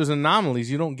you get those anomalies,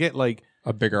 you don't get like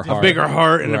a bigger a heart, bigger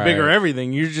heart and a Right. bigger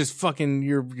everything. You're just fucking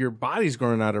your body's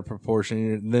growing out of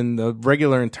proportion. Then the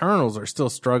regular internals are still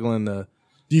struggling to.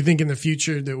 Do you think in the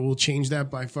future that we'll change that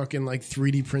by fucking like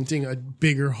 3D printing a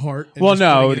bigger heart? and Well, just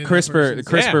no, putting it in that person's-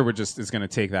 CRISPR Yeah. would is going to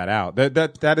take that out.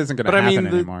 That isn't going to But I happen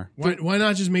mean, anymore. Why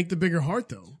not just make the bigger heart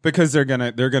though? Because they're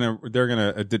gonna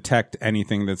detect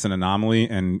anything that's an anomaly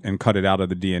and cut it out of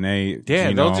the DNA.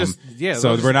 Yeah, they'll genome. just So they'll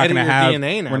just we're not edit going to your have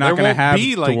DNA now. we're not There going to won't have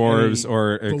be, like, dwarves any-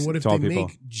 or But what if tall they people.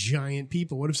 make giant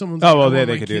people? What if someone's Oh like, well, I want they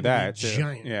my could kid do to be that too.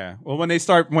 giant. Yeah. Well, when they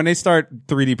start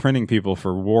 3D printing people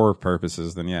for war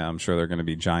purposes, then yeah, I'm sure they're going to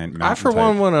be giant. I for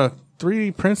one want to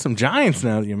 3D print some giants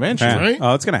now that you mentioned it. Right?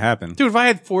 Oh, it's going to happen. Dude, if I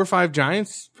had 4 or 5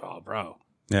 giants, oh, bro,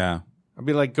 Yeah. I'd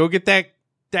be like, go get that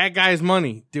guy's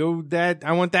money. Do that.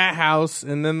 I want that house.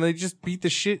 And then they just beat the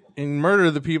shit and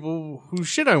murder the people whose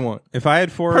shit I want. If I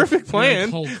had 4, Perfect plan.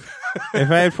 Hulk.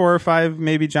 if I had 4 or 5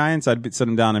 maybe giants, I'd sit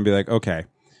them down and be like, okay,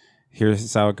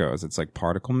 here's how it goes. It's like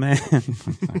Particle Man.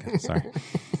 Okay, sorry.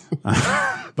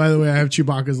 By the way, I have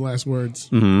Chewbacca's last words.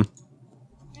 Mm-hmm.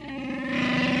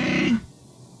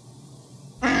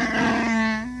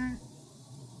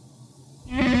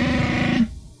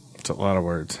 It's a lot of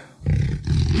words.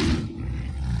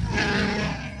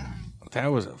 That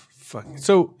was a fucking.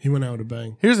 So He went out with a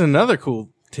bang. here's another cool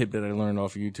tidbit I learned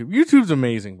off of YouTube. YouTube's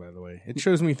amazing, by the way. It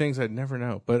shows me things I'd never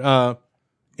know. But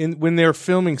when they're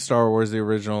filming Star Wars, the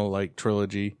original like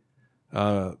trilogy,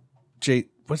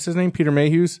 what's his name? Peter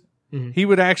Mayhew's. he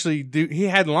would actually he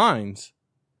had lines.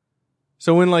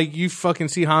 So when like you fucking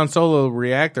see Han Solo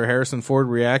react or Harrison Ford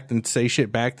react and say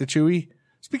shit back to Chewie,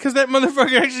 it's because that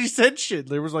motherfucker actually said shit.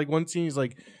 There was like one scene he's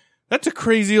like, "That's a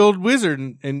crazy old wizard,"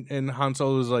 and Han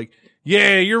Solo was like,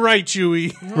 "Yeah, you're right,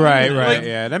 Chewie." Right, Like,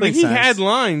 yeah, that like makes he sense. had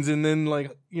lines, and then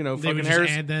like They would fucking just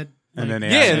Harrison. add that. And then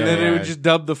They would just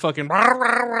dub the fucking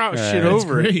shit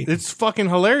over it. great. It's fucking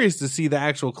hilarious to see the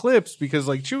actual clips because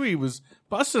like Chewie was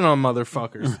busting on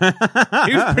motherfuckers.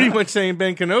 He was pretty much saying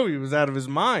Ben Kenobi was out of his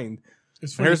mind.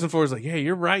 It's funny. Harrison Ford was like, "Yeah,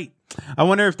 you're right." I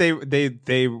wonder if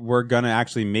they were gonna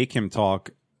actually make him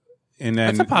talk, and then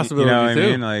That's a possibility, You know what too.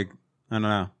 I mean? Like, I don't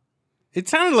know. It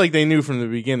sounded like they knew from the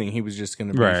beginning he was just going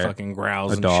to be Right. fucking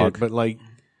growls A and dog. shit. But like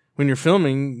when you're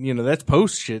filming, that's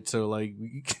post shit. So like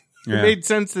it Yeah. made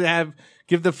sense to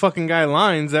give the fucking guy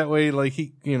lines that way. Like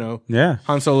he, Yeah,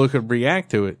 Han Solo could react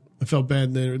to it. I felt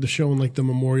bad they're showing like the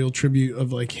memorial tribute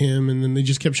of like him, and then they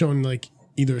just kept showing like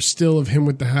either a still of him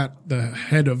with the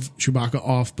head of Chewbacca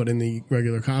off, but in the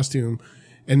regular costume.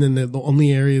 And then the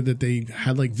only area that they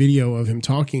had like video of him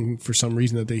talking for some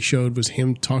reason that they showed was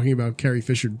him talking about Carrie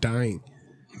Fisher dying.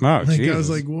 oh, Like Jesus. I was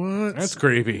like, what? That's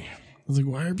creepy. I was like,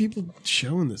 why are people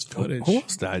showing this footage? Who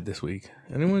else died this week?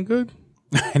 Anyone good?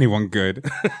 anyone good?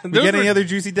 You Those get any were- other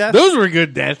juicy deaths? Those were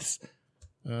good deaths.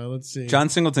 Let's see. John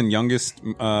Singleton, youngest.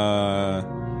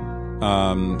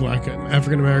 Black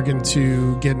African American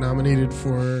to get nominated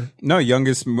for. No,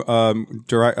 youngest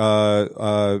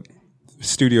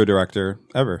studio director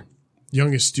ever.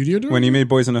 Youngest studio director? When he made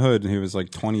Boys in the Hood, he was like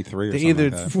 23 or They something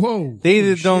either- like that. Whoa. They either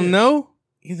Holy don't shit. know,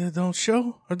 either don't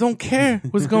show, or don't care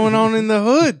what's going on in the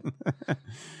hood.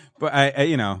 But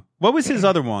I what was his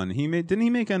other one? Didn't he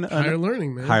make an Higher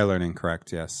Learning, man. Higher Learning?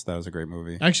 Correct. Yes, that was a great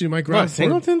movie. Actually, Mike What, Rappaport,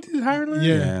 Singleton did Higher Learning?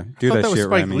 Yeah. Yeah, I do thought that, that was shit,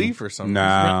 Spike Remy. Lee for some No,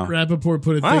 Rappaport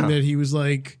put a Wow. thing that he was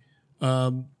like,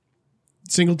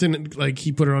 Singleton, like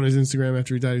he put it on his Instagram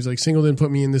after he died. He's like, Singleton put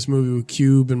me in this movie with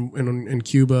Cube and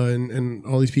Cuba and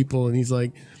all these people. And he's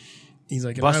like, and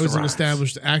I Busta was an Rhymes.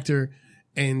 established actor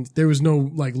and there was no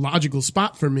like logical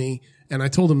spot for me. And I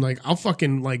told him like, I'll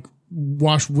fucking like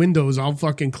wash windows. I'll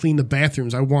fucking clean the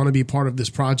bathrooms. I want to be part of this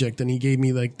project. And he gave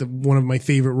me like one of my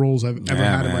favorite roles I've ever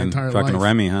had in my entire Fucking life.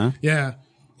 Remy, huh? Yeah.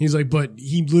 He's like, but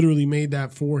he literally made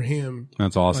that for him.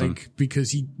 That's awesome. Like, because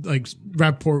he, like,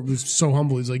 Rappaport was so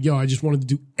humble. He's like, yo, I just wanted to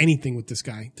do anything with this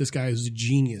guy. This guy is a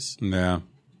genius. Yeah,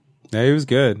 he was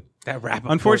good. That rap.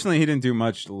 Unfortunately, he didn't do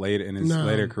much late in his No.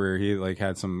 later career. He like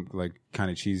had some like kind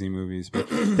of cheesy movies, but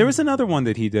there was another one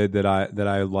that he did that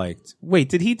I liked. Wait,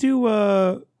 did he do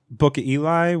Book of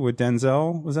Eli with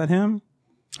Denzel? Was that him?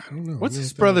 I don't know. What's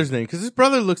his brother's name? Because his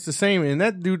brother looks the same, and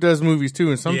that dude does movies too.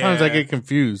 And sometimes I Yeah. get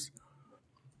confused.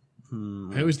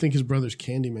 I always think his brother's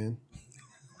Candyman.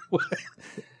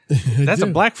 That's a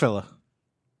do. black fella.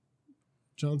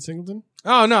 John Singleton?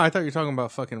 Oh no, I thought you were talking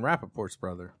about fucking Rappaport's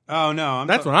brother. Oh no,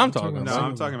 That's what I'm talking No, about.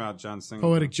 I'm talking about John Singleton.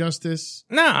 Poetic Justice.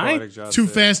 No, I Poetic ain't. Justice. Too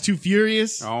Fast, Too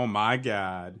Furious. Oh my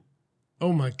god.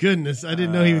 Oh my goodness. I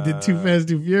didn't know he did Too Fast,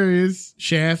 Too Furious.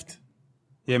 Shaft.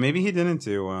 Yeah, maybe he didn't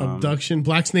do. Abduction.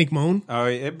 Black Snake Moan.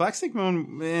 Black Snake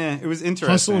Moan. It was interesting.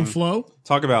 Hustle and Flow.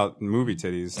 Talk about movie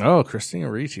titties. Oh, Christina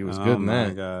Ricci was Oh, good in my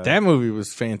that. God. That movie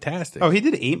was fantastic. Oh, he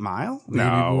did 8 Mile. Baby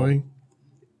Boy.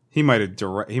 He might have.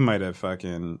 He might have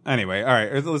fucking. Anyway, all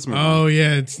right. Let's move on. Oh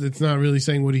yeah, it's not really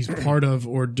saying what he's part of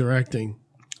or directing.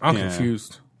 I'm Yeah.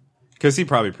 confused. Because he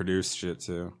probably produced shit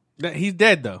too. He's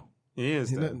dead though. He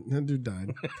is dead. That dude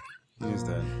died. He is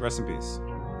dead. Rest in peace.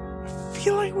 I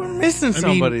feel like we're missing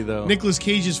somebody though. Nicolas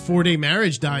Cage's 4-day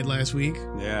marriage died last week.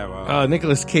 Yeah. Well.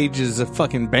 Nicolas Cage's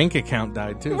fucking bank account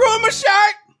died too. Roll my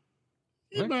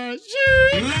shirt. My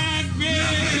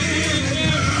shit.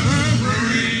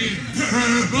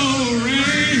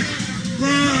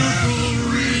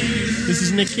 This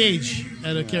is Nick Cage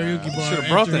at a karaoke bar Should've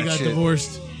brought after he that got shit.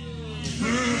 divorced.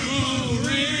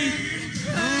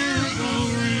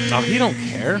 Oh, he don't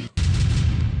care.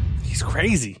 He's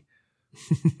crazy.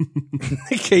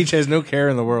 Nick Cage has no care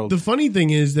in the world. The funny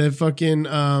thing is that fucking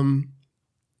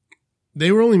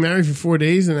they were only married for 4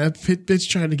 days, and that bitch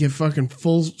tried to get fucking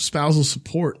full spousal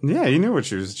support. Yeah, you knew what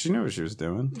she was. She knew what she was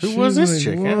doing. Who She was this like,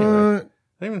 chick what? anyway?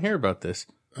 I didn't even hear about this.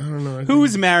 I don't know.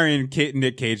 Who's marrying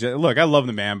Nick Cage? Look, I love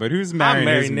the man, but who's marrying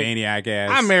marrying his Nick- maniac ass?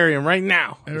 I marry him right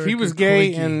now. If he Erica was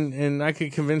gay Koike. and I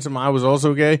could convince him I was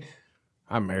also gay,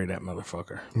 I'd marry that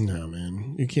motherfucker. No,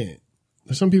 man, you can't.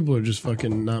 Some people are just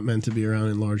fucking not meant to be around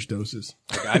in large doses.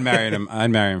 I'd marry him.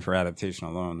 I'd marry him for adaptation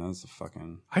alone. That's a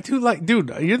fucking. I do like,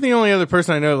 dude, you're the only other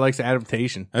person I know that likes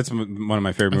adaptation. That's one of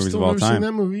my favorite I've movies still of all never seen time.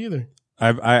 that movie either.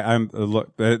 I'm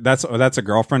look. That's a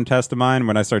girlfriend test of mine.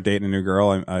 When I start dating a new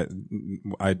girl,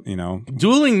 I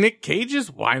Dueling Nick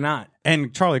Cages? Why not?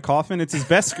 And Charlie Kaufman, it's his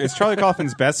best. It's Charlie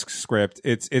Kaufman's best script.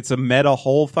 It's a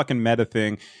whole fucking meta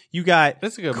thing. You got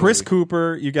That's a good Chris movie.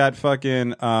 Cooper. You got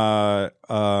fucking why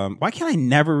can't I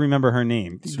never remember her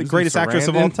name? The Susan greatest actress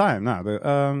of all Sarandon? time. No,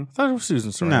 I thought it was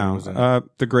Susan Sarandon. Was in it.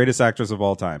 the greatest actress of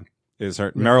all time is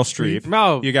her Meryl Streep.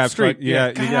 No, You got Streep. you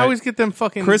God, I got always get them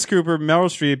fucking Chris Cooper, Meryl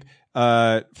Streep,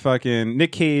 fucking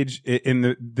Nick Cage in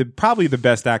the probably the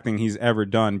best acting he's ever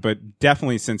done, but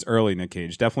definitely since early Nick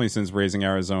Cage, definitely since Raising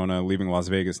Arizona, Leaving Las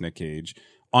Vegas Nick Cage.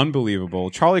 Unbelievable.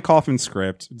 Charlie Kaufman's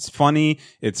script. It's funny.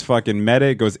 It's fucking meta.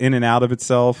 It goes in and out of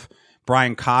itself.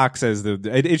 Brian Cox as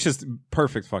it's just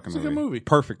perfect fucking It's a good movie.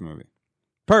 Perfect movie.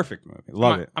 Perfect movie.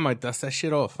 Love it. I might dust that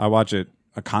shit off. I watch it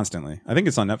constantly. I think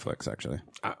it's on Netflix actually.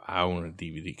 I want a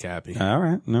DVD copy. All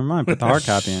right. Never mind. Put the hard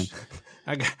copy in.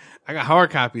 I got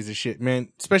hard copies of shit, man.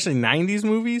 Especially 90s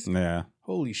movies. Yeah.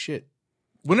 Holy shit.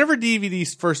 Whenever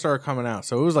DVDs first started coming out,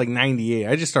 so it was like 98,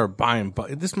 I just started buying,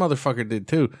 but this motherfucker did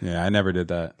too. Yeah. I never did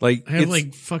that. Like, I have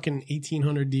like fucking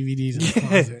 1,800 DVDs in the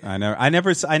closet. I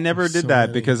never did So that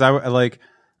many. because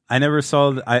I never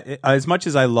saw as much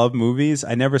as I love movies,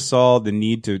 I never saw the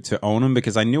need to own them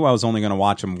because I knew I was only going to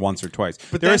watch them once or twice.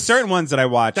 But there are that's- certain ones that I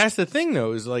watch. that's the thing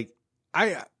though, is like,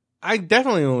 I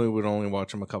definitely would only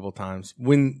watch them a couple times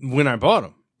when I bought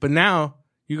them. But now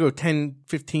you go 10,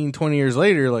 15, 20 years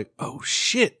later, you're like, oh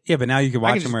shit. Yeah, but now you can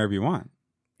watch can them just- wherever you want.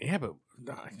 Yeah, but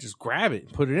I can just grab it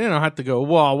and put it in. I don't have to go,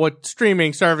 well, what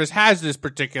streaming service has this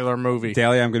particular movie?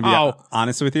 Daily, I'm going to be Oh.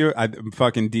 honest with you.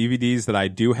 Fucking DVDs that I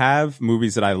do have,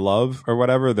 movies that I love or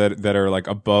whatever that are like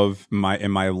above in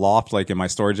my loft, like in my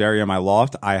storage area in my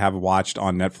loft, I have watched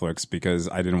on Netflix because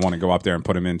I didn't want to go up there and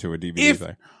put them into a DVD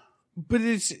there. But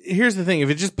here's the thing: if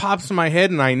it just pops in my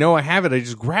head and I know I have it, I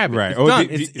just grab it. Right. It's Oh, done.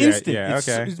 yeah, It's instant. yeah, it's,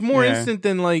 okay. it's more Yeah. instant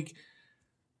than like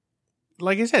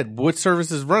I said, what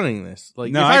service is running this?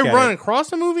 Like, No, if I I get run it.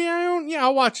 across a movie I own, yeah,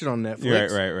 I'll watch it on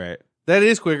Netflix. Right. That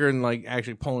is quicker than like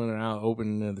actually pulling it out,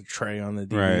 opening the tray on the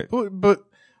DVD. Right. But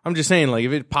I'm just saying, like,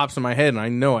 if it pops in my head and I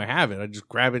know I have it, I just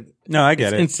grab it. No, I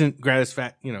get It's it. instant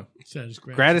So I just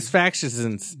grabbed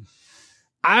gratisfactions.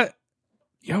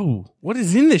 What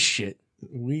is in this shit?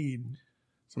 weed.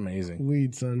 It's amazing.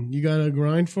 Weed, son. You got a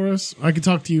grind for us? I could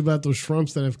talk to you about those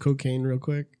shrumps that have cocaine real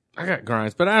quick. I got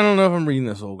grinds, but I don't know if I'm reading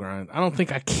this whole grind. I don't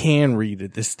think I can read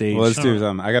at this stage. Well, let's do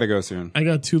something. I got to go soon. I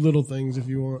got two little things if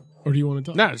you want. Or do you want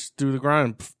to talk? No, just do the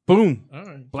grind. Boom. All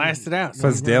right. Blast it out.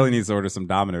 Plus, Daly needs to order some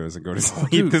Dominoes and go to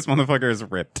sleep. dude. This motherfucker is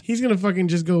ripped. He's going to fucking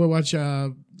just go watch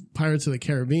Pirates of the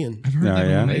Caribbean. I've heard Yeah, that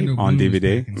yeah. Orlando On Bloom is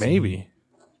DVD? back in Maybe.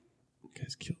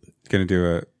 Guys killed it. Gonna do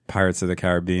a Pirates of the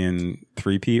Caribbean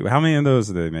 3-peat. How many of those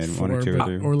have they made? One or two or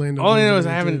three? Orlando. All I know is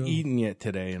I Bloom's haven't gonna do. eaten yet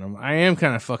today, and I am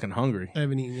kind of fucking hungry. I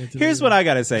haven't eaten yet today. Here's what I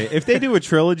gotta say. If they do a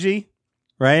trilogy,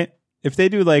 right? If they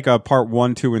do like a part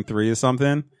 1, 2, and 3 or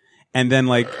something, and then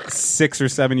like 6 or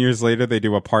 7 years later they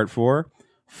do a part 4,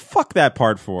 fuck that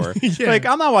part 4. Yeah. Like,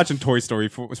 I'm not watching Toy Story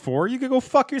 4. You could go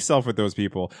fuck yourself with those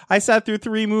people. I sat through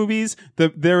 3 movies.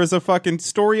 There was a fucking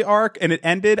story arc and it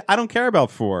ended. I don't care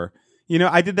about 4. You know,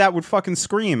 I did that with fucking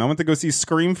Scream. I went to go see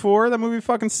Scream 4. That movie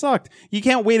fucking sucked. You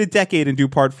can't wait a decade and do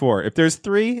part 4. If there's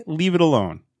 3, leave it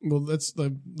alone. Well, that's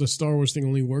the Star Wars thing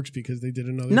only works because they did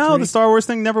another. No, 3. the Star Wars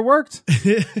thing never worked.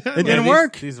 It didn't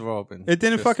work. These have all been. It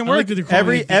didn't just- fucking I like work. that they're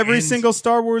calling it the Every end. single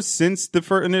Star Wars since the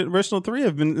original 3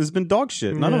 has been dog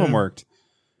shit. None of Yeah. them worked.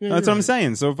 Yeah, That's you're what I'm right.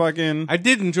 saying. So fucking I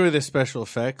did enjoy the special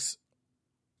effects,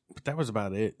 but that was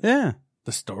about it. yeah.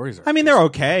 The stories are. I mean, just they're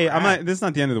okay. I'm crap. not. This is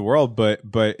not the end of the world, but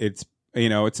it's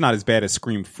it's not as bad as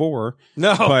Scream 4.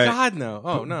 No, but- God, no.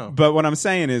 Oh, no. But what I'm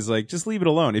saying is like just leave it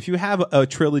alone. If you have a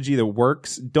trilogy that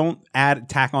works, don't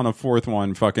tack on a 4th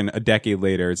one. Fucking a decade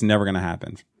later, it's never gonna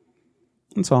happen.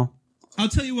 That's all. I'll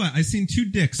tell you what, I've seen 2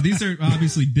 dicks. These are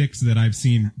obviously dicks that I've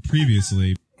seen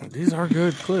previously. These are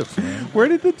good clips, man. Where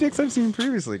did the dicks I've seen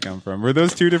previously come from? Were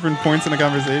those 2 different points in the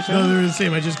conversation? No, they're the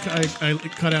same. I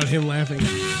cut out him laughing.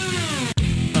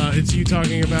 It's you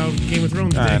talking about Game of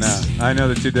Thrones. I dicks. know. I know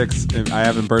the 2 dicks. I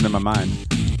haven't burned in my mind.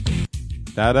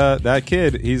 That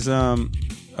kid, he's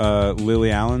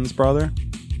Lily Allen's brother.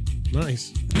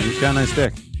 Nice. He's got a nice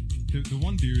dick. The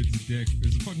one dude's dick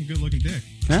is a fucking good looking dick.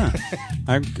 Yeah.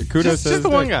 Kudos to Just his the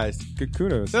one dick. guy's. Good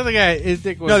kudos. The other guy, his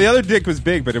dick was. No, the other dick was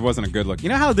big, but it wasn't a good look. You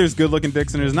know how there's good looking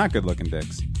dicks and there's not good looking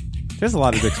dicks? There's a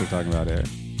lot of dicks we're talking about here.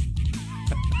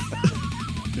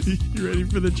 You ready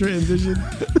for the transition?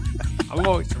 I'm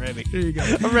always ready. Here you go.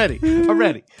 I'm ready. I'm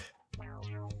ready.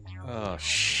 Oh,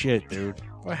 shit, dude.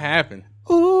 What happened?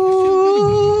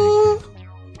 Ooh.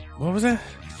 What was that?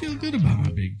 I feel good about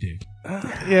my big dick.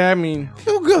 Yeah, I mean,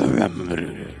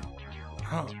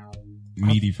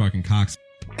 Meaty fucking cocks.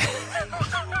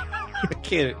 I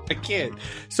can't.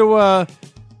 So,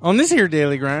 on this here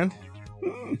Daily Grind,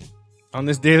 on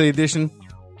this Daily Edition,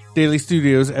 Daily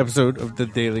Studios episode of the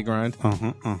Daily Grind,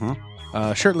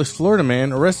 shirtless Florida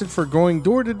man arrested for going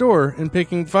door to door and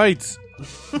picking fights.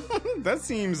 That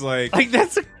seems like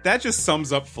that just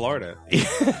sums up Florida.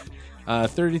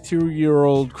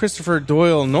 32-year-old Christopher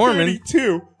Doyle Norman.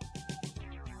 32.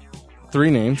 3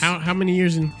 names. How many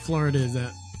years in Florida is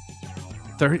that?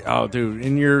 30. Oh, dude,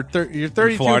 in your 32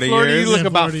 Florida Florida, years? you look Yeah,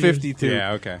 about Florida years. 52.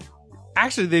 Yeah, okay.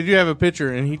 Actually, they do have a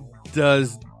picture, and he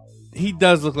does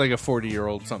look like a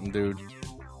 40-year-old something, dude.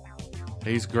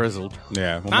 He's grizzled.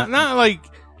 Yeah. Well, Not like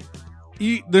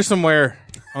there's some wear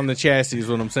on the chassis is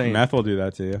what I'm saying. meth will do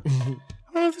that to you. I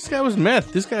don't know if this guy was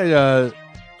meth. This guy,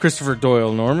 Christopher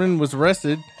Doyle Norman, was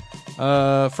arrested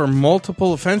for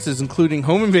multiple offenses, including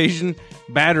home invasion,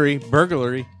 battery,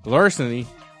 burglary, larceny,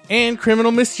 and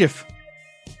criminal mischief.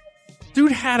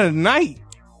 Dude had a night.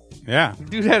 Yeah.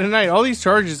 All these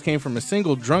charges came from a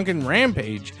single drunken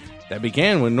rampage that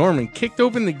began when Norman kicked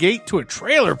open the gate to a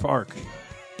trailer park.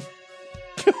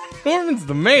 Norman's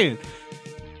the man.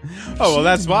 Oh, well,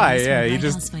 that's why. Yeah, he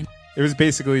just... It was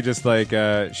basically just like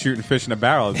shooting fish in a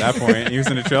barrel at that point. He was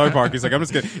in a trailer park. He's like, I'm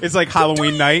just going to... It's like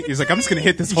Halloween night. He's like, I'm just going to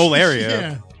hit this whole area.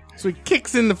 Yeah. So he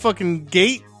kicks in the fucking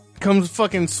gate, comes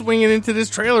fucking swinging into this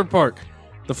trailer park.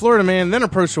 The Florida man then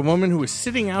approached a woman who was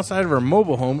sitting outside of her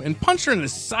mobile home and punched her in the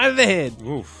side of the head.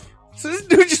 Oof. So this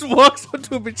dude just walks up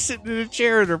to a bitch sitting in a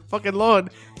chair in her fucking lawn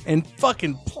and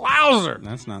fucking plows her.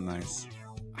 That's not nice.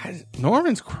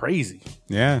 Norman's crazy.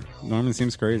 Yeah, Norman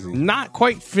seems crazy. Not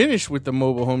quite finished with the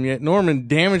mobile home yet. Norman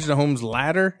damaged the home's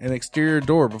ladder and exterior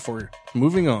door before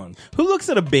moving on. Who looks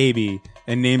at a baby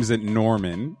and names it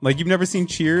Norman? Like, you've never seen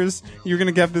Cheers? You're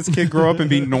going to have this kid grow up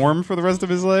and be Norm for the rest of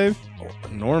his life?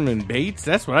 Norman Bates?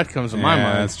 That's what comes to my Yeah,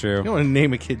 mind. that's true. You don't want to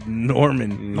name a kid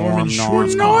Norman. Norman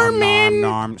Schwarzkopf.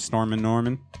 Stormin'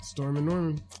 Norman. Storm and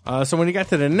Norman. So when he got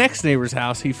to the next neighbor's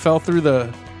house, he fell through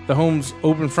the home's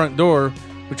open front door,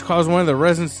 which caused one of the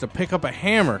residents to pick up a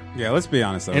hammer Yeah, let's be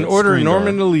honest though. and It's a order screen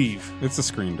Norman door. to leave. It's a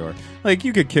screen door. Like,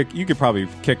 you could probably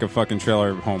kick a fucking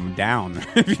trailer home down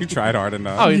if you tried hard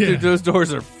enough. Oh, Yeah. dude, those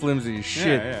doors are flimsy as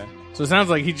shit. yeah. So it sounds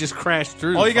like he just crashed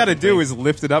through. All the you got to fucking do thing. is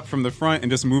lift it up from the front and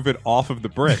just move it off of the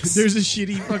bricks. There's a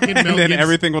shitty fucking and Mel then Gibson-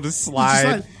 everything will just slide.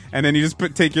 slide. And then you just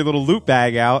take your little loot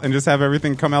bag out and just have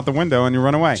everything come out the window and you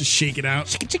run away. Just shake it out.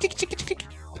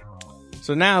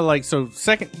 So now, like, so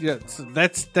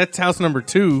that's house number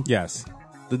 2. Yes.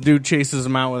 The dude chases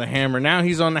him out with a hammer. Now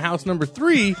he's on the house number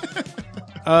 3.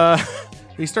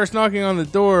 He starts knocking on the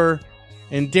door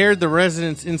and dared the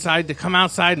residents inside to come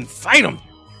outside and fight him.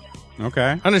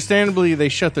 Okay. Understandably, they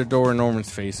shut their door in Norman's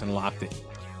face and locked it.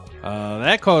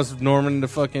 That caused Norman to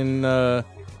fucking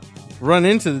run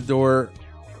into the door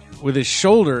with his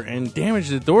shoulder and damage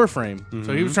the door frame.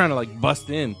 So he was trying to, like,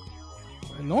 bust in.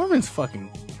 Norman's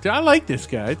fucking... Dude, I like this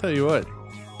guy, I tell you what.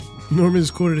 Norman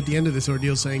is quoted at the end of this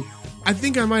ordeal saying, I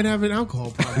think I might have an alcohol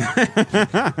problem.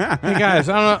 Hey, guys,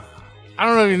 I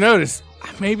don't know if you noticed. I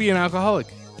may be an alcoholic,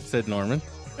 said Norman.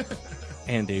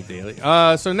 And Dave Daly.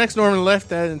 So next, Norman left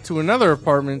to another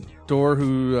apartment door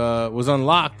who was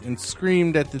unlocked and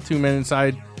screamed at the 2 men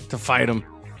inside to fight him.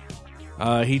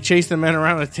 He chased the men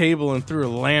around a table and threw a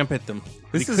lamp at them.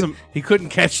 He couldn't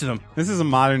catch them. This is a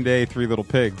modern day Three Little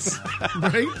Pigs.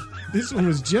 Right? This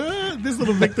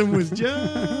little victim was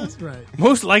just right.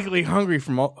 Most likely hungry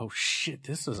from all... Oh, shit.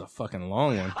 This is a fucking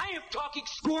long one. I am talking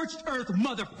scorched earth,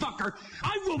 motherfucker.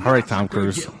 I will. All right, Tom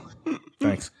Cruise.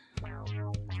 Thanks.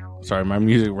 Sorry, my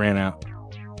music ran out.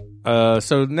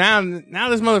 So now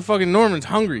this motherfucking Norman's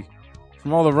hungry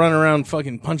from all the run around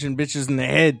fucking punching bitches in the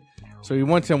head. So he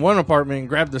went to one apartment and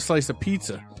grabbed a slice of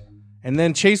pizza and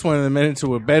then chased one of the men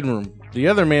into a bedroom. The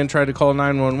other man tried to call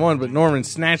 911, but Norman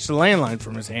snatched the landline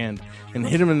from his hand and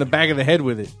hit him in the back of the head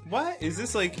with it. What? Is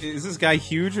this guy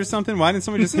huge or something? Why didn't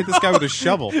somebody just hit this guy with a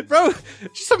shovel? Bro,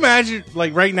 just imagine,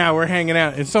 like, right now we're hanging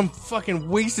out and some fucking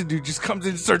wasted dude just comes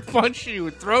in and starts punching you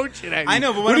and throwing shit at you. I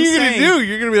know, but what what are I'm you going to saying- do?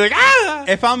 You're going to be like, ah!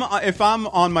 If I'm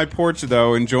on my porch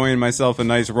though, enjoying myself a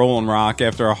nice Rolling Rock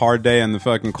after a hard day in the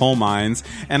fucking coal mines,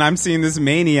 and I'm seeing this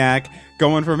maniac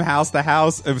going from house to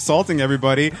house, assaulting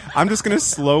everybody, I'm just gonna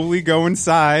slowly go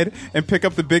inside and pick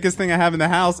up the biggest thing I have in the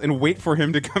house and wait for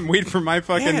him to come, wait for my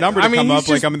fucking number to come up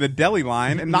like I'm in the deli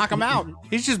line and knock him out.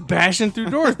 He's just bashing through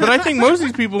doors. But I think most of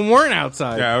these people weren't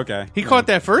outside. Yeah, okay. He caught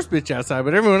that first bitch outside,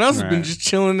 but everyone else has been Right. just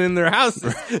chilling in their house.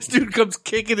 This dude comes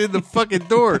kicking in the fucking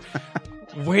door,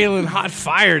 wailing hot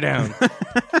fire down.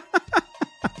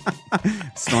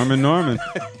 Stormin' Norman.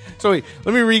 So wait,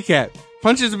 let me recap.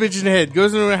 Punches a bitch in the head,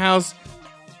 goes into a house.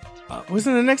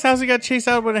 Wasn't the next house he got chased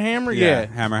out with a hammer? Yeah.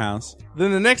 Hammer house.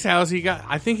 Then the next house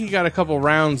I think he got a couple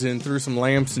rounds in through some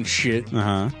lamps and shit.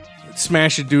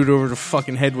 Smash a dude over the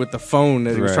fucking head with the phone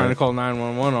that he was trying to call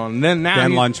 911 on. And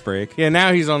then lunch break. Yeah,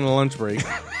 now he's on the lunch break.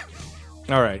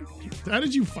 All right. How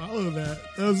did you follow that?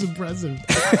 That was impressive.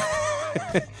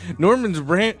 Norman's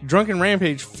drunken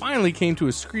rampage finally came to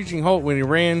a screeching halt when he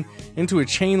ran into a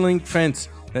chain link fence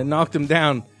that knocked him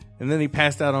down, and then he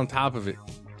passed out on top of it.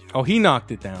 Oh, he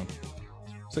knocked it down.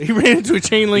 So he ran into a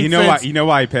chain link fence. You know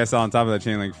why he passed out on top of that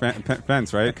chain link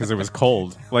fence, right? Because it was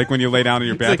cold. Like when you lay down on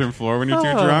your bathroom floor when you're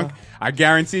too drunk. I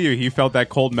guarantee you he felt that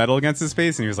cold metal against his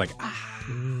face and he was like,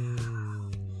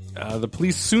 The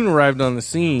police soon arrived on the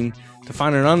scene to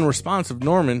find an unresponsive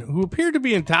Norman who appeared to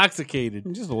be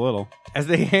intoxicated. Just a little. As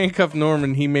they handcuffed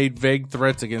Norman, he made vague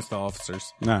threats against the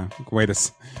officers. Nah, way to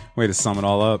sum it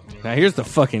all up. Now here's the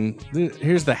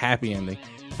happy ending.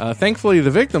 Thankfully,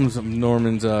 the victims of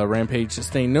Norman's rampage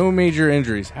sustained no major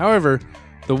injuries. However,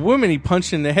 the woman he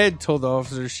punched in the head told the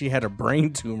officers she had a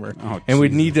brain tumor and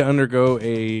would need to undergo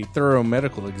a thorough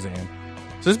medical exam.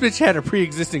 So this bitch had a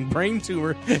pre-existing brain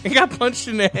tumor and got punched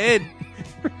in the head.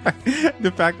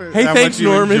 The fact that hey, how thanks, much you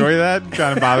Norman. enjoy that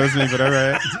kind of bothers me, but all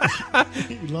right.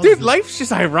 Dude, life's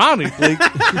just ironic. Like,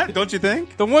 don't you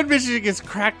think? The one bitch that gets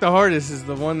cracked the hardest is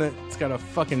the one that's got a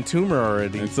fucking tumor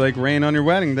already. It's like rain on your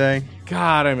wedding day.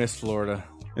 God, I miss Florida.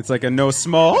 It's like a no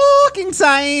smoking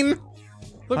sign.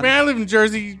 Look, man, I live in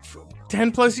Jersey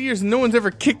 10 plus years and no one's ever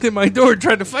kicked in my door and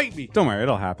tried to fight me. Don't worry,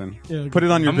 it'll happen. Yeah, put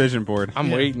it on your vision board. I'm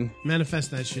waiting.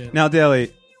 Manifest that shit. Now, Daly,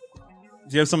 do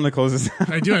you have something to close this out?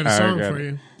 I do have a song right, for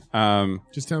you.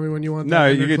 Just tell me when you want that. No,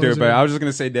 you can do it, but I was just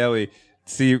going to say, Daly,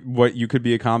 see what you could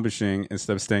be accomplishing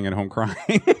instead of staying at home crying.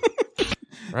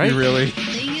 Right? You really?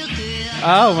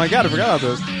 Oh, my God, I forgot about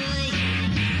those.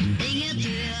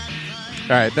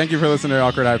 All right, thank you for listening to the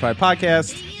Awkward Hi-Fi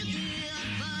podcast.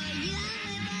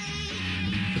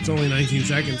 It's only 19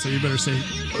 seconds, so you better say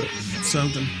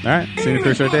something. All right, see you in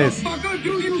 3 short days. Motherfucker,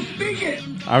 do you think it?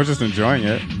 I was just enjoying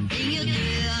it.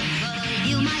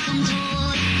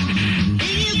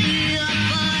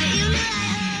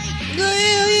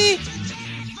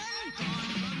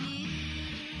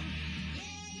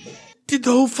 Did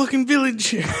the whole fucking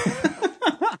village.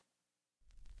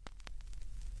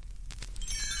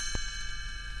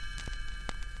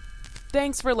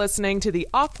 Thanks for listening to the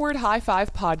Awkward High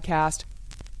Five podcast.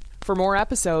 For more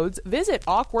episodes, visit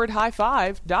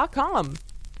awkwardhighfive.com.